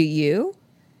says, do you?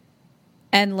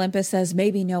 And Limpus says,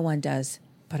 maybe no one does,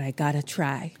 but I gotta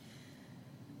try.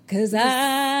 'Cause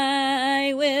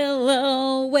I will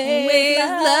always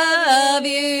love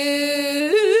you.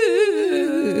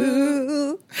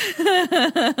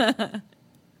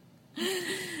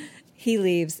 He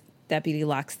leaves. Deputy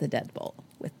locks the deadbolt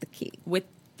with the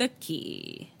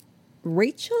key.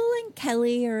 Rachel and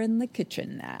Kelly are in the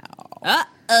kitchen now.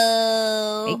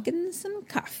 Uh-oh. Making some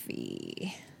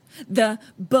coffee. The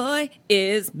boy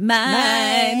is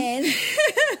mine.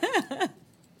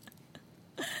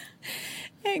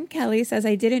 And Kelly says,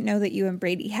 I didn't know that you and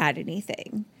Brady had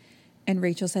anything. And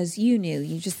Rachel says, you knew,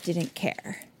 you just didn't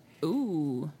care.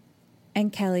 Ooh.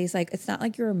 And Kelly's like, it's not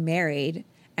like you were married.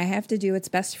 I have to do what's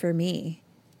best for me.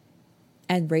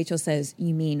 And Rachel says,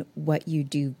 "You mean what you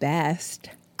do best."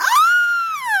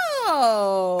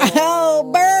 Oh,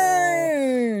 Oh,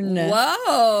 burn!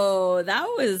 Whoa, that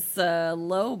was a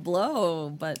low blow,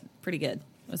 but pretty good.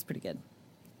 It was pretty good.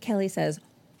 Kelly says,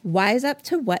 "Wise up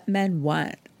to what men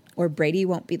want, or Brady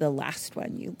won't be the last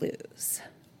one you lose."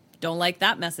 Don't like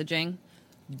that messaging.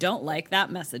 Don't like that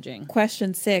messaging.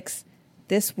 Question 6.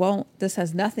 This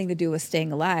has nothing to do with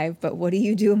staying alive, but what do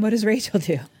you do and what does Rachel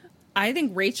do? I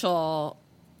think Rachel,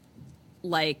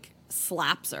 like,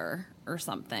 slaps her or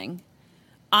something.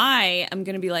 I am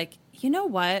going to be like, you know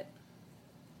what?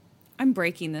 I'm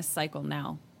breaking this cycle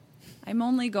now. I'm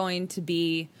only going to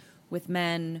be with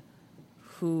men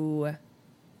who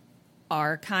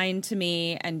are kind to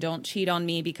me and don't cheat on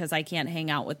me because I can't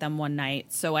hang out with them one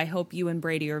night. So I hope you and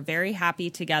Brady are very happy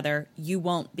together. You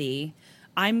won't be.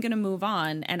 I'm going to move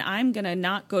on, and I'm going to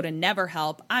not go to Never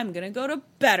Help. I'm going to go to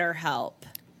Better Help.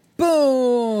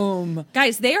 Boom!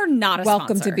 Guys, they are not a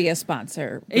Welcome sponsor. to be a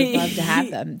sponsor. We'd love to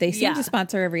have them. They seem Yeah. to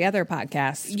sponsor every other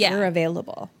podcast. Yeah. We're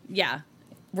available. Yeah.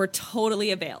 We're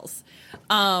totally avails.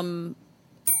 That's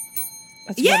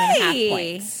Yay! 1.5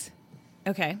 points.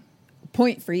 Okay.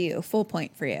 Point for you. Full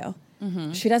point for you.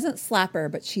 Mm-hmm. She doesn't slap her,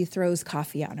 but she throws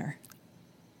coffee on her.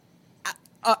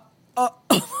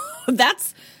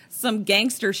 That's some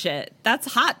gangster shit.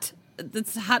 That's hot.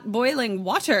 That's hot boiling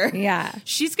water. Yeah.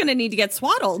 She's going to need to get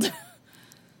swaddled.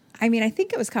 I mean, I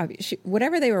think it was coffee.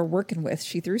 Whatever they were working with,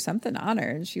 she threw something on her.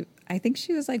 And I think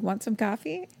she was like, "Want some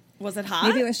coffee?" Was it hot?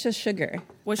 Maybe it was just sugar.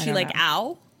 Was I she don't like, know.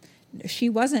 ow? She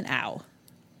wasn't ow.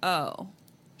 Oh.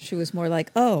 She was more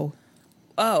like, oh.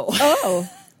 Oh. Oh.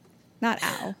 Not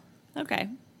ow. Okay.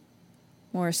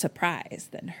 More surprise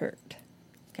than hurt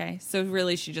Okay. So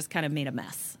really, she just kind of made a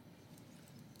mess.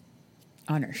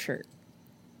 on her shirt.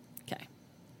 Okay.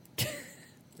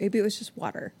 Maybe it was just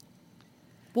water.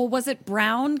 Well, was it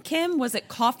brown, Kim? Was it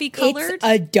coffee colored? It's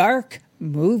a dark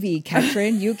movie,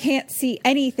 Ketrin. You can't see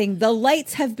anything. The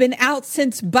lights have been out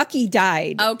since Bucky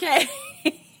died. Okay.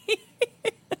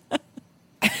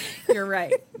 You're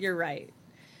right. You're right.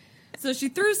 So she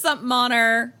threw something on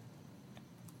her.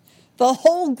 The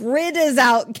whole grid is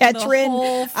out, Ketrin.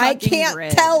 whole I fucking can't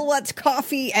grid. tell what's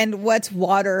coffee and what's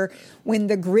water when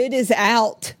the grid is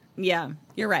out. Yeah,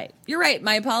 you're right. You're right.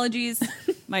 My apologies.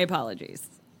 My apologies.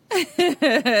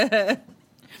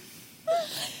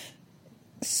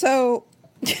 So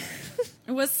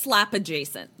It was slap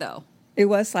adjacent, though. it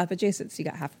was slap adjacent, so you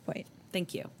got half a point.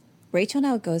 Thank you. Rachel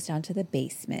now goes down to the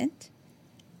basement.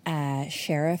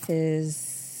 Sheriff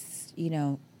is,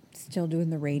 still doing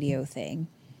the radio thing.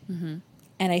 Mm-hmm.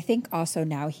 And I think also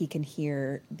now he can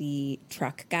hear the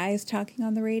truck guys talking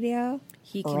on the radio.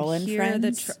 He Earl can and hear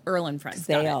friends, the Earl and friends.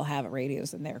 They Got it. all have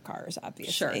radios in their cars,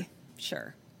 obviously.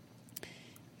 Sure.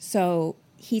 So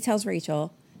he tells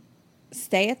Rachel,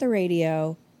 stay at the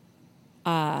radio.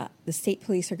 The state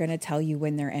police are going to tell you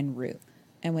when they're en route.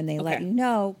 And when they let Okay. you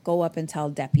know, go up and tell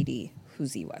Deputy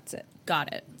who's what's it.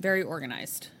 Got it. Very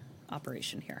organized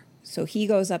operation here. So he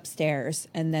goes upstairs,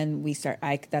 and then we start.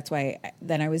 That's why.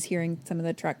 Then I was hearing some of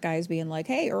the truck guys being like,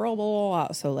 "Hey, Earl, blah, blah,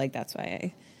 blah." So like that's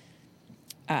why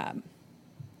I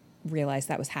realized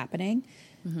that was happening.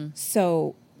 Mm-hmm.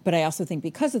 So, but I also think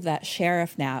because of that,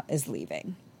 Sheriff now is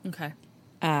leaving. Okay.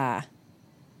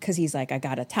 Because he's like, I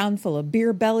got a town full of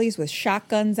beer bellies with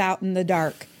shotguns out in the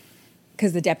dark.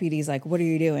 Because the deputy's like, what are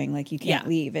you doing? Like, you can't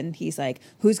leave. And he's like,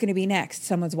 who's going to be next?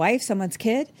 Someone's wife? Someone's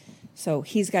kid? So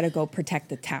he's got to go protect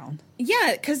the town.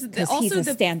 Yeah, because He's a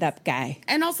stand-up guy.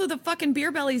 And also the fucking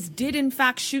beer bellies did in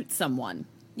fact shoot someone.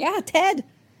 Yeah, Ted.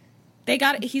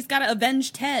 He's got to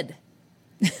avenge Ted.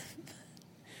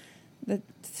 The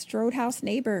Strode House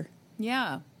neighbor.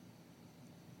 Yeah.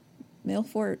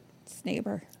 Milford's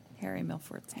neighbor. Harry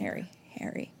Milford's neighbor.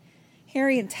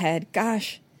 Harry and Ted.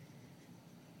 Gosh.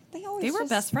 They were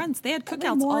best friends. They had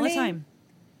cookouts all the time.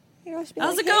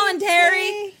 How's it going,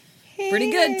 Terry? Hey.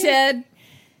 Pretty good, Ted.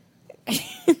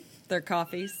 Their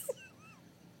coffees.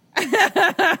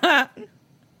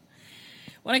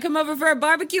 Want to come over for a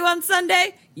barbecue on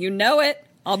Sunday? You know it.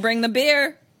 I'll bring the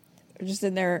beer. They're just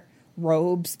in their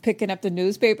robes picking up the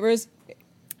newspapers.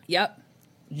 Yep.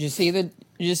 Did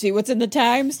you see what's in the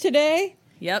Times today?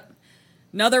 Yep.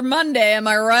 Another Monday, am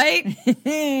I right?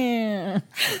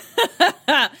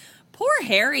 Poor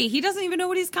Harry. He doesn't even know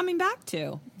what he's coming back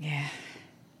to. Yeah.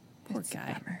 Poor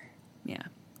guy. Yeah.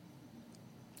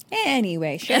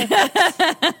 Anyway, sure.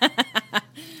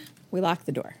 We locked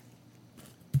the door.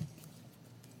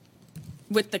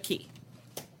 With the key.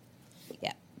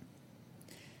 Yeah.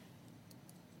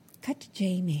 Cut to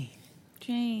Jamie.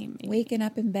 Waking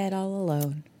up in bed all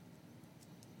alone.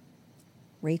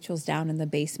 Rachel's down in the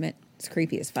basement. It's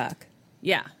creepy as fuck.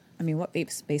 Yeah. I mean, what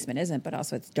basement isn't, but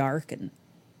also it's dark and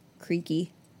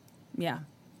creaky. Yeah.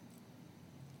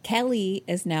 Kelly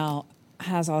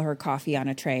has all her coffee on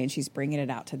a tray, and she's bringing it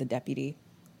out to the deputy.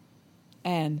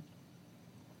 And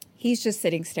he's just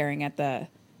sitting staring at the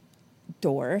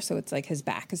door, so it's like his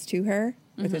back is to her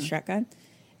with his shotgun.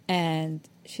 And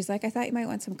she's like, I thought you might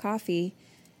want some coffee.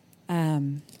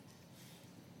 Kind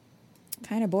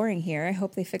of boring here. I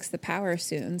hope they fix the power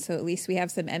soon, so at least we have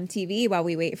some MTV while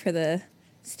we wait for the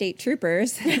state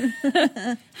troopers.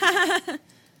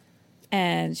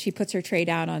 And she puts her tray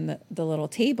down on the little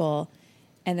table,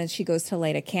 and then she goes to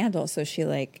light a candle. So she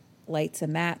like lights a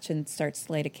match and starts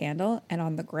to light a candle, and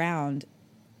on the ground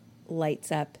lights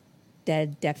up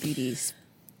dead deputy's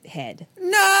head.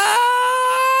 No!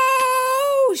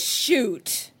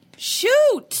 Shoot!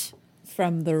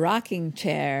 From the rocking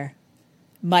chair,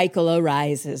 Michael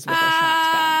arises with a shotgun.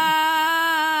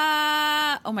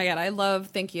 Oh my God, I love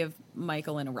thinking of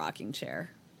Michael in a rocking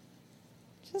chair.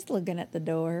 Just looking at the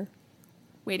door.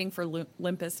 Waiting for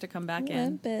Limpus to come back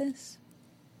in. Limpus.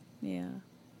 Yeah.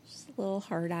 Just little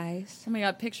hard eyes. Oh my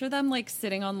God, picture them like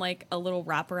sitting on like a little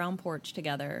wraparound porch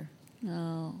together.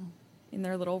 Oh. In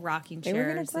their little rocking They chairs.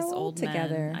 were going to grow this old old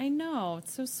together. Men. I know,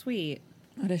 it's so sweet.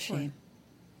 What a shame.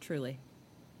 Truly.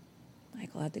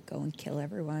 Michael had to go and kill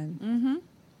everyone. Mm-hmm.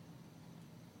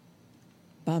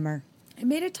 Bummer. It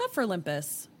made it tough for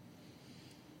Limpus.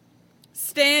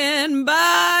 Stand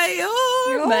by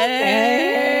your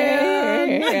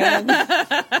man.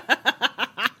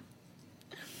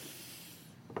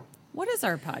 What is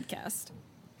our podcast?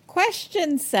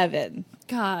 Question 7.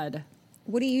 God.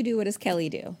 What do you do? What does Kelly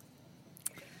do?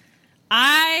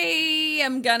 I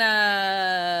am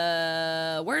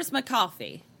gonna... Where's my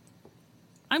coffee?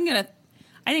 I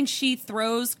think she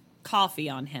throws coffee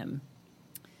on him.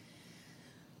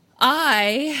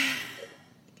 I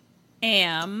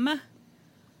am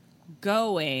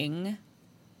going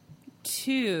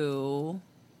to...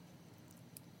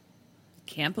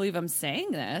 Can't believe I'm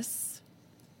saying this.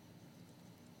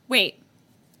 Wait.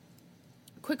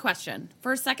 Quick question.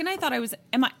 For a second, I thought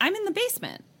I'm in the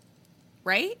basement,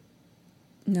 right?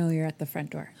 No, you're at the front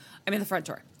door. I'm in the front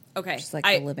door. Okay. Just like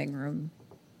the living room,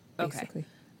 basically.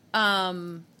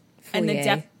 Okay.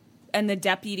 And the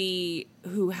deputy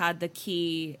who had the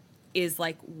key is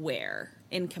like where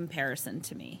in comparison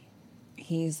to me?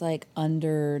 He's like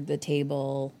under the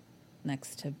table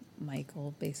next to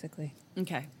Michael, basically.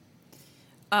 Okay.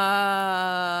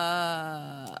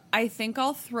 I think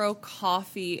I'll throw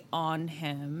coffee on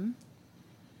him.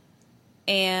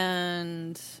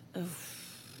 And I'm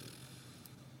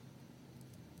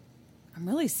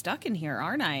really stuck in here,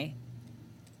 aren't I?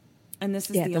 And this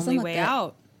is the only way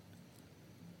out.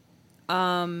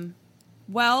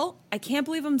 Well, I can't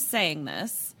believe I'm saying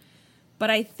this, but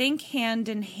I think hand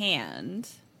in hand,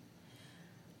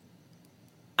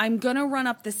 I'm going to run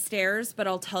up the stairs, but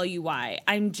I'll tell you why.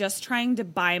 I'm just trying to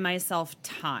buy myself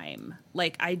time.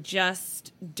 Like, I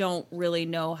just don't really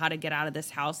know how to get out of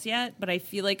this house yet, but I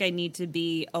feel like I need to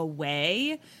be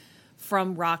away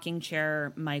from rocking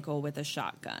chair Michael with a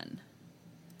shotgun.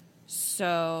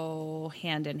 So,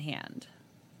 hand in hand.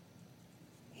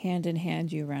 Hand in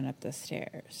hand, you run up the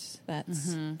stairs.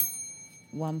 That's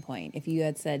 1 point. If you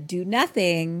had said, do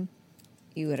nothing,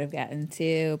 you would have gotten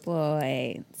 2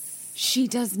 points. She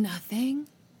does nothing?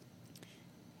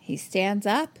 He stands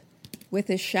up with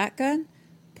his shotgun,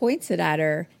 points it at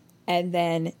her, and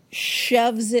then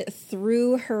shoves it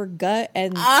through her gut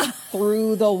and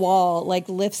through the wall, like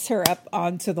lifts her up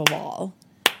onto the wall.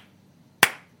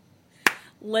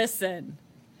 Listen,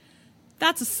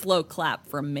 that's a slow clap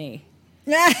from me.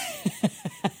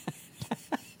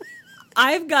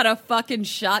 I've got a fucking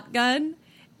shotgun,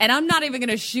 and I'm not even going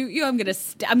to shoot you. I'm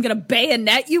gonna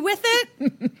bayonet you with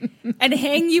it and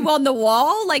hang you on the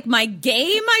wall like my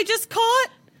game I just caught.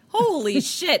 Holy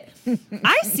shit!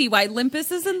 I see why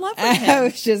Limpus is in love with him. I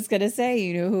was just gonna say,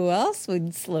 you know who else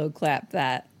would slow clap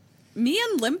that? Me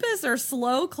and Limpus are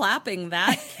slow clapping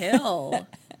that kill.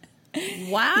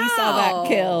 Wow! He saw that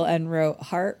kill and wrote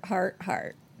heart, heart,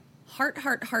 heart. Heart,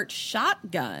 heart, heart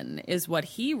shotgun is what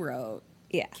he wrote.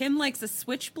 Yeah. Kim likes a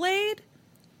switchblade.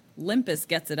 Limpus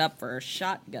gets it up for a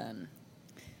shotgun.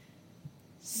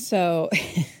 So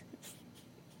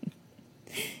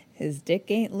his dick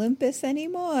ain't Limpus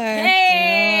anymore.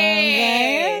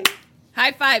 Hey! You know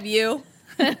High five, you.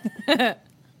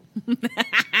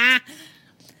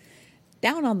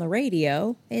 Down on the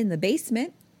radio in the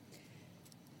basement,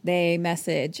 they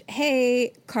message,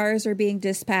 hey, cars are being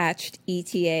dispatched,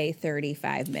 ETA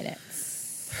 35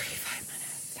 minutes. 35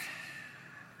 minutes.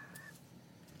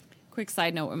 Quick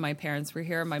side note, when my parents were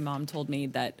here, my mom told me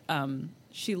that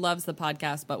she loves the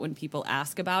podcast, but when people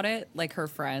ask about it, like her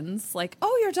friends, like,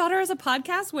 oh, your daughter has a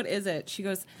podcast? What is it? She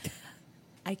goes,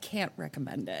 I can't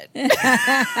recommend it.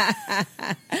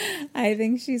 I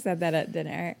think she said that at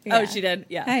dinner. Oh, she did?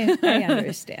 Yeah. I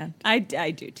understand. I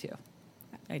do too.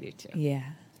 I do too.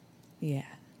 Yeah. Yeah.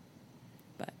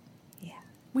 But yeah,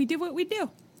 we do what we do.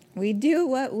 We do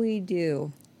what we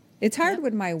do. It's hard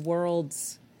when my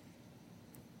worlds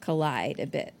collide a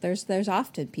bit. There's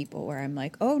often people where I'm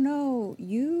like, oh no,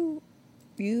 you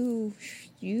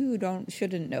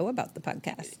shouldn't know about the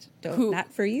podcast.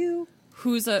 Not for you.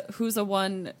 Who's a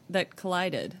one that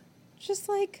collided? Just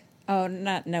like, oh,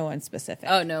 not no one specific.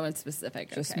 Oh, no one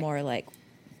specific. Just okay. more like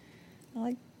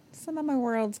some of my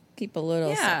worlds keep a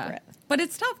little separate. But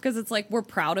it's tough because it's like we're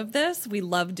proud of this. We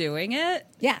love doing it.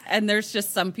 Yeah. And there's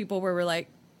just some people where we're like,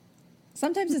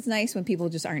 sometimes it's nice when people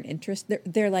just aren't interested.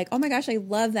 They're like, oh my gosh, I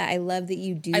love that. I love that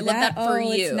you do that. I love that for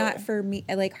you. It's not for me.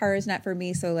 Like, horror is not for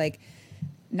me. So, like,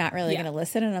 not really going to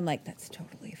listen. And I'm like, that's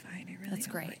totally fine. I really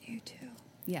don't want you to.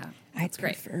 Yeah. I'd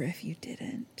prefer if you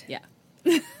didn't. Yeah.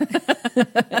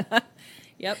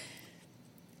 Yep.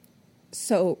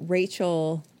 So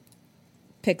Rachel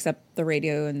picks up the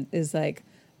radio and is like,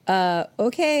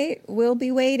 okay, we'll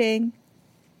be waiting.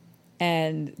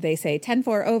 And they say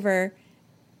 10-4 over.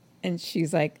 And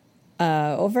she's like,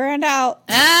 over and out.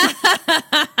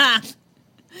 That's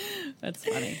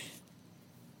funny.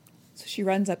 So she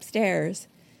runs upstairs.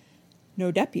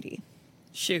 No deputy.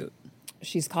 Shoot.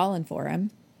 She's calling for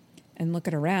him and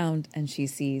looking around, and she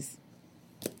sees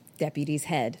deputy's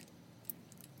head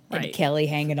and Kelly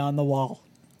hanging on the wall.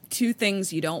 Two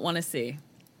things you don't want to see.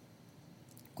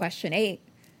 Question 8.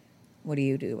 What do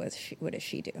you do? What does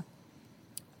she do?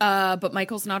 But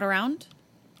Michael's not around?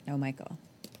 No, Michael.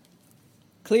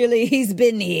 Clearly he's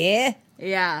been here.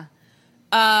 Yeah.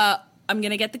 I'm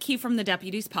going to get the key from the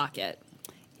deputy's pocket.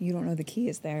 You don't know the key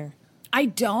is there. I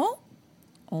don't?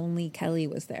 Only Kelly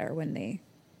was there when they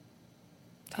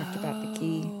talked about the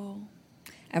key.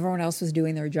 Everyone else was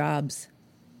doing their jobs.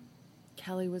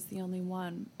 Kelly was the only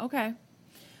one. Okay.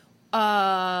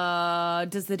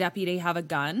 Does the deputy have a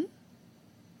gun?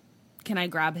 Can I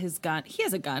grab his gun? He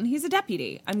has a gun. He's a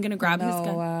deputy. I'm going to grab his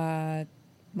gun.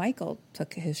 Michael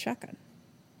took his shotgun.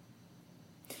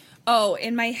 Oh,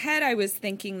 in my head, I was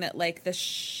thinking that like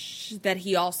that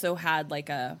he also had like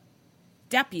a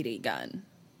deputy gun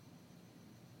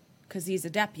because he's a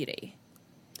deputy.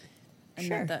 And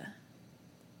sure.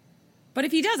 But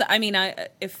if he does, I mean,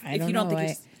 if you don't think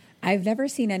he's... I've never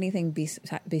seen anything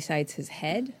besides his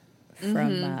head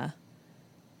from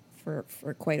for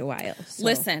quite a while. So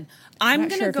listen, I'm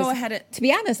going to go ahead and... To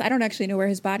be honest, I don't actually know where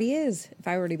his body is. If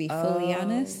I were to be fully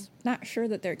honest, not sure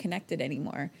that they're connected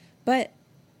anymore. But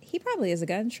he probably has a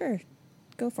gun. Sure,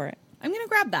 go for it. I'm going to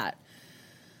grab that.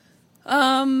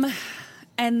 And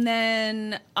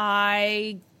then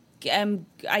I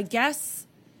guess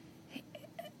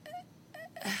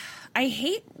I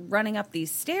hate running up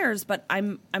these stairs, but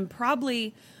I'm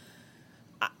probably,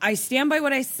 I stand by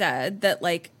what I said that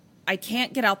like I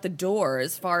can't get out the door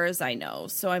as far as I know.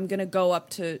 So I'm going to go up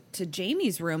to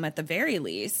Jamie's room at the very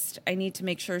least. I need to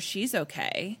make sure she's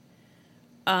okay.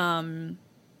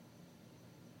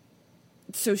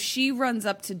 So she runs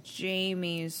up to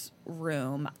Jamie's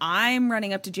room. I'm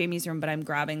running up to Jamie's room, but I'm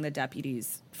grabbing the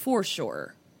deputy's, for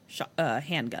sure,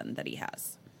 handgun that he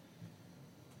has.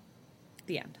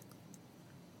 The end.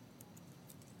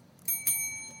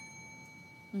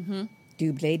 Mm-hmm.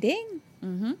 Double ding.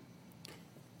 Mm-hmm.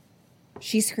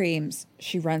 She screams.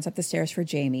 She runs up the stairs for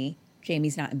Jamie.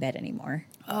 Jamie's not in bed anymore.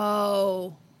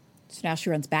 Oh. So now she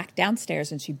runs back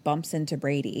downstairs and she bumps into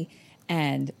Brady.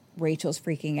 And Rachel's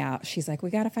freaking out. She's like, we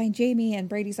got to find Jamie. And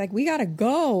Brady's like, we got to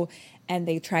go. And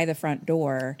they try the front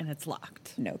door. And it's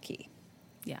locked. No key.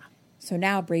 Yeah. So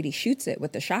now Brady shoots it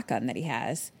with the shotgun that he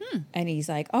has. And he's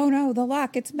like, oh no, the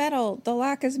lock, it's metal. The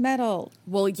lock is metal.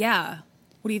 Well, yeah.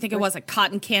 What do you think it was, a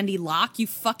cotton candy lock, you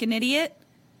fucking idiot?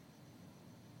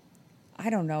 I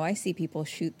don't know. I see people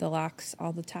shoot the locks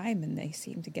all the time and they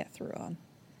seem to get through them.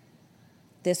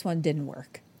 This one didn't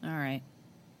work. All right.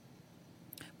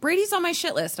 Brady's on my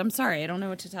shit list. I'm sorry. I don't know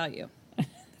what to tell you.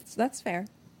 That's fair.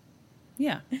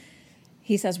 Yeah.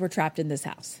 He says we're trapped in this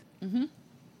house. Mm-hmm.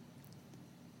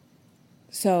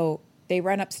 So they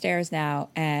run upstairs now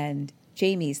and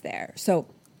Jamie's there. So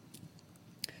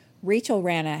Rachel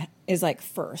is like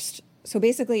first. So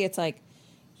basically it's like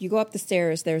you go up the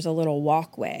stairs, there's a little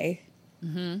walkway.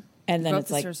 Mm-hmm. And then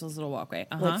it's like there's a little walkway.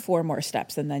 like 4 more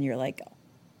steps. And then you're like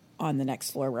on the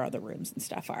next floor where all the rooms and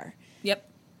stuff are. Yep.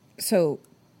 So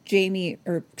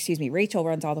Rachel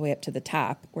runs all the way up to the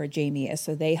top where Jamie is.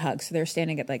 So they hug. So they're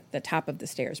standing at like the top of the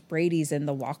stairs. Brady's in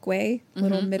the walkway,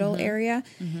 little middle area.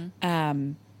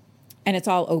 And it's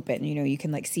all open. You know, you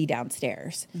can like see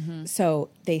downstairs. So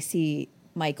they see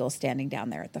Michael standing down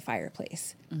there at the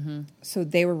fireplace. So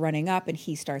they were running up and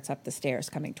he starts up the stairs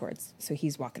coming towards. So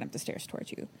he's walking up the stairs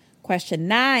towards you. Question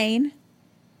 9.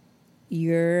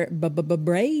 You're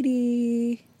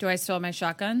Brady. Do I still have my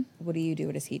shotgun? What do you do?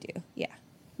 What does he do? Yeah.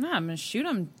 No, I'm going to shoot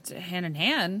him hand in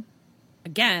hand.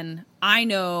 Again, I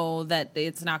know that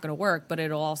it's not going to work, but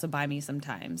it'll also buy me some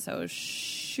time. So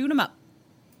shoot him up.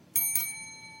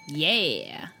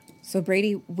 Yeah. So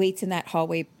Brady waits in that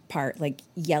hallway part, like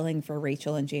yelling for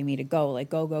Rachel and Jamie to go, like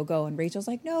go, go, go. And Rachel's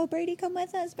like, no, Brady, come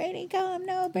with us. Brady, come.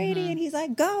 No, Brady. And he's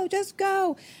like, go, just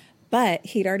go. But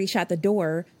he'd already shot the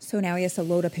door, so now he has to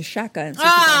load up his shotgun. So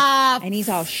and he's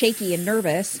all shaky and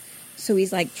nervous. So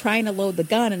he's like trying to load the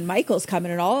gun, and Michael's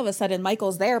coming, and all of a sudden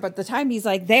Michael's there. But the time he's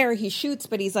like there, he shoots,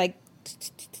 but he's like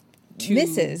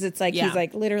misses. It's like he's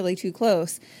like literally too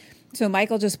close. So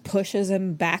Michael just pushes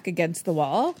him back against the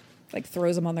wall, like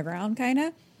throws him on the ground, kind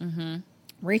of.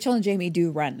 Rachel and Jamie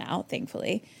do run now,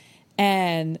 thankfully,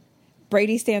 and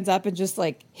Brady stands up and just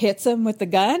like hits him with the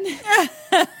gun.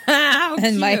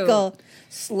 And Michael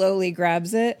slowly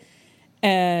grabs it.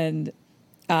 And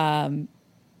I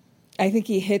think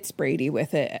he hits Brady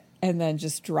with it and then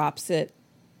just drops it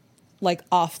like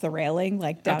off the railing,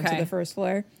 like down to the first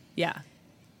floor. Yeah.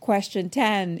 Question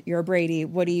 10, you're Brady.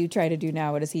 What do you try to do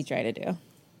now? What does he try to do?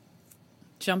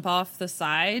 Jump off the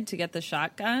side to get the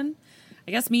shotgun.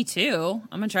 I guess me too.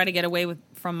 I'm going to try to get away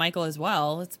from Michael as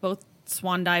well. Let's both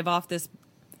swan dive off this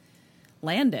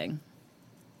landing.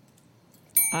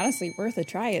 Honestly, worth a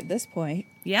try at this point.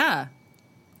 Yeah.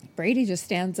 Brady just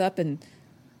stands up and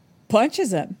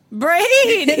punches him.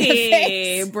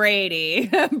 Brady!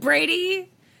 Brady.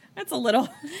 That's a little...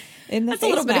 That's a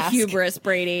little bit of hubris,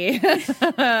 Brady.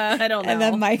 I don't know. And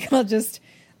then Michael just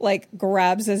like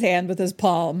grabs his hand with his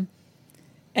palm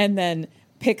and then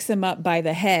picks him up by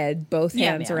the head, both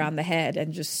hands around the head,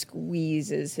 and just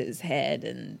squeezes his head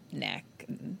and neck.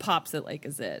 And pops it like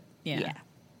a zit. Yeah.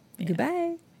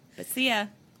 Goodbye. But see ya.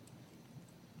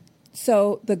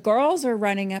 So the girls are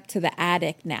running up to the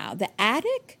attic now. The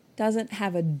attic doesn't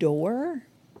have a door.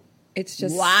 It's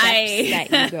just steps that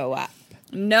you go up.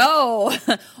 No.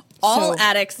 All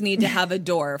attics need to have a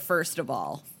door, first of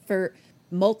all. For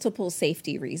multiple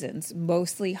safety reasons,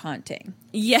 mostly haunting.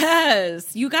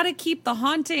 Yes. You got to keep the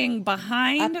haunting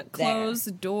behind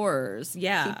closed doors.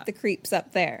 Yeah. Keep the creeps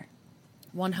up there.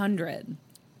 100.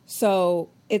 So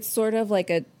it's sort of like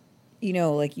a, you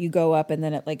know, like you go up and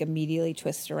then it like immediately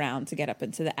twists around to get up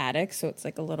into the attic. So it's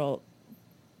like a little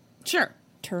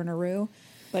turneroo,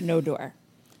 but no door.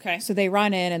 Okay. So they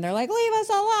run in and they're like, leave us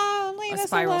alone, leave us alone. A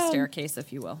spiral staircase,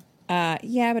 if you will.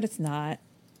 Yeah, but it's not.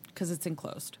 Because it's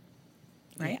enclosed.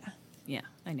 Right? Yeah,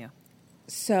 I know.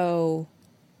 So,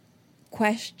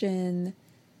 question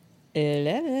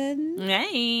 11.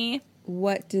 Hey.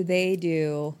 What do they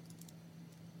do?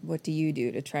 What do you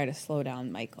do to try to slow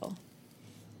down Michael?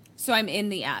 So I'm in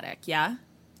the attic, yeah?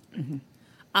 Mm-hmm.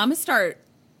 I'm going to start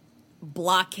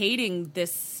blockading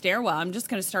this stairwell. I'm just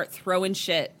going to start throwing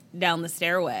shit down the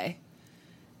stairway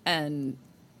and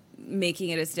making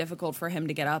it as difficult for him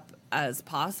to get up as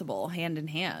possible, hand in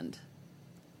hand.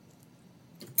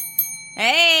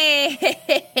 Hey,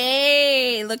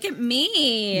 look at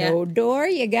me. No door.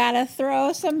 You got to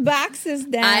throw some boxes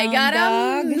down, I got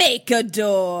to make a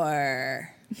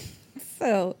door.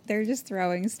 So they're just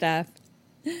throwing stuff.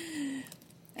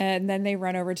 And then they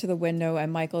run over to the window,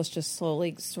 and Michael's just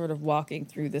slowly sort of walking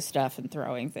through the stuff and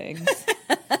throwing things.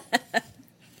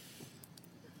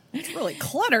 It's really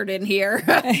cluttered in here.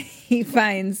 He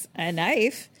finds a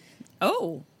knife.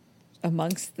 Oh.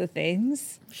 Amongst the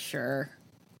things. Sure.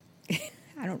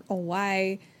 I don't know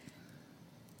why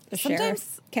the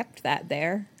sheriff kept that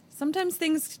there. Sometimes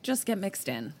things just get mixed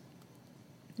in.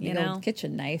 You know? Old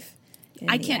kitchen knife.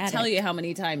 I can't tell you how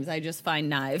many times I just find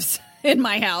knives in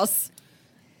my house.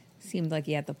 Seemed like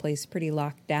he had the place pretty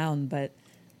locked down, but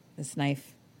this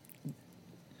knife,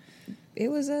 it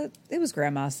was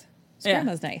grandma's. It's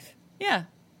grandma's knife. Yeah.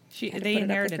 They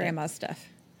inherited grandma's stuff.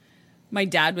 My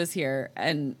dad was here,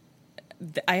 and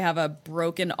I have a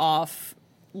broken off,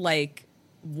 like,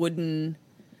 wooden...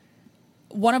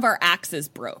 One of our axes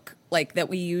broke, like, that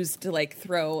we used to, like,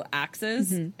 throw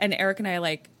axes. Mm-hmm. And Eric and I are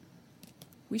like,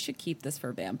 we should keep this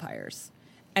for vampires.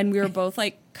 And we were both,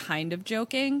 like, kind of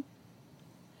joking,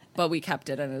 but we kept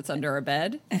it, and it's under our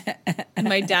bed. And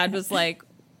my dad was like,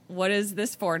 what is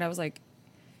this for? And I was like,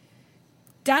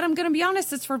 Dad, I'm going to be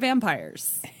honest, it's for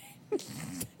vampires.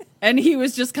 And he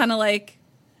was just kind of like,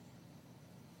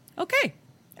 okay.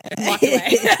 And walked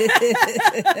away.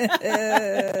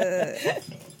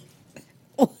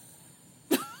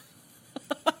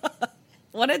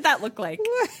 What did that look like?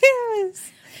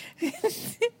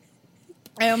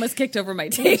 I almost kicked over my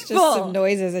table. Just some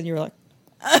noises, and you were like,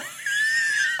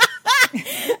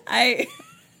 I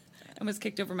almost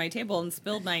kicked over my table and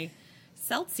spilled my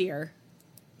seltzer.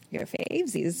 your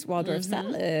favesies, Waldorf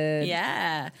salad.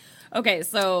 Yeah. Okay,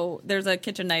 so there's a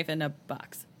kitchen knife in a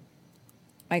box.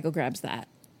 Michael grabs that.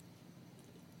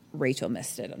 Rachel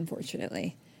missed it,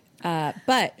 unfortunately.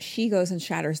 But she goes and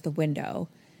shatters the window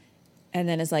and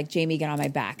then is like, Jamie, get on my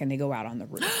back. And they go out on the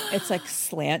roof. It's like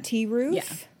slanty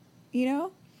roof, you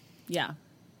know? Yeah.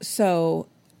 So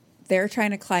they're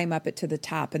trying to climb up it to the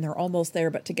top and they're almost there.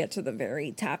 But to get to the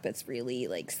very top, it's really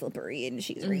like slippery and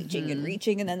she's reaching and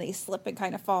reaching. And then they slip and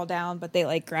kind of fall down. But they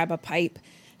like grab a pipe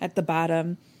at the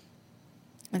bottom.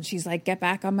 And she's like, get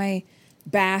back on my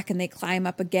back. And they climb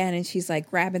up again. And she's like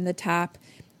grabbing the top.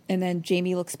 And then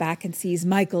Jamie looks back and sees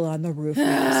Michael on the roof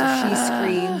now. So she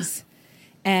screams.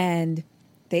 And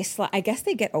they I guess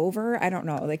they get over. I don't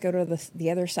know. They go to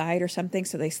the other side or something.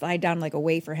 So they slide down like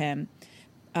away for him.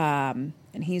 And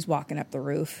he's walking up the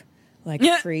roof like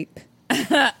a creep.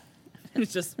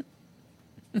 He's just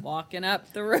walking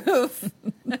up the roof.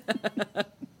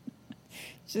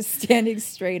 Just standing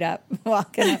straight up,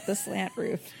 walking up the slant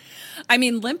roof. I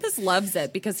mean, Limpus loves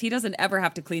it because he doesn't ever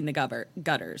have to clean the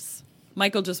gutters.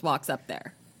 Michael just walks up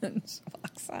there. Just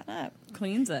walks on up.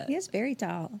 Cleans it. He is very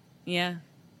tall. Yeah.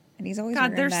 And he's always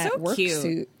God, wearing they're that so work cute.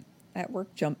 suit. That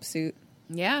work jumpsuit.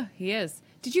 Yeah, he is.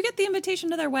 Did you get the invitation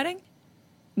to their wedding?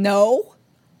 No.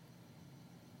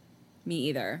 Me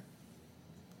either.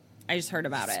 I just heard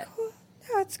about it. Cool.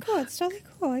 No, it's cool. It's totally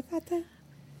cool. I got that.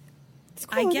 It's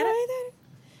cool. I get it.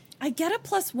 I get a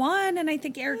 +1, and I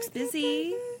think Eric's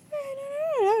busy.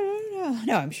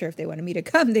 No, I'm sure if they wanted me to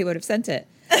come, they would have sent it.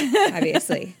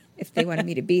 Obviously, if they wanted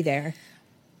me to be there, I would have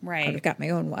Right. got my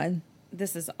own one.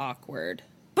 This is awkward.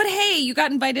 But hey, you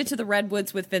got invited to the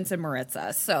Redwoods with Vince and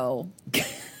Maritza, so...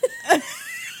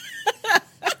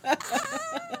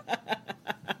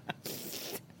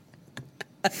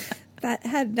 That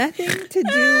had nothing to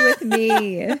do with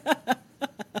me.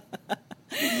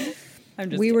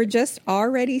 We were just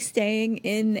already staying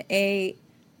in a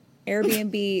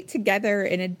Airbnb together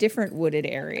in a different wooded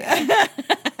area.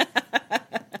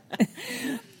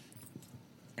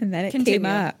 And then it came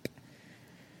up.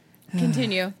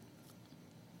 Continue.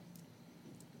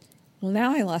 Well,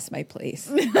 now I lost my place.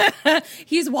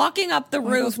 He's walking up the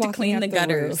roof to clean the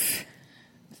gutters.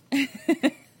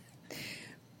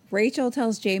 Rachel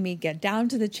tells Jamie, get down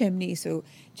to the chimney. So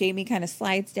Jamie kind of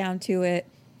slides down to it.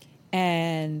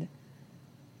 And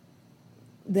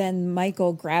then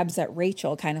Michael grabs at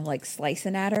Rachel, kind of like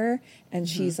slicing at her. And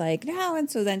she's like, no. And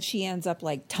so then she ends up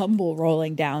like tumble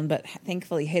rolling down, but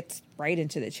thankfully hits right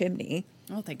into the chimney.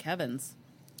 Oh, thank heavens.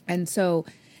 And so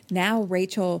now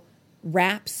Rachel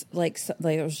wraps like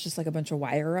there's just like a bunch of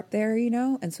wire up there, you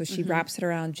know? And so she wraps it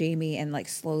around Jamie and like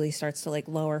slowly starts to like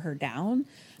lower her down.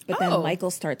 But then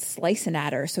Michael starts slicing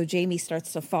at her. So Jamie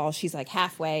starts to fall. She's like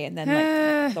halfway and then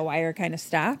like the wire kind of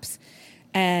stops.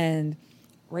 And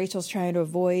Rachel's trying to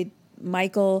avoid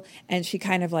Michael and she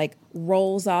kind of like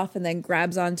rolls off and then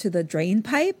grabs onto the drain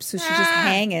pipe. So she's just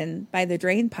hanging by the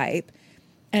drain pipe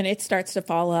and it starts to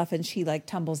fall off and she like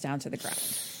tumbles down to the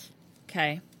ground.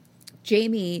 Okay.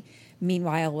 Jamie,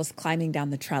 meanwhile, was climbing down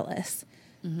the trellis.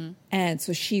 And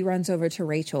so she runs over to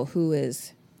Rachel, who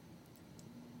is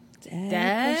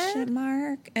dead? Question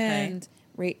mark. And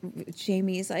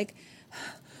Jamie's like,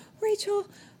 Rachel,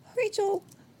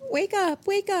 wake up,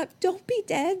 don't be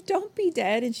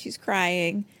dead. And she's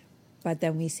crying. But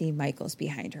then we see Michael's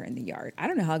behind her in the yard. I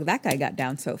don't know how that guy got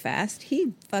down so fast.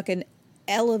 He fucking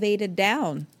elevated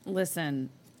down.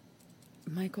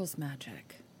 Michael's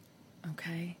magic.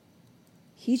 Okay?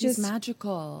 He's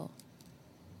magical.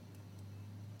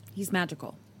 He's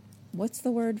magical. What's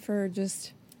the word for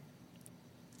just...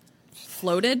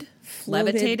 Floated?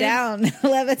 Levitated down.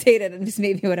 Levitated is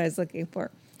maybe what I was looking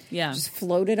for. Yeah. Just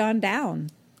floated on down.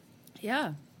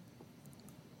 Yeah.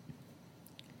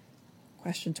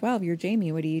 Question 12. You're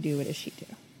Jamie. What do you do? What does she do?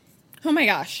 Oh my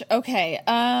gosh. Okay.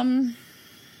 I'm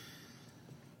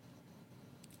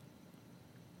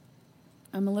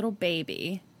a little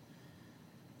baby.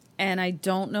 And I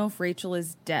don't know if Rachel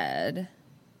is dead.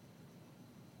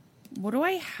 What do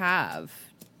I have?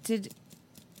 Do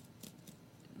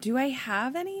I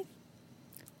have any?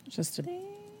 Just a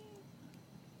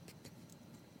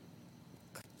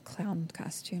clown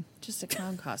costume. Just a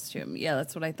clown costume. Yeah,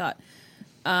 that's what I thought.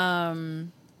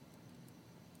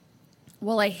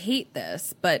 well, I hate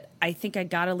this, but I think I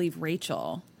gotta leave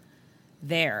Rachel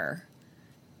there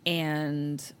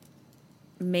and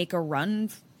make a run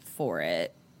for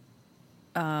it,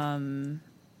 and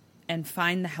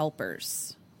find the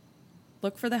helpers.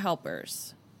 Look for the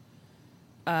helpers.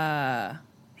 Hand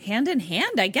in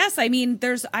hand, I guess. I mean,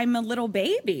 I'm a little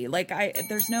baby. Like,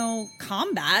 there's no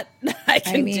combat I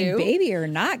can do. Baby or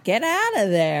not, get out of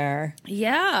there.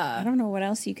 Yeah. I don't know what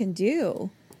else you can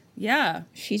do. Yeah.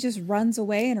 She just runs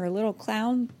away in her little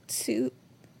clown suit,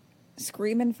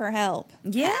 screaming for help.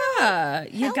 Yeah,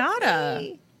 you gotta.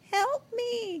 Me. Help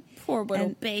me. Poor little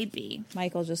baby.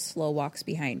 Michael just slow walks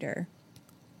behind her.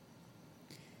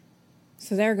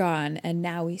 So they're gone, and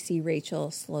now we see Rachel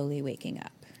slowly waking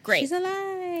up. Great. She's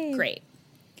alive. Great.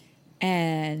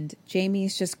 And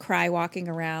Jamie's just cry walking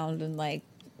around and like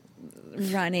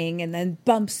running, and then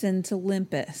bumps into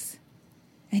Limpus.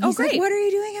 And he's like, what are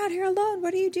you doing out here alone?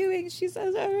 What are you doing? She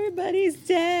says, everybody's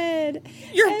dead.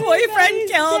 Your boyfriend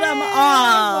killed them all.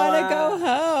 I want to go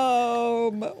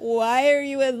home. Why are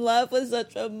you in love with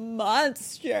such a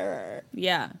monster?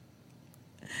 Yeah.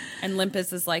 And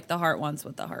Limpus is like, the heart wants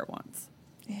what the heart wants.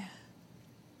 Yeah.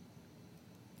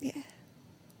 Yeah.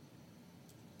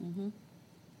 Mm-hmm.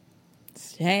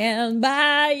 Stand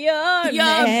by your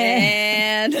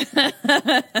man.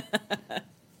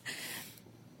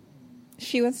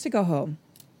 She wants to go home.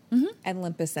 Mm-hmm. And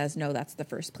Limpus says, no, that's the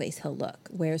first place he'll look.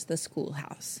 Where's the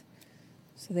schoolhouse?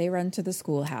 So they run to the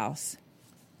schoolhouse,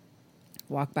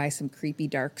 walk by some creepy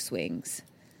dark swings.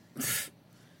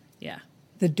 Yeah.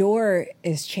 The door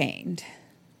is chained.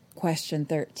 Question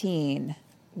 13,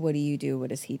 what do you do? What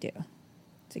does he do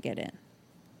to get in?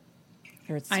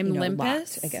 Or it's, I'm Limpus.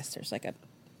 Locked. I guess there's like a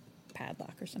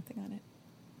padlock or something on it.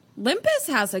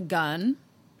 Limpus has a gun.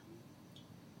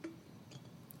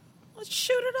 Let's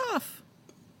shoot it off.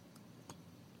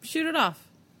 Shoot it off.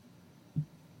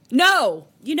 No.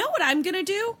 You know what I'm going to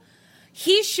do?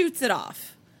 He shoots it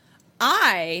off.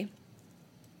 I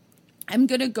am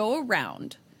going to go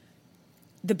around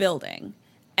the building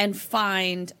and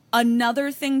find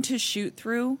another thing to shoot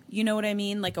through. You know what I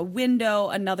mean? Like a window,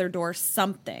 another door,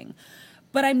 something.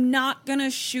 But I'm not going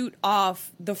to shoot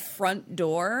off the front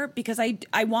door because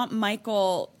I want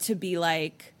Michael to be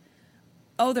like,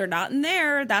 oh, they're not in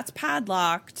there. That's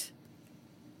padlocked.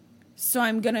 So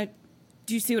I'm going to,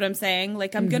 do you see what I'm saying?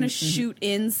 Like, I'm going to shoot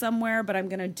in somewhere, but I'm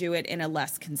going to do it in a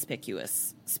less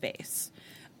conspicuous space.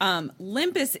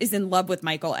 Limpus is in love with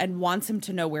Michael and wants him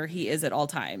to know where he is at all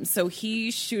times. So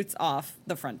he shoots off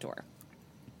the front door.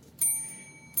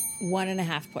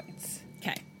 1.5 points.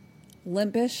 Okay.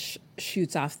 Limpus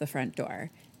shoots off the front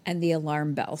door, and the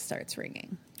alarm bell starts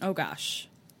ringing. Oh, gosh.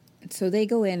 So they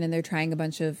go in, and they're trying a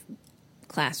bunch of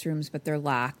classrooms, but they're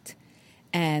locked.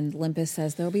 And Limpus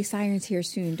says, there'll be sirens here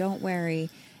soon. Don't worry.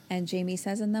 And Jamie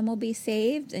says, and then we'll be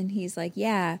saved. And he's like,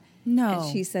 yeah. No.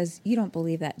 And she says, you don't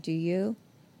believe that, do you?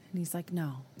 And he's like,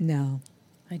 no. No.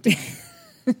 I do.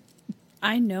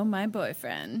 I know my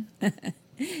boyfriend.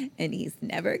 And he's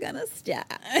never going to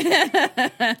stop.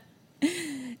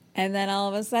 And then all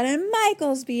of a sudden,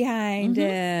 Michael's behind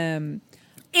him.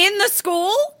 In the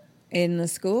school? In the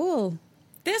school.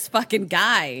 This fucking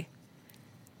guy.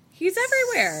 He's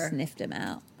everywhere. Sniffed him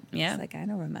out. Yeah. It's like, I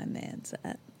know where my man's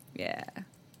at. Yeah.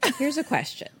 Here's a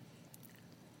question.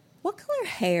 What color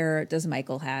hair does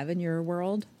Michael have in your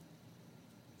world?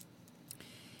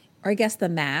 Or I guess the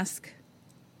mask.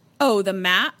 Oh,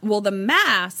 the Well, the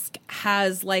mask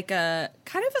has like a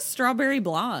kind of a strawberry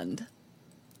blonde.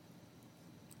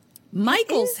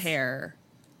 Michael's hair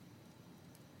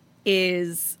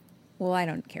is... Well, I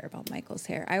don't care about Michael's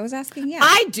hair. I was asking you.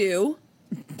 I do.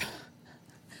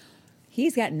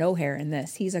 He's got no hair in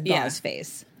this. He's a gauze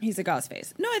face. He's a gauze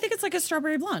face. No, I think it's like a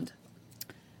strawberry blonde.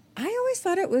 I always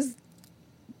thought it was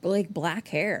like black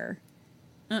hair.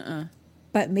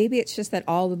 But maybe it's just that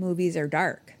all the movies are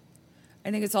dark.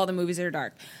 I think it's all the movies that are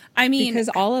dark. I mean... Because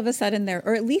all of a sudden they're...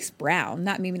 Or at least brown.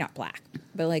 Maybe not black.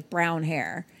 But like brown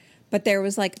hair. But there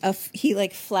was like he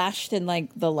like flashed in like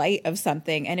the light of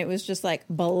something, and it was just like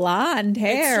blonde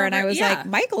hair. And I was like,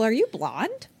 Michael, are you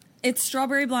blonde? It's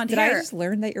strawberry blonde hair. Did I just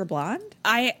learn that you're blonde?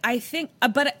 I think,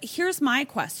 but here's my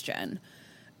question.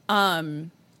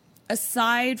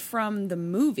 Aside from the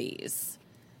movies,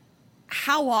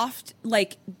 how often,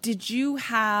 like, did you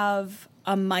have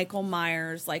a Michael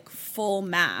Myers, like, full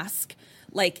mask,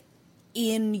 like,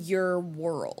 in your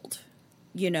world?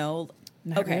 You know?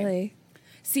 Not really.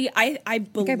 See, I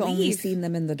believe... I've only seen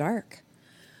them in the dark.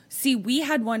 See, we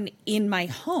had one in my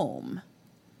home.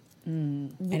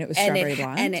 And it was strawberry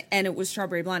blonde? And it was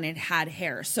strawberry blonde and it had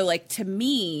hair. So, like, to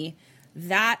me,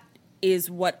 that is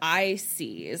what I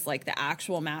see is like the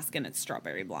actual mask, and it's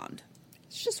strawberry blonde.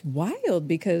 It's just wild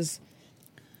because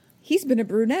he's been a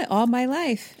brunette all my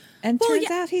life. And turns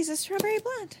out he's a strawberry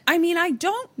blonde. I mean, I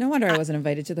don't... No wonder I wasn't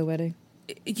invited to the wedding.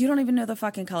 You don't even know the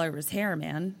fucking color of his hair,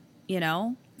 man. You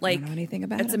know? Like, I don't know anything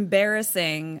about it. It's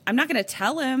embarrassing. I'm not going to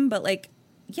tell him, but like,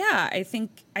 yeah, I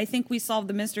think we solved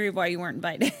the mystery of why you weren't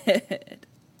invited.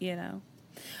 You know?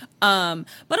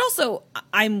 But also,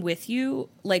 I'm with you.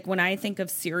 Like, when I think of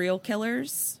serial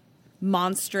killers,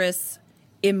 monstrous,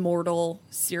 immortal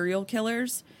serial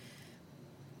killers,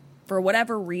 for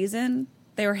whatever reason,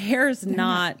 their hair is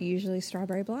not usually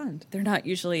strawberry blonde. They're not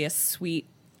usually a sweet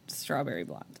strawberry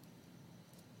blonde.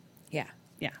 Yeah.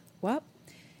 Yeah. Well,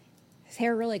 his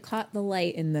hair really caught the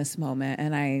light in this moment,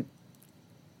 and I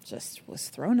just was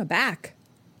thrown aback.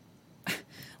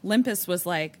 Limpus was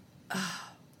like, oh,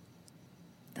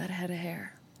 that head of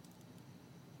hair.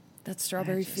 That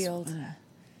strawberry field.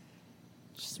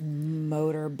 Just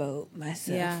motorboat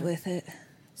myself with it.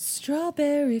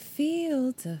 Strawberry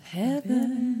fields of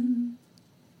heaven.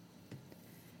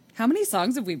 How many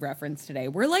songs have we referenced today?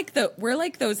 We're like those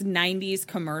 90s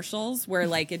commercials where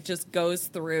like it just goes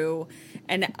through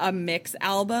a mix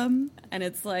album and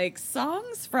it's like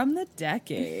songs from the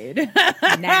decade.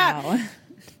 Now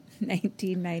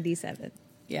 1997.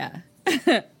 Yeah.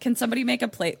 Can somebody make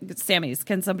Sammy's,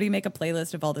 can somebody make a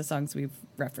playlist of all the songs we've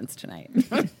referenced tonight?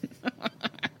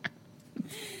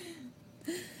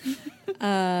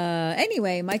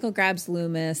 Anyway, Michael grabs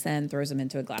Loomis and throws him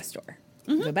into a glass door.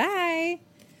 Goodbye.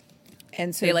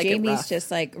 And so Jamie's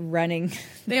just like running.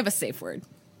 They have a safe word.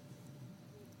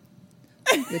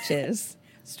 Which is?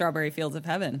 Strawberry fields of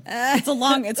heaven. It's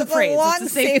a phrase. It's a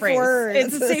safe phrase. Word.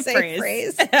 It's a safe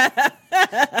phrase.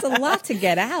 It's a lot to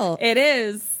get out. It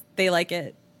is. They like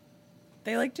it.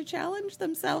 They like to challenge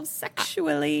themselves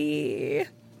sexually.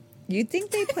 You'd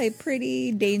think they play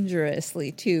pretty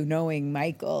dangerously too, knowing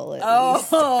Michael. At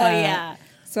least. Yeah.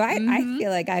 So I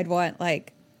feel like I'd want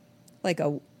like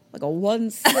a one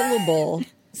syllable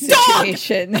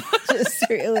situation,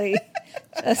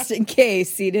 just in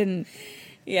case he didn't.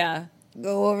 Yeah.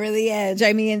 Go over the edge.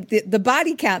 I mean, the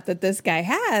body count that this guy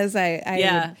has,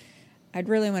 I'd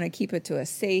really want to keep it to a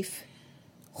safe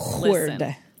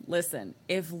word. Listen,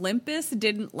 if Limpus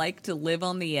didn't like to live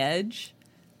on the edge,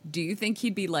 do you think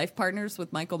he'd be life partners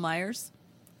with Michael Myers?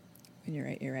 You're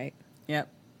right. Yep.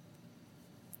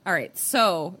 All right,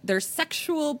 so their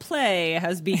sexual play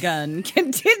has begun.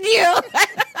 Continue.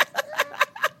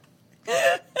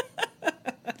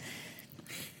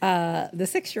 The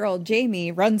 6-year-old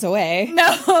Jamie runs away.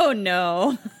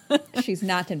 No. She's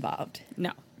not involved.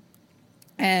 No.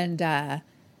 And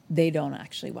they don't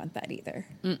actually want that either.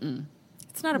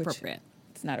 It's not appropriate.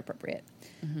 It's not appropriate.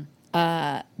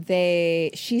 Mm-hmm.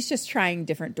 She's just trying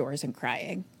different doors and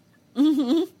crying.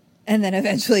 Mm-hmm. And then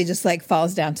eventually just like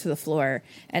falls down to the floor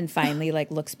and finally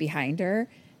like looks behind her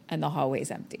and the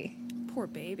hallway's empty. Poor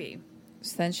baby.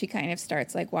 So then she kind of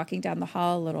starts like walking down the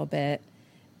hall a little bit,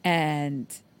 and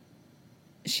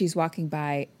she's walking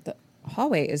by. The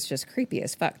hallway is just creepy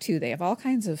as fuck too. They have all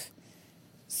kinds of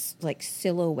like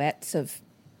silhouettes of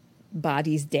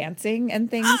bodies dancing and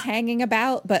things hanging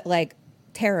about, but like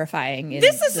terrifying.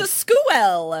 This is a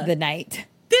school. The night.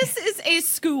 This is a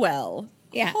school.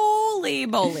 Yeah. Holy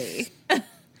moly.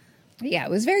 Yeah, it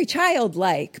was very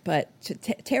childlike, but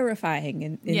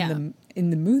terrifying in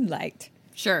the moonlight.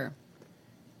 Sure.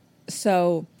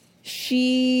 So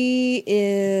she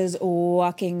is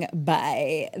walking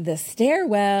by the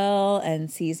stairwell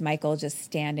and sees Michael just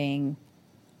standing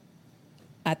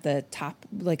at the top,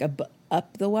 like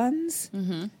up the ones.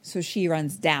 Mm-hmm. So she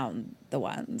runs down the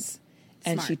ones.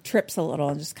 And Smart. she trips a little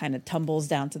and just kind of tumbles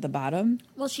down to the bottom.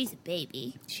 Well, she's a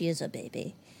baby. She is a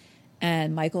baby.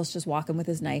 And Michael's just walking with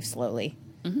his knife slowly.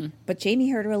 Mm-hmm. But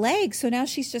Jamie hurt her leg, so now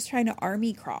she's just trying to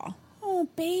army crawl. Oh,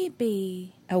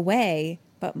 baby. Away,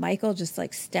 but Michael just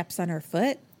like steps on her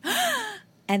foot.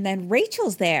 And then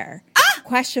Rachel's there.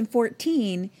 Question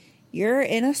 14, you're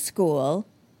in a school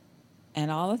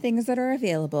and all the things that are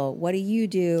available. What do you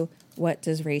do? What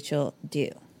does Rachel do?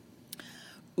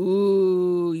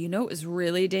 Ooh, you know what was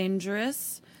really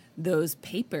dangerous? Those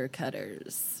paper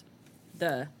cutters.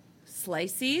 The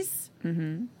slices.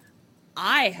 Mm-hmm.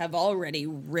 I have already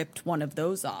ripped one of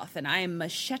those off, and I am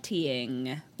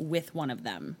macheteing with one of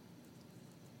them.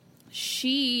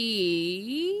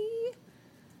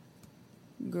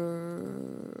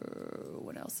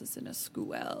 What else is in a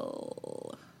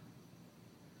school?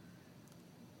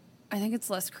 I think it's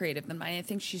less creative than mine. I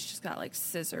think she's just got, like,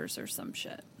 scissors or some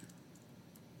shit.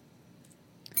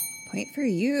 Point for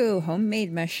you.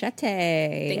 Homemade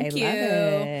machete. Thank you. Love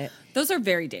it. Those are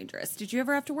very dangerous. Did you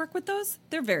ever have to work with those?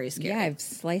 They're very scary. Yeah, I've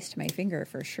sliced my finger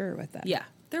for sure with them. Yeah,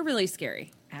 they're really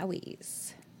scary.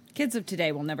 Owies. Kids of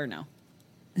today will never know.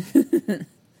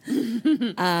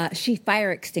 She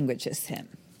fire extinguishes him.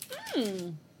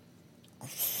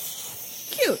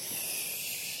 Cute.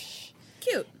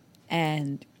 Cute.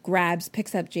 And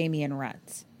picks up Jamie and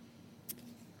runs.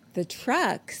 The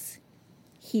trucks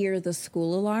hear the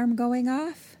school alarm going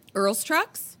off. Earl's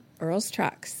trucks? Earl's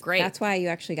trucks. Great. That's why you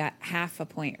actually got half a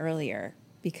point earlier,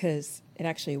 because it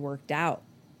actually worked out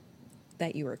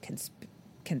that you were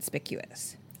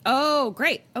conspicuous. Oh,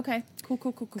 great. Okay. Cool.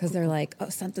 Because they're like, oh,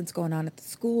 something's going on at the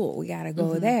school. We got to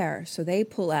go there. So they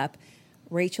pull up.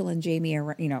 Rachel and Jamie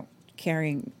are,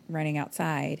 running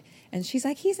outside. And she's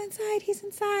like, he's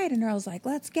inside. And Earl's like,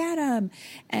 let's get him.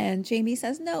 And Jamie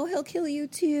says, no, he'll kill you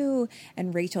too.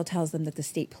 And Rachel tells them that the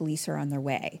state police are on their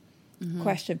way.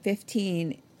 Question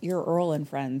 15, you're Earl and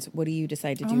friends. What do you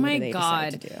decide to do? Oh my what do they God.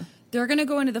 decide to do? They're going to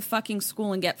go into the fucking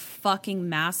school and get fucking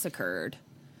massacred.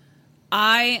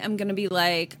 I am going to be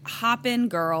like, hop in,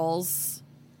 girls.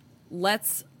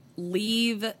 Let's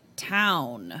leave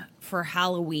town for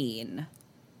Halloween.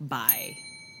 Bye.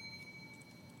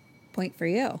 Point for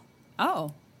you.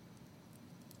 Oh.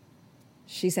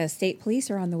 She says, state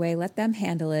police are on the way. Let them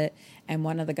handle it. And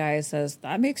one of the guys says,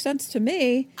 that makes sense to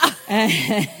me.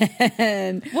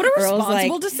 And what a Earl's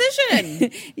responsible like,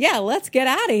 decision. Yeah, let's get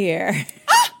out of here.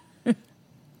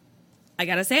 I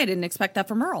got to say, I didn't expect that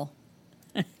from Earl.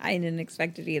 I didn't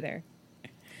expect it either.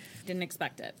 Didn't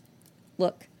expect it.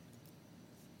 Look,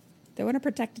 they want to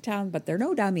protect the town, but they're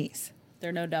no dummies.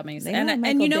 They're no dummies. They know what Michael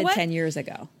and you know did what? 10 years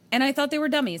ago. And I thought they were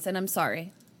dummies, and I'm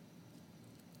sorry.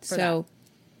 So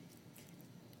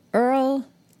Earl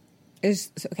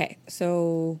is okay.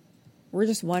 So we're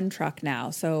just one truck now.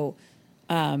 So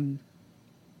Earl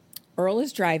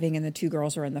is driving, and the two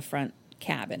girls are in the front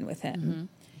cabin with him.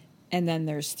 And then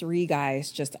there's three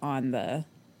guys just on the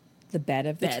bed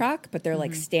of the truck, but they're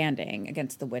like standing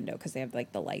against the window because they have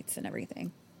like the lights and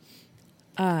everything.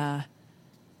 So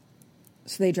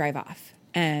they drive off,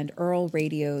 and Earl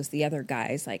radios the other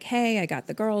guys like, hey, I got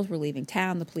the girls. We're leaving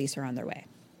town. The police are on their way.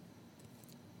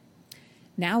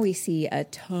 Now we see a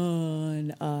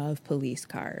ton of police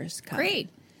cars coming. Great.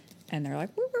 And they're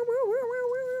like, woo, woo, woo, woo,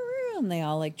 woo, woo, and they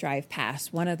all like drive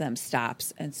past. One of them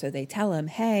stops, and so they tell him,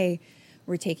 hey,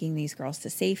 we're taking these girls to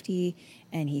safety.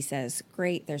 And he says,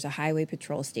 great, there's a highway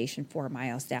patrol station 4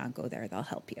 miles down. Go there, they'll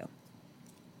help you.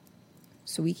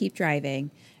 So we keep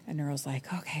driving, and Earl's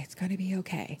like, okay, it's going to be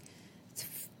okay.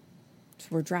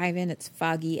 We're driving, it's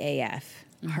foggy AF,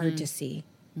 hard to see.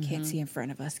 Can't see in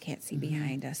front of us, can't see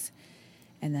behind us.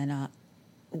 And then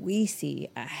we see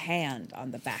a hand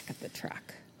on the back of the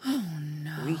truck. Oh,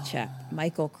 no. Reach up.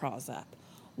 Michael crawls up.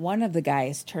 One of the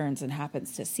guys turns and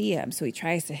happens to see him, so he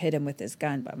tries to hit him with his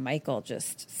gun, but Michael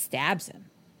just stabs him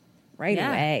right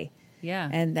away. Yeah.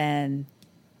 And then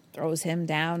throws him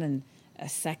down, and a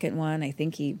second one, I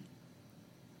think he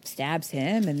stabs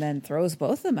him and then throws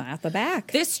both of them out the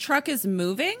back. This truck is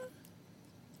moving?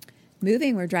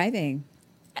 Moving, we're driving.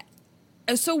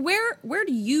 So where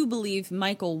do you believe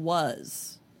Michael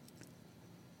was?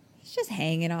 He's just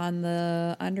hanging on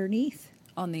the underneath.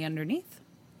 On the underneath?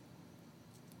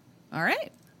 All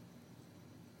right.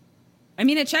 I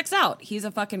mean, it checks out. He's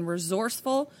a fucking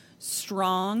resourceful,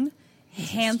 strong,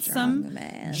 handsome,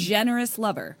 man. generous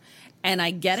lover. And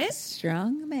I get it.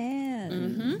 Strong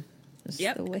man. Just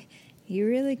Yep. the way you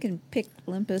really can pick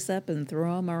Limpus up and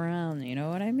throw him around. You know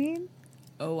what I mean?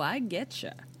 Oh, I get you.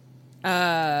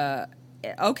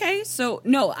 Okay, so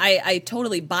no, I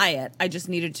totally buy it. I just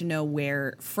needed to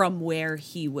know from where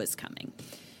he was coming.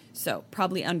 So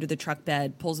probably under the truck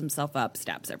bed, pulls himself up,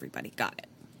 stabs everybody. Got it.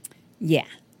 Yeah.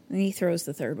 And he throws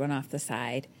the third one off the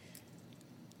side.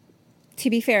 To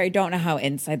be fair, I don't know how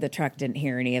inside the truck didn't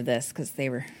hear any of this because they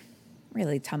were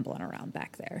really tumbling around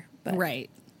back there. But, Right.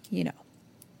 you know,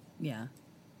 Yeah.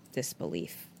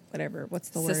 disbelief, whatever. What's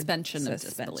the word? Suspension of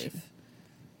disbelief.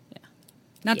 Yeah.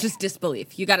 Not just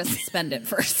disbelief. You got to suspend it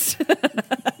first.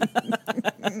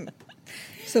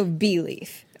 So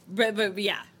belief. But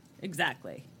yeah,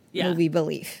 exactly. Yeah. Movie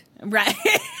belief. Right.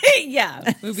 Yeah.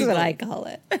 That's Movie what I belief. call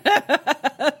it.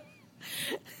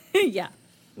 Yeah.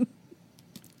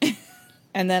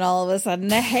 And then all of a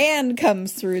sudden a hand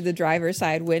comes through the driver's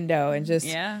side window and just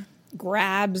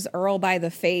grabs Earl by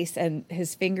the face, and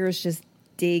his fingers just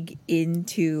dig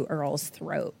into Earl's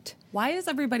throat. Why is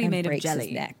everybody and made of breaks jelly?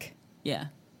 his neck. Yeah.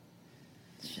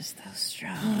 It's just those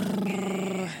strong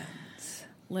hands.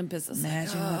 Limpus is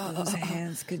Imagine what those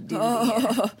hands could do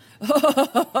to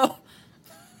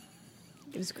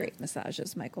you. gives great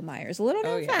massages, Michael Myers. A little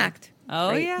known fact. Oh,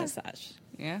 great yeah. massage.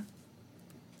 Yeah.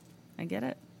 I get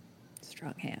it.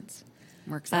 Strong hands.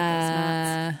 Works out those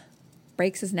knots.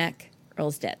 Breaks his neck.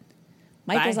 Earl's dead.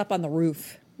 Michael's Bye. up on the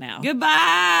roof now.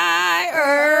 Goodbye,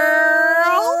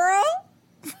 Earl.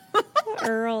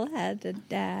 Earl had to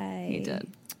die. He did.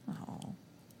 Oh.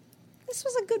 This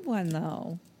was a good one,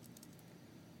 though.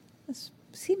 This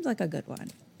seems like a good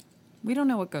one. We don't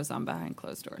know what goes on behind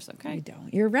closed doors, okay? I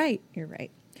don't. You're right. You're right.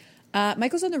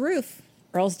 Michael's on the roof.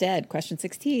 Earl's dead. Question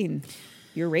 16.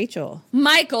 You're Rachel.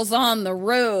 Michael's on the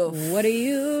roof. What do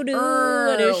you do?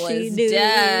 Earl what does she is do?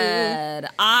 dead.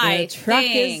 The truck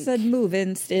is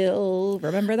moving still.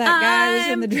 Remember that guy was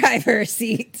in the driver's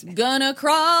seat. Gonna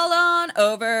crawl on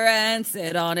over and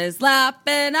sit on his lap,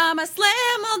 and I'ma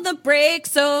slam on the brake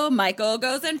so Michael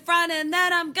goes in front, and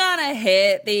then I'm gonna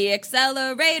hit the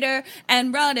accelerator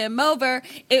and run him over.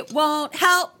 It won't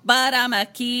help, but I'ma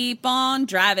keep on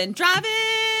driving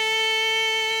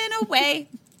away.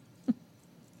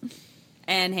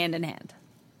 And hand in hand.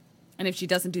 And if she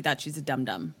doesn't do that, she's a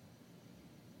dum-dum.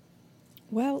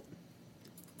 Well,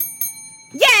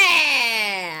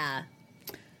 yeah!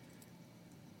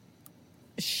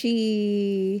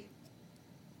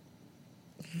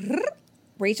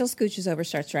 Rachel scooches over,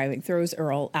 starts driving, throws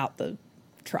Earl out the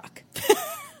truck.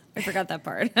 I forgot that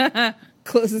part.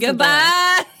 Closes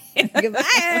Goodbye! the door.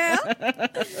 Goodbye,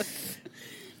 Earl.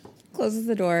 Closes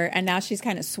the door, and now she's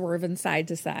kind of swerving side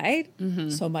to side. Mm-hmm.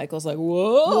 So Michael's like,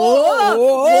 whoa.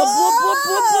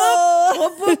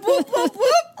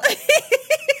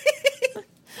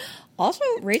 Also,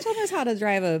 Rachel knows how to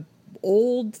drive a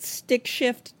old stick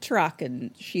shift truck,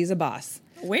 and she's a boss.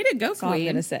 Way to go, That's all I'm queen.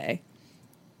 going to say.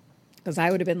 Because I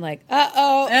would have been like,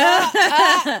 uh-oh.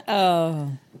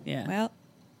 Yeah. Well,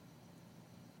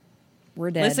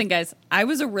 we're dead. Listen, guys, I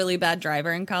was a really bad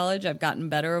driver in college. I've gotten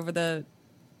better over the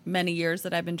many years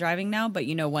that I've been driving now, but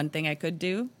you know one thing I could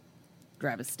do?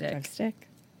 Grab a stick. Drive stick.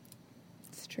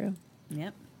 It's true.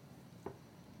 Yep.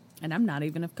 And I'm not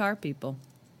even of car people.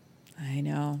 I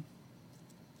know.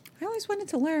 I always wanted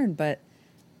to learn, but,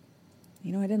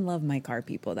 I didn't love my car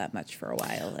people that much for a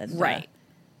while. And, Right.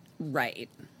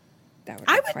 That would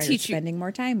I would require teach you- spending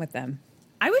more time with them.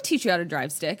 I would teach you how to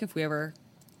drive stick if we ever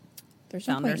There's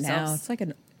no found point now. ourselves. It's like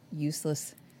a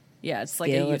useless. Yeah, it's like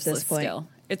skill a at this useless point. skill.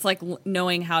 It's like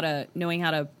knowing how to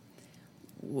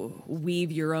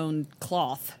weave your own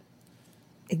cloth,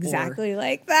 Exactly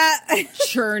like that.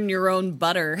 churn your own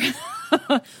butter,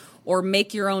 or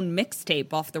make your own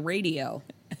mixtape off the radio.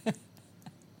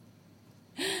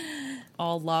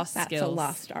 All lost That's skills. a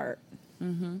lost art.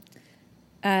 Mm-hmm.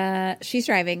 She's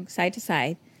driving side to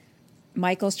side.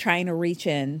 Michael's trying to reach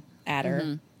in at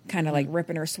her, kind of like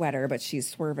ripping her sweater, but she's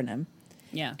swerving him.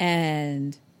 Yeah,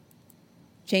 And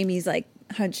Jamie's like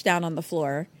hunched down on the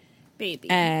floor. baby.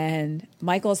 And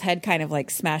Michael's head kind of like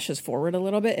smashes forward a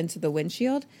little bit into the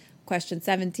windshield. Question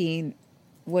 17,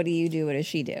 what do you do? What does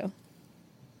she do?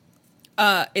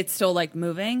 It's still like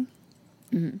moving.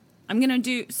 Mm-hmm. I'm gonna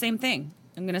do same thing.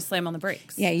 I'm gonna slam on the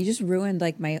brakes. Yeah, you just ruined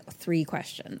like my 3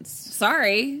 questions.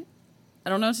 Sorry, I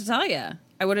don't know what to tell you.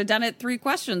 I would have done it 3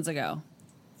 questions ago.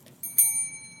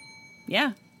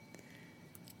 Yeah.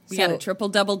 We got a triple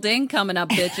double ding coming up,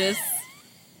 bitches.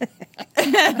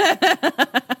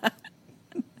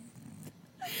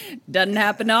 Doesn't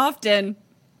happen often.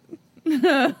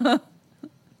 But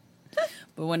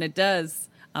when it does,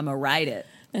 I'm going to ride it.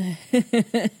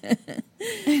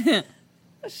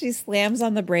 She slams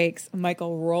on the brakes.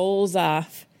 Michael rolls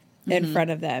off in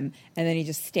front of them, and then he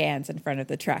just stands in front of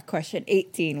the truck. Question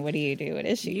 18, what do you do? What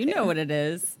is she? You know what it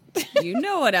is. You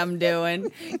know what I'm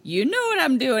doing. You know what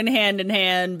I'm doing hand in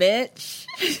hand, bitch.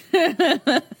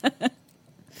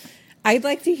 I'd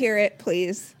like to hear it,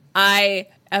 please. I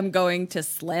am going to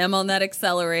slam on that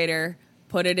accelerator,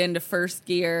 put it into first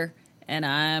gear, and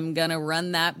I'm going to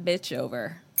run that bitch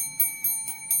over.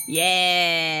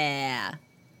 Yeah.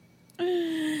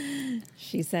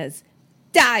 She says,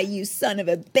 die, you son of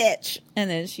a bitch. And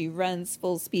then she runs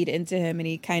full speed into him, and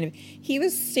he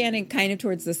was standing kind of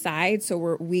towards the side,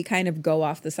 so we kind of go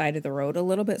off the side of the road a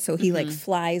little bit, so he like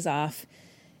flies off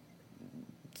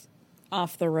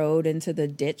the road into the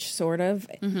ditch, sort of.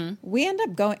 We end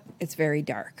up going, it's very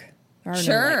dark. There are no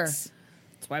Sure. lights.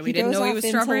 That's why we didn't know he was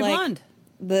strawberry blonde.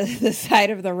 The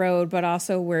side of the road, but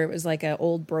also where it was like an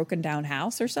old broken down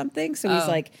house or something. So he's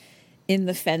like in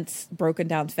the broken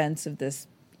down fence of this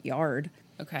yard.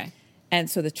 Okay. And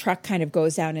so the truck kind of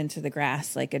goes down into the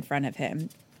grass, like in front of him.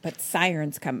 But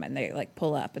sirens come and they like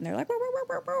pull up and they're like, woo, woo,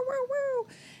 woo, woo, woo, woo.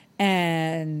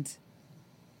 And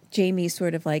Jamie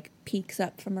sort of like peeks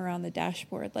up from around the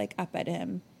dashboard, like up at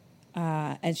him.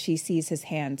 And she sees his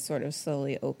hand sort of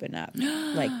slowly open up,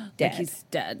 like dead. Like he's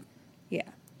dead. Yeah.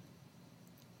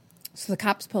 So the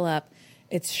cops pull up.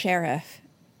 It's sheriff.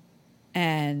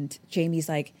 And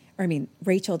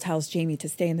Rachel tells Jamie to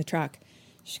stay in the truck.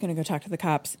 She's going to go talk to the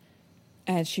cops.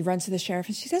 And she runs to the sheriff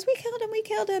and she says, we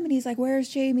killed him. And he's like, where's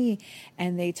Jamie?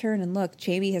 And they turn and look.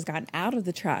 Jamie has gotten out of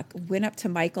the truck, went up to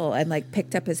Michael and like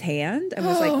picked up his hand and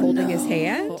was like holding his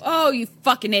hand. Oh, you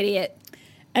fucking idiot.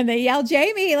 And they yell,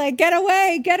 Jamie, like, get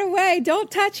away,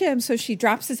 don't touch him. So she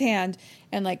drops his hand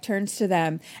and like turns to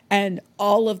them. And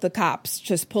all of the cops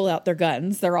just pull out their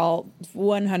guns. They're all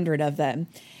 100 of them.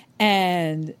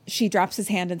 And she drops his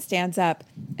hand and stands up.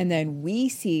 And then we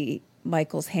see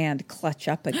Michael's hand clutch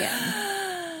up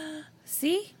again.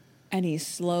 See? And he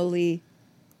slowly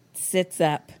sits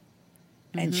up.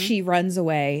 And she runs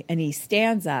away. And he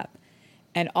stands up.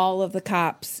 And all of the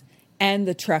cops and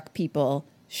the truck people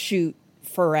shoot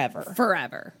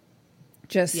forever.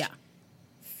 Just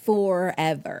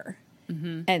forever.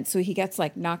 And so he gets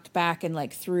like knocked back and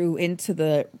like threw into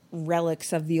the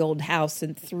relics of the old house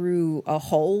and through a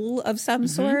hole of some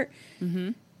sort.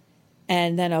 And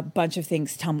then a bunch of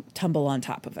things tumble on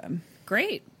top of him.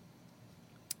 Great.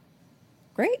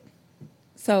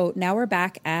 So now we're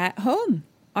back at home.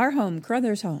 Our home,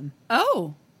 Crothers' home.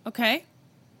 Oh, okay.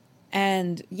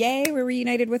 And yay, we're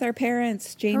reunited with our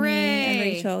parents, Jamie and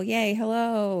Rachel. Yay,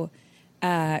 hello.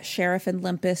 Sheriff and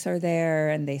Limpus are there,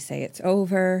 and they say it's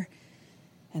over.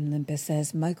 And Limpus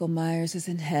says, Michael Myers is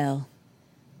in hell,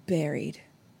 buried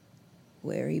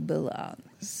where he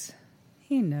belongs.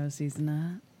 He knows he's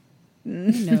not. He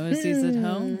knows he's at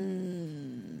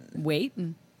home,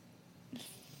 waiting.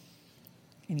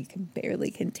 And he can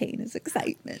barely contain his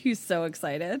excitement. He's so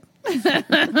excited.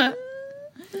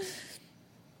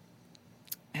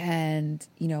 And,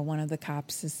 one of the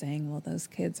cops is saying, well, those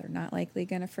kids are not likely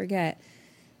going to forget.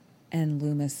 And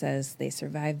Loomis says, they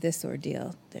survived this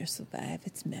ordeal. They'll survive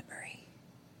its memory.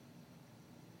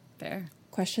 Fair.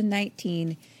 Question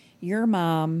 19. Your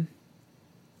mom,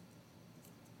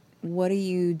 what do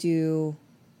you do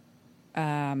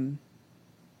to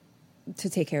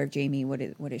take care of Jamie? What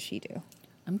does she do?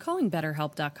 I'm calling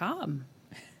BetterHelp.com.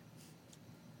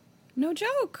 No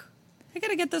joke. I got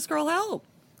to get this girl help.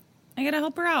 I got to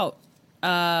help her out.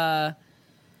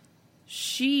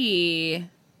 She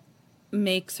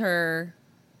makes her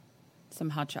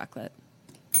some hot chocolate.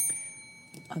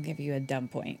 I'll give you a dumb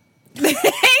point.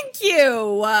 Thank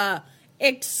you.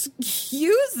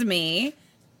 Excuse me.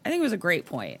 I think it was a great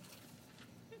point.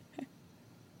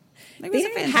 They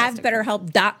didn't have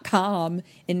BetterHelp.com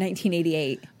in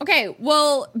 1988. Okay,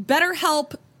 well,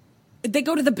 BetterHelp, they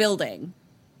go to the building.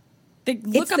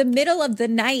 It's the middle of the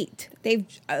night. I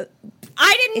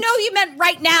didn't know you meant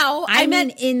right now. I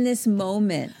meant in this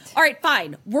moment. All right,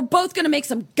 fine. We're both going to make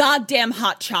some goddamn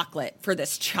hot chocolate for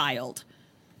this child.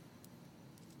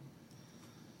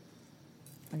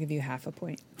 I'll give you half a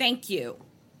point. Thank you.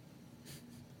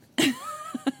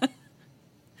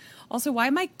 Also, why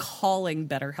am I calling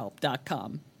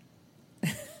BetterHelp.com?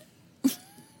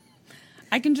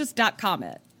 I can just .com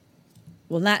it.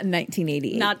 Well, not in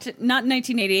 1988. Not in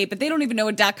 1988, but they don't even know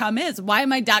what .com is. Why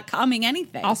am I .comming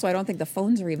anything? Also, I don't think the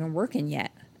phones are even working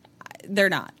yet. They're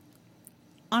not.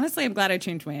 Honestly, I'm glad I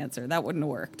changed my answer. That wouldn't have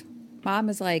worked. Mom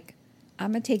is like,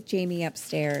 I'm going to take Jamie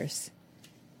upstairs.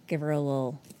 Give her a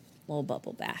little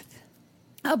bubble bath.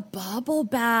 A bubble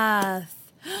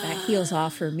bath. That heals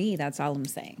off for me. That's all I'm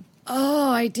saying. Oh,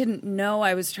 I didn't know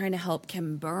I was trying to help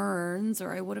Kim Burns,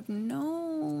 or I would have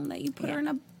known that you put her in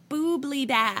a boobly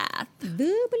bath.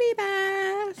 Boobly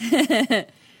bath.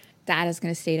 Dad is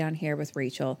going to stay down here with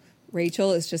Rachel.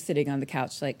 Rachel is just sitting on the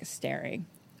couch, like, staring.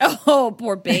 Oh,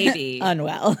 poor baby.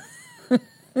 Unwell.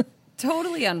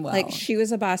 Totally unwell. Like, she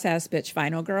was a boss-ass bitch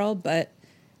final girl, but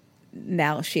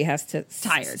now she has to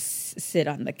sit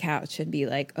on the couch and be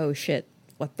like, oh, shit,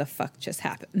 what the fuck just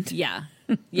happened? Yeah.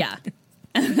 Yeah.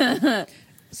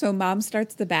 So Mom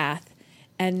starts the bath,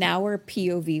 and now we're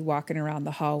POV walking around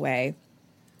the hallway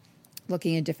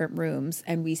looking in different rooms,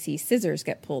 and we see scissors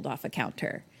get pulled off a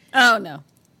counter. Oh, no.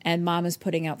 And Mom is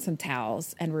putting out some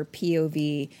towels, and we're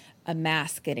POV a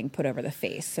mask getting put over the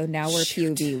face. So now we're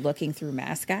POV looking through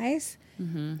mask eyes,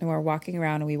 and we're walking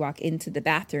around, and we walk into the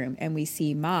bathroom, and we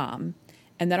see Mom.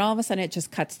 And then all of a sudden it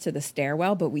just cuts to the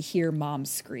stairwell, but we hear Mom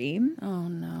scream. Oh,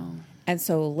 no. And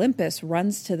so Limpus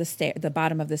runs to the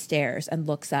bottom of the stairs and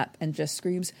looks up and just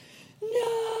screams,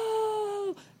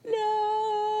 no,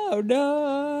 no,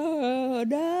 no,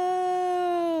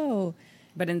 no.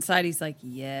 But inside he's like,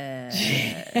 yes.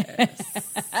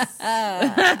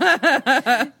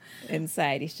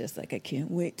 Inside, he's just like, I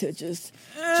can't wait to just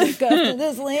check after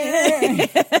this later.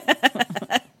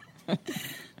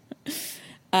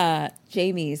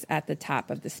 Jamie's at the top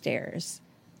of the stairs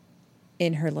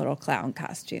in her little clown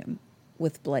costume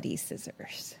with bloody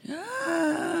scissors.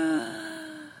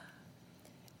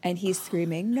 And he's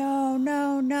screaming, no,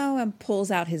 no, no, and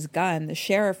pulls out his gun. The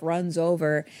sheriff runs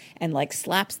over and like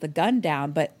slaps the gun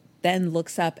down, but then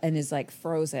looks up and is like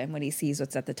frozen when he sees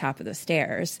what's at the top of the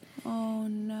stairs. Oh,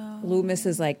 no. Loomis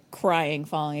is like crying,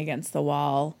 falling against the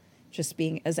wall, just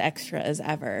being as extra as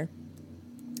ever.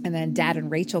 And then Dad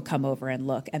and Rachel come over and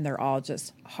look, and they're all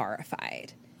just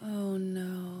horrified. Oh,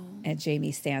 no. And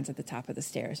Jamie stands at the top of the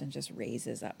stairs and just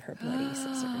raises up her bloody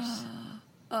scissors.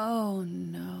 Oh,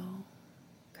 no.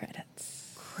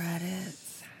 Credits.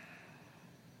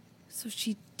 So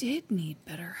she did need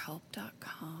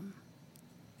BetterHelp.com.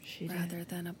 She did. Rather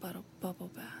than a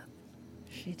bubble bath.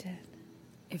 She did.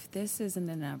 If this isn't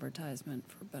an advertisement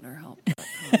for BetterHelp.com,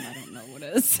 I don't know what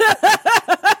is.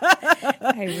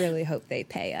 I really hope they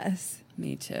pay us.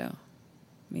 Me too.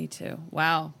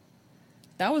 Wow.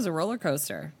 That was a roller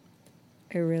coaster.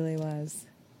 It really was.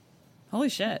 Holy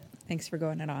shit. Thanks for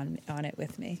going on it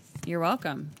with me. You're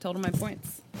welcome. Total my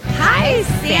points. Hi,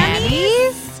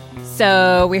 Sammys!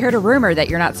 So we heard a rumor that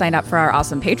you're not signed up for our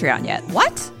awesome Patreon yet.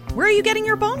 What? Where are you getting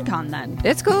your BoneCon then?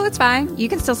 It's cool, it's fine. You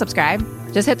can still subscribe.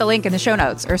 Just hit the link in the show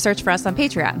notes or search for us on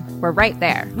Patreon. We're right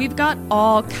there. We've got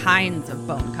all kinds of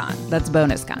BoneCon. That's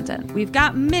bonus content. We've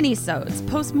got mini-sodes,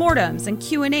 postmortems, and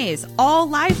Q&As, all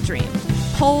live streamed.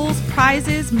 Polls,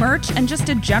 prizes, merch, and just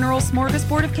a general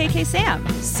smorgasbord of KK Sam.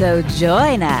 So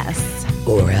join us.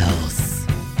 Or else.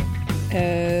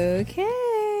 Okay.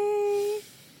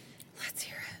 Let's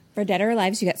hear it. For Dead or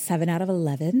Alive, you got 7 out of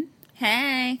 11.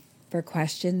 Hey. For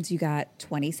questions, you got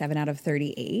 27 out of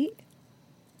 38.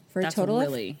 For That's a total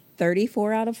really... of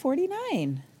 34 out of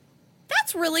 49.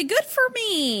 That's really good for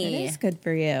me. It is good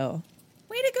for you.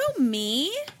 Way to go,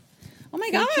 me. Oh my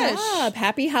Good gosh. job.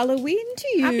 Happy Halloween to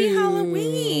you. Happy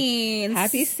Halloween.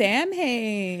 Happy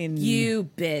Samhain. You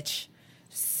bitch.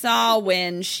 Saw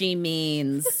when she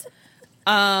means.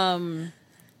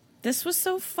 This was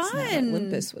so fun. That's not what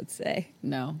Limpus would say.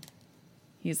 No.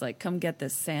 He's like, come get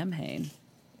this Samhain.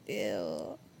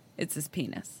 Ew. It's his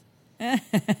penis. He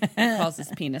calls his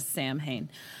penis Samhain.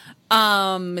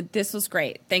 This was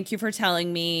great. Thank you for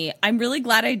telling me. I'm really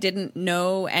glad I didn't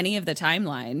know any of the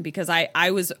timeline because I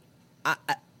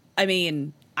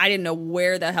mean, I didn't know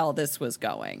where the hell this was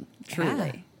going. Truly.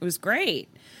 Yeah. It was great.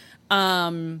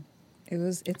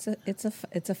 It's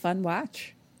a fun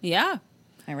watch. Yeah.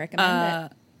 I recommend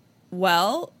it.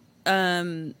 Well,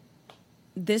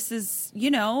 this has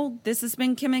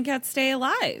been Kim and Kat Stay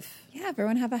Alive. Yeah,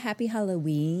 everyone have a happy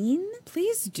Halloween.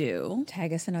 Please do.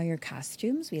 Tag us in all your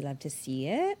costumes. We love to see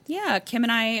it. Yeah, Kim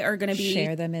and I are going to be...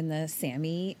 Share them in the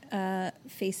Sammy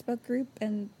Facebook group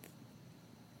and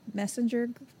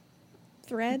Messenger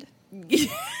thread.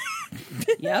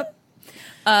 Yep.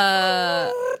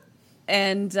 And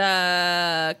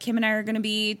Kim and I are going to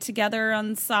be together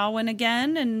on Samhain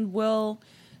again, and we'll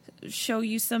show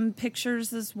you some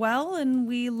pictures as well. And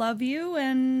we love you.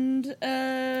 And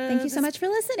thank you so much for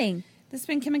listening. This has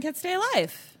been Kim and Kat Stay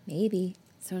Alive. Maybe.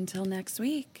 So until next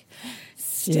week,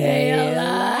 stay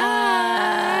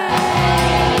alive.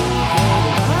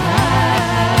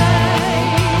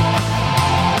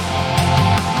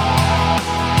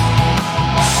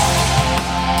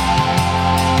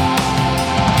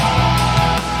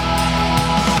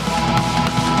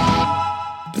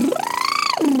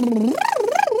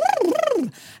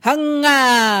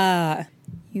 Hunga!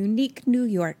 Unique New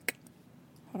York.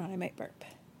 Hold on, I might burp.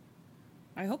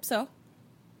 I hope so.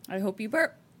 I hope you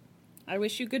burp. I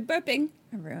wish you good burping.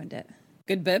 I ruined it.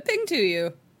 Good burping to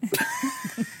you.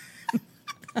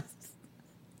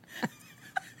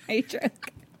 Are you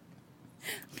drunk?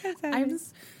 I'm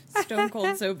stone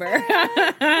cold sober.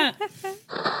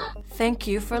 Thank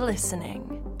you for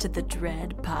listening to the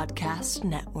Dread Podcast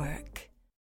Network.